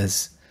that love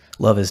is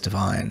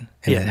divine,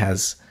 and it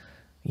has.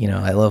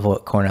 I love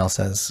what Cornel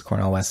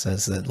West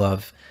says, that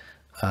love,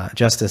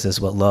 justice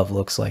is what love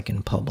looks like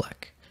in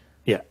public.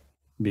 Yeah.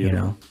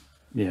 Beautiful.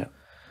 Yeah.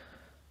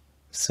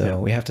 So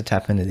we have to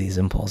tap into these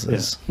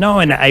impulses. Yeah. No,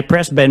 and I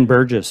pressed Ben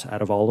Burgess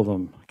out of all of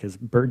them, because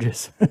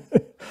Burgess,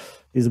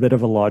 he's a bit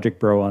of a logic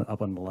bro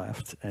up on the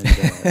left. And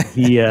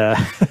he...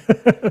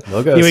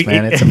 Logos,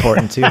 man, it's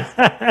important too.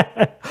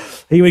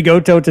 He would go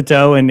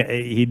toe-to-toe and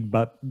he'd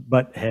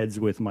butt heads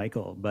with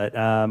Michael. But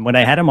when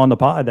I had him on the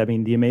pod, I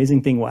mean, the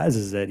amazing thing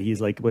is that he's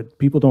like, what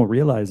people don't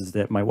realize is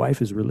that my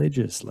wife is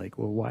religious. Like,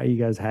 well, why are you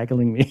guys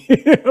haggling me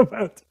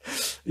about,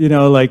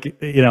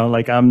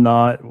 like I'm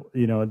not,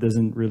 it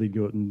doesn't really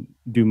go and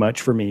do much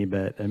for me.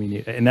 But I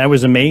mean, and I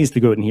was amazed to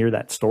go out and hear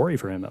that story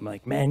for him. I'm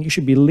like, man, you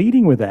should be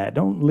leading with that.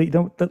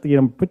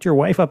 Don't put your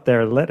wife up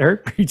there. Let her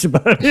preach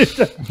about it.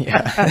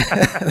 Yeah,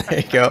 there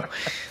you go.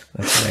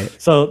 That's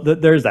right. So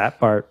there's that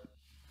part.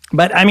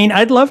 But I mean,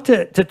 I'd love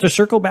to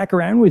circle back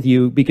around with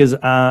you, because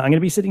I'm going to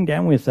be sitting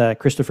down with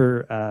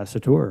Christopher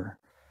Satur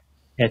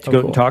to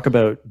go and talk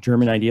about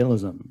German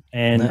idealism.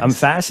 And I'm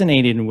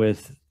fascinated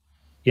with,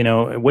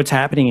 what's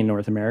happening in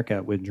North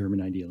America with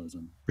German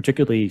idealism,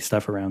 particularly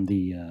stuff around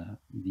the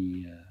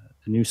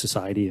new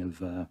society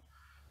of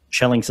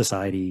Schelling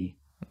Society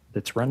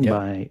that's run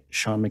by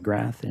Sean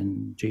McGrath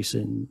and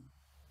Jason,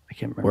 I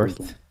can't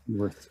remember.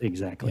 Worth,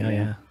 exactly.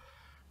 Yeah.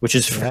 Which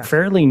is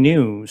fairly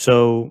new.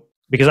 So,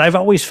 because I've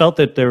always felt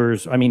that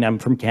I'm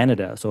from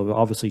Canada, so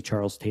obviously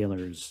Charles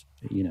Taylor's,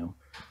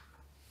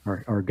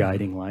 our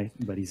guiding light,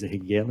 but he's a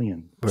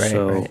Hegelian.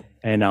 Right.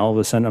 And all of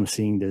a sudden I'm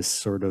seeing this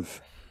sort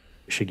of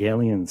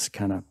Hegelians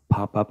kind of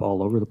pop up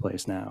all over the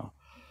place now,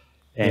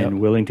 and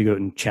willing to go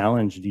and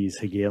challenge these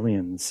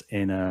Hegelians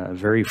in a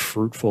very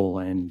fruitful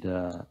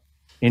and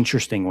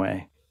interesting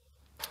way.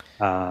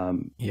 Well,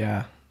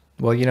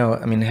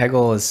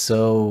 Hegel is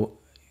so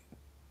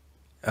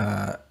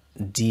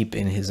deep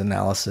in his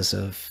analysis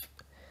of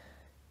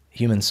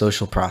human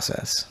social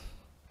process,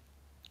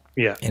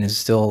 and is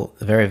still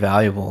very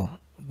valuable,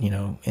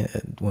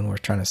 when we're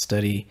trying to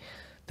study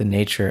the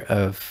nature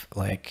of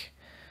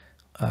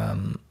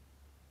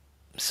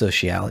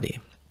sociality.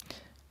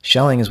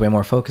 Schelling is way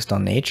more focused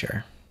on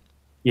nature.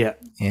 Yeah.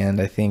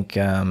 And I think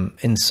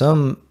in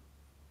some,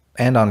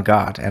 and on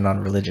God and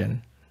on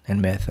religion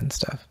and myth and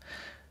stuff.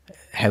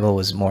 Hegel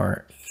was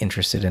more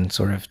interested in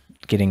sort of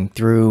getting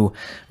through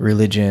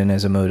religion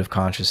as a mode of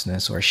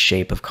consciousness, or a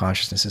shape of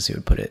consciousness, as he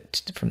would put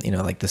it, from, you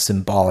know, like the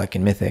symbolic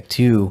and mythic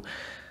to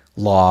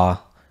law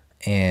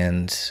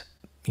and,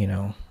 you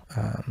know,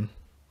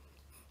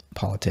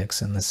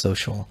 politics and the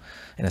social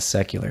in a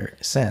secular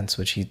sense,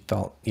 which he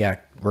felt, yeah,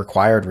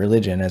 required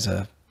religion as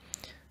a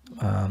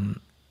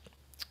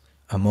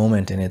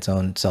moment in its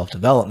own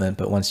self-development.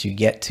 But once you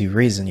get to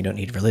reason, you don't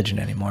need religion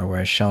anymore.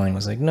 Whereas Schelling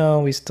was like, no,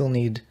 we still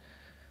need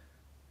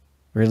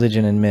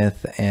religion and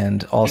myth,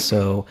 and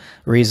also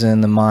reason.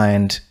 The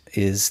mind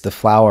is the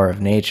flower of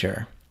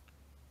nature,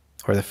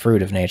 or the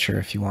fruit of nature,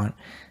 if you want.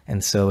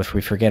 And so if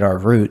we forget our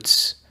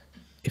roots,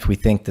 if we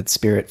think that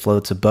spirit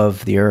floats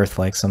above the earth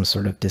like some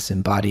sort of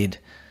disembodied,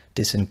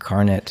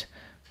 disincarnate,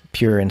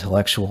 pure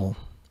intellectual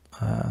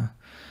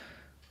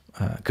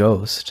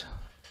ghost,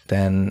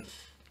 then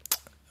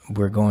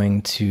we're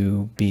going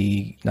to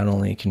be not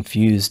only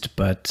confused,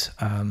 but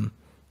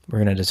we're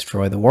going to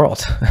destroy the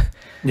world.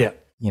 Yeah.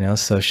 You know,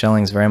 so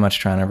Schelling's very much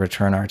trying to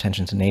return our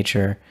attention to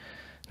nature,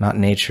 not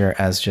nature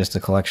as just a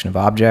collection of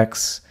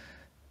objects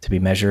to be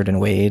measured and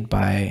weighed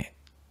by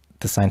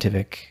the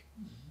scientific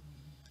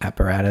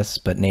apparatus,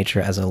 but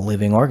nature as a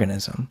living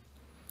organism.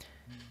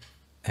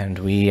 And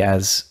we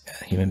as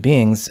human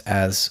beings,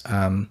 as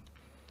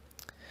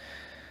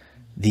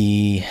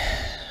the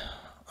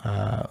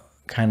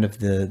kind of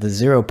the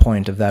 0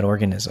 point of that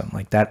organism,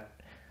 like that,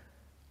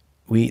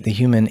 the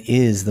human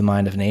is the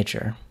mind of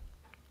nature,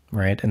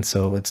 right? And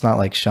so it's not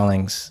like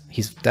Schelling's,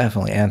 he's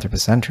definitely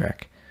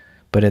anthropocentric,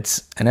 but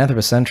it's an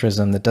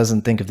anthropocentrism that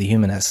doesn't think of the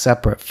human as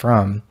separate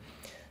from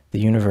the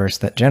universe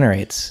that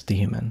generates the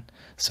human.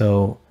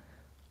 So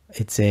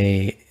it's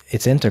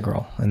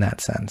integral in that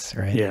sense,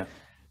 right? Yeah.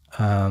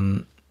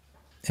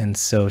 And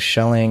so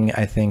Schelling,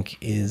 I think,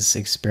 is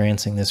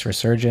experiencing this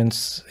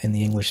resurgence in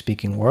the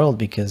English-speaking world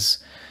because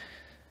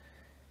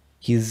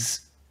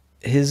his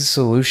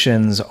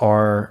solutions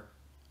are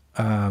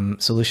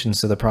solutions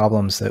to the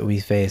problems that we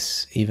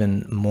face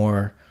even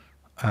more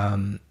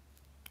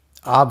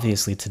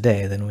obviously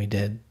today than we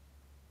did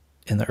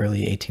in the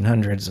early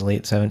 1800s, the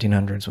late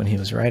 1700s when he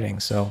was writing.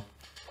 So,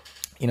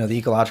 you know, the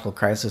ecological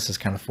crisis has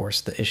kind of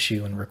forced the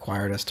issue and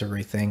required us to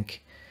rethink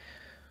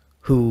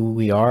who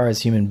we are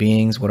as human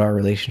beings, what our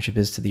relationship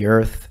is to the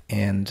earth,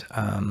 and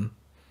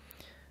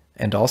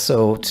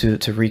also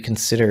to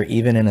reconsider,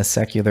 even in a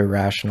secular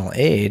rational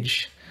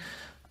age,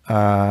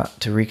 to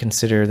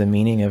reconsider the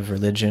meaning of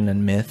religion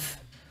and myth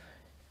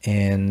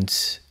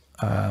and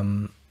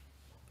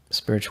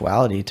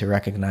spirituality, to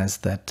recognize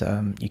that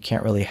you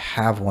can't really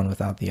have one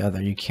without the other.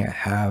 You can't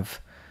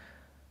have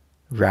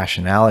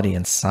rationality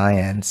and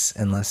science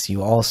unless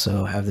you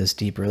also have this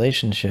deep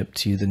relationship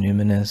to the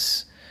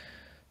numinous,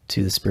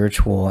 to the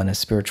spiritual, and a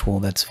spiritual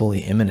that's fully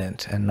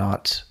immanent and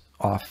not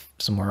off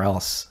somewhere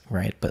else,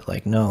 right? But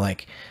like, no,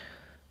 like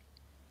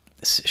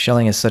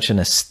Schelling is such an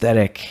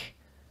aesthetic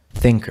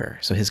thinker,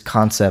 so his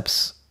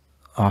concepts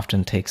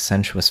often take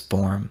sensuous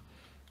form,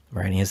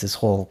 right? And he has this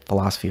whole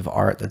philosophy of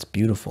art that's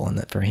beautiful, and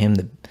that for him,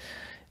 the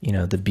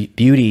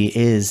beauty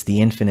is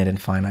the infinite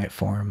and finite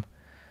form,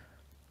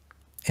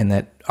 and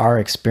that our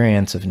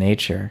experience of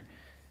nature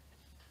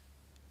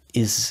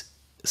is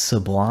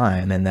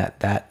sublime, and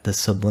that the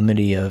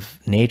sublimity of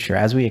nature,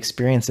 as we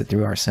experience it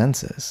through our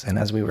senses and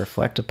as we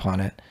reflect upon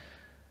it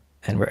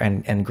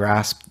and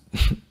grasp,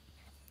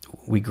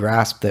 we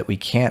grasp that we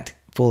can't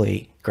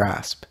fully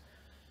grasp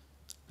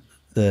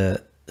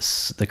the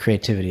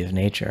creativity of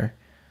nature,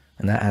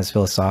 and that has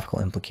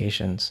philosophical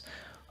implications.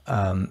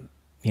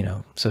 You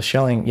know, so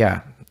Schelling,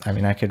 yeah, I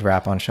mean, I could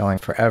rap on Schelling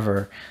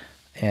forever,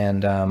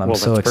 and I'm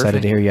so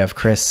excited to hear you have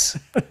Chris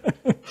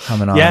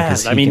coming on,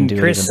 because he can do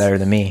Chris, it even better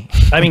than me.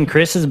 I mean,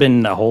 Chris has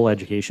been a whole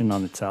education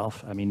on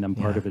itself. I mean, I'm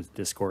part of his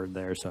Discord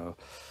there, so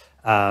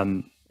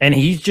and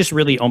he's just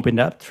really opened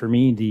up for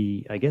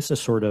me I guess a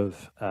sort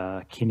of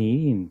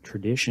Canadian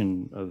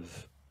tradition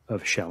of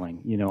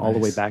Schelling, you know, all the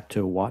way back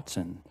to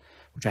Watson,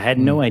 which I had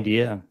no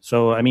idea.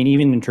 So, I mean,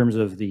 even in terms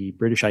of the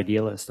British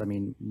idealist, I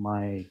mean,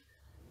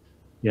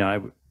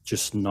 I'm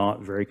just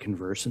not very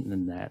conversant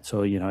in that.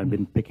 So, you know, I've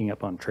been picking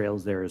up on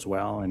trails there as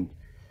well, and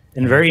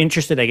very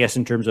interested, I guess,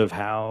 in terms of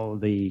how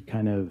the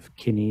kind of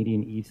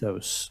Canadian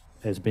ethos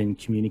has been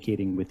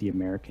communicating with the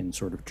American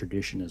sort of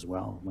tradition as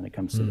well when it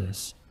comes to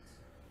this.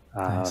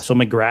 So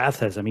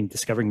McGrath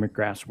discovering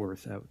McGrath's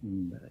worth out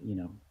in, you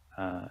know,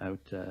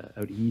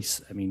 out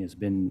east, I mean, has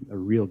been a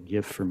real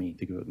gift for me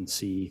to go out and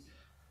see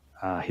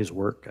his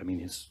work. I mean,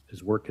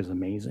 his work is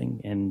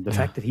amazing, and the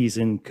fact that he's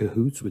in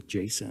cahoots with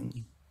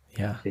Jason,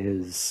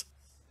 is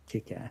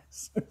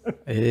kick-ass.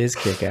 It is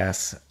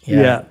kick-ass.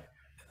 Yeah.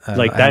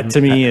 Like that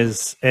to me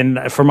is,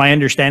 and from my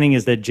understanding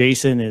is that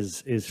Jason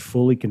is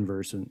fully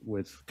conversant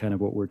with kind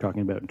of what we're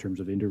talking about in terms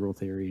of integral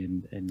theory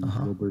and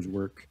Wilber's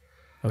work.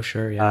 Oh,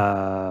 sure,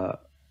 yeah.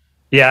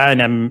 Yeah,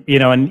 and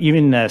and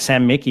even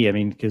Sam Mickey. I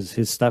mean, because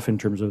his stuff in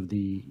terms of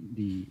the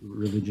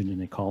religion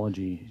and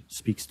ecology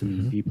speaks to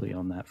me deeply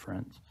on that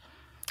front.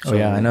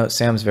 So, I know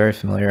Sam's very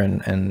familiar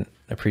and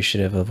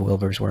appreciative of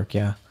Wilbur's work.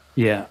 Yeah.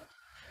 Yeah.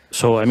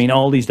 So I mean,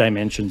 all these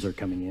dimensions are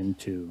coming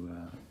into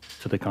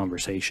to the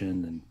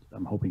conversation, and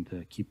I'm hoping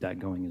to keep that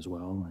going as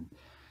well. And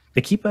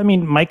to keep, I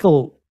mean,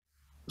 Michael's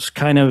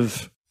kind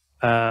of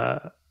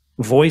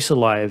voice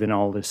alive in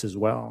all this as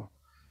well.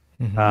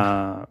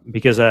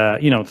 Because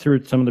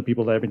through some of the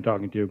people that I've been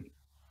talking to,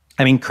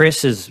 I mean,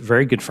 Chris is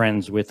very good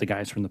friends with the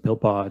guys from the Pill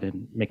Pod,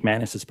 and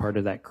McManus is part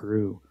of that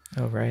crew.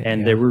 Oh, right.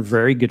 And they were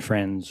very good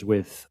friends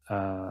with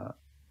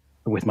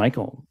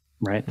Michael,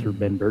 right, through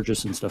Ben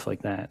Burgess and stuff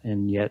like that.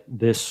 And yet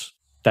this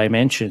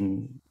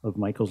dimension of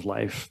Michael's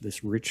life,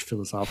 this rich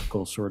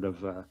philosophical sort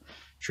of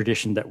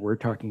tradition that we're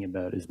talking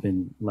about, has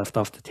been left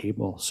off the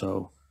table.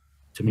 So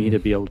to me, to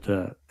be able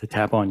to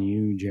tap on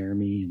you,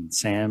 Jeremy, and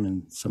Sam,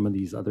 and some of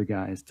these other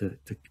guys to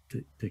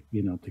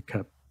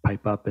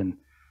pipe up and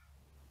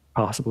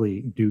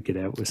possibly duke it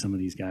out with some of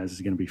these guys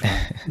is going to be fun.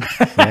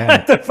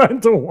 Yeah,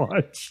 fun to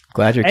watch.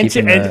 Glad you're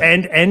keeping to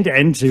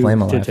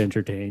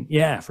entertain.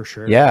 Yeah, for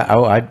sure. Yeah,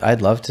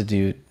 I'd love to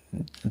do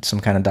some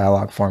kind of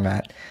dialogue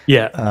format.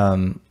 Yeah.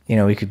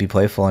 We could be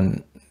playful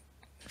and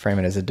frame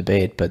it as a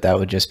debate, but that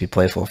would just be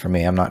playful for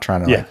me. I'm not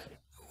trying to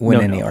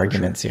win any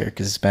arguments here,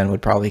 because Ben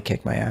would probably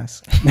kick my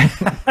ass.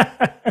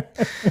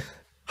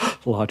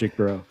 Logic,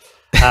 bro.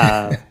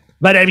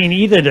 But I mean,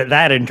 either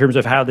that, in terms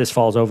of how this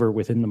falls over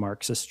within the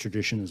Marxist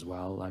tradition as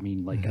well. I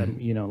mean, like,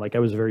 I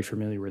was very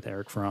familiar with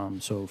Erich Fromm.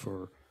 So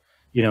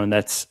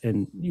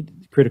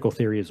and critical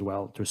theory as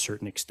well, to a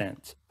certain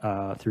extent,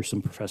 through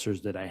some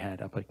professors that I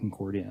had up at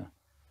Concordia.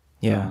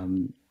 Yeah.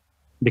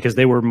 Because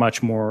they were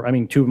much more, I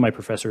mean, two of my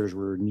professors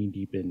were knee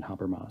deep in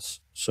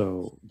Habermas.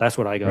 So that's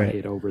what I got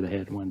hit over the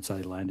head once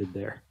I landed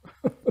there.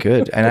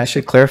 Good. And I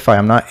should clarify,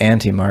 I'm not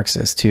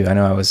anti-Marxist too. I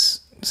know I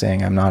was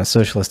saying I'm not a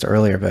socialist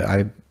earlier, but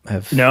I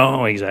have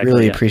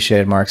really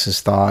appreciated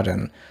Marxist thought.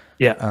 And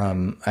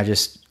I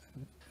just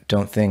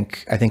don't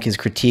think, I think his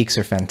critiques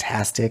are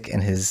fantastic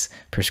and his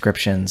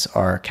prescriptions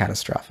are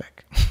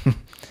catastrophic.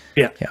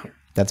 Yeah.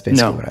 That's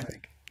basically what I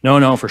think.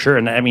 No, for sure.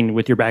 And I mean,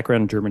 with your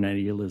background in German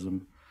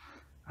idealism,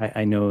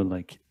 I know,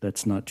 like,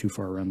 that's not too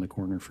far around the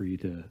corner for you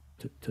to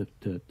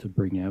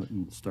bring out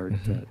and start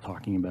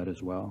talking about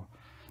as well.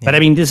 Yeah. But I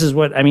mean, this is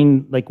what I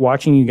mean, like,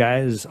 watching you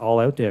guys all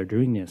out there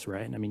doing this,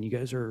 right? I mean, you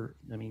guys are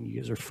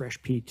fresh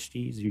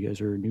PhDs. You guys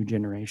are a new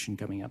generation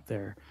coming up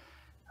there,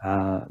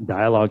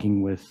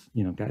 dialoguing with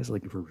guys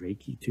like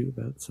Vervaeke too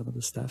about some of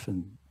the stuff,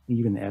 and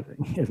even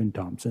Evan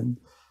Thompson,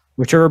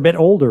 which are a bit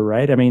older,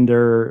 right? I mean,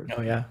 they're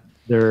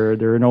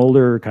an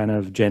older kind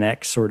of Gen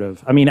X sort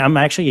of. I mean, I'm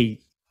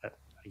actually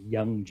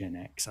young Gen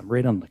X. I'm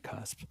right on the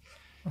cusp.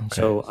 Okay.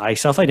 So I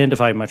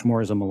self-identify much more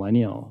as a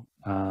millennial.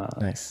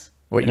 Nice.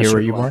 What year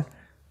were you born?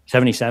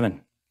 77.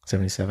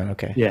 77.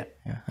 Okay. Yeah.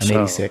 I'm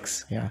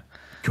 86. Yeah.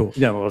 Cool.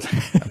 Yeah. Well,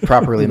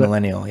 properly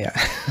millennial. Yeah.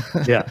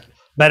 Yeah.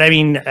 But I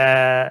mean,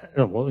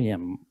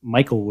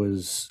 Michael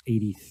was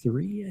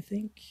 83, I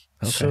think.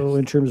 Okay. So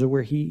in terms of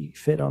where he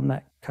fit on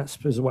that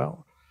cusp as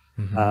well.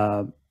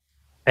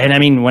 And I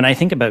mean, when I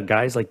think about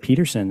guys like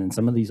Peterson and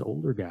some of these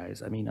older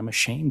guys, I mean, I'm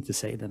ashamed to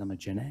say that I'm a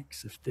Gen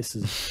X. If this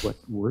is what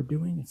we're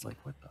doing, it's like,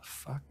 what the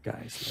fuck,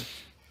 guys? Like,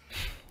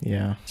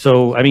 yeah.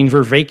 So I mean,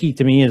 Vervaeke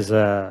to me is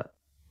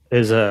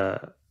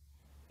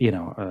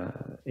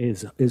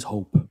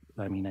hope.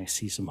 I mean, I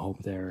see some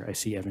hope there. I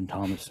see Evan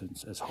Thomas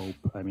as hope.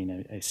 I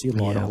mean, I see a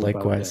lot of hope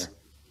likewise. out there.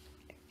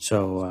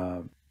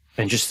 So,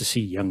 and just to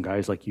see young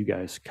guys like you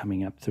guys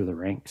coming up through the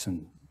ranks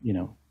and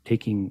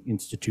taking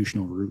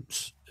institutional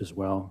roots as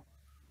well.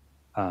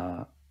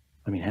 I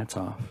mean, hats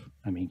off.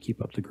 I mean,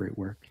 keep up the great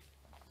work.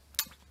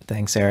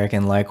 Thanks, Erik,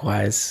 and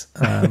likewise.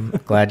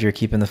 Glad you're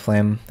keeping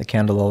the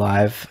candle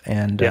alive,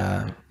 and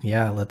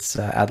let's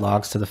add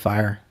logs to the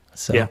fire.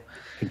 So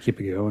and keep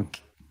it going.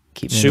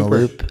 Keep me in the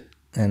loop,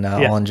 and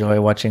I'll enjoy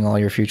watching all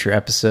your future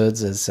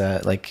episodes. As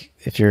like,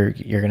 if you're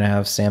gonna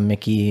have Sam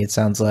Mickey, it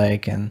sounds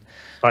like, and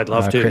I'd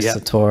love to. Chris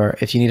Sator.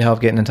 If you need help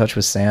getting in touch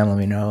with Sam, let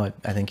me know.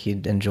 I think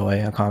he'd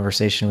enjoy a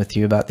conversation with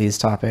you about these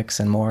topics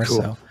and more.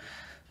 Cool. So,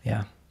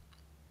 yeah.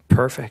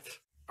 Perfect.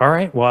 All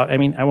right. Well, I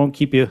mean, I won't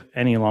keep you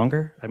any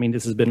longer. I mean,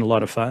 this has been a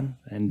lot of fun,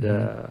 and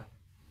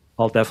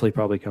I'll definitely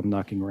probably come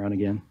knocking around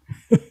again.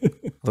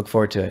 Look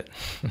forward to it.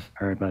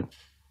 All right, bud.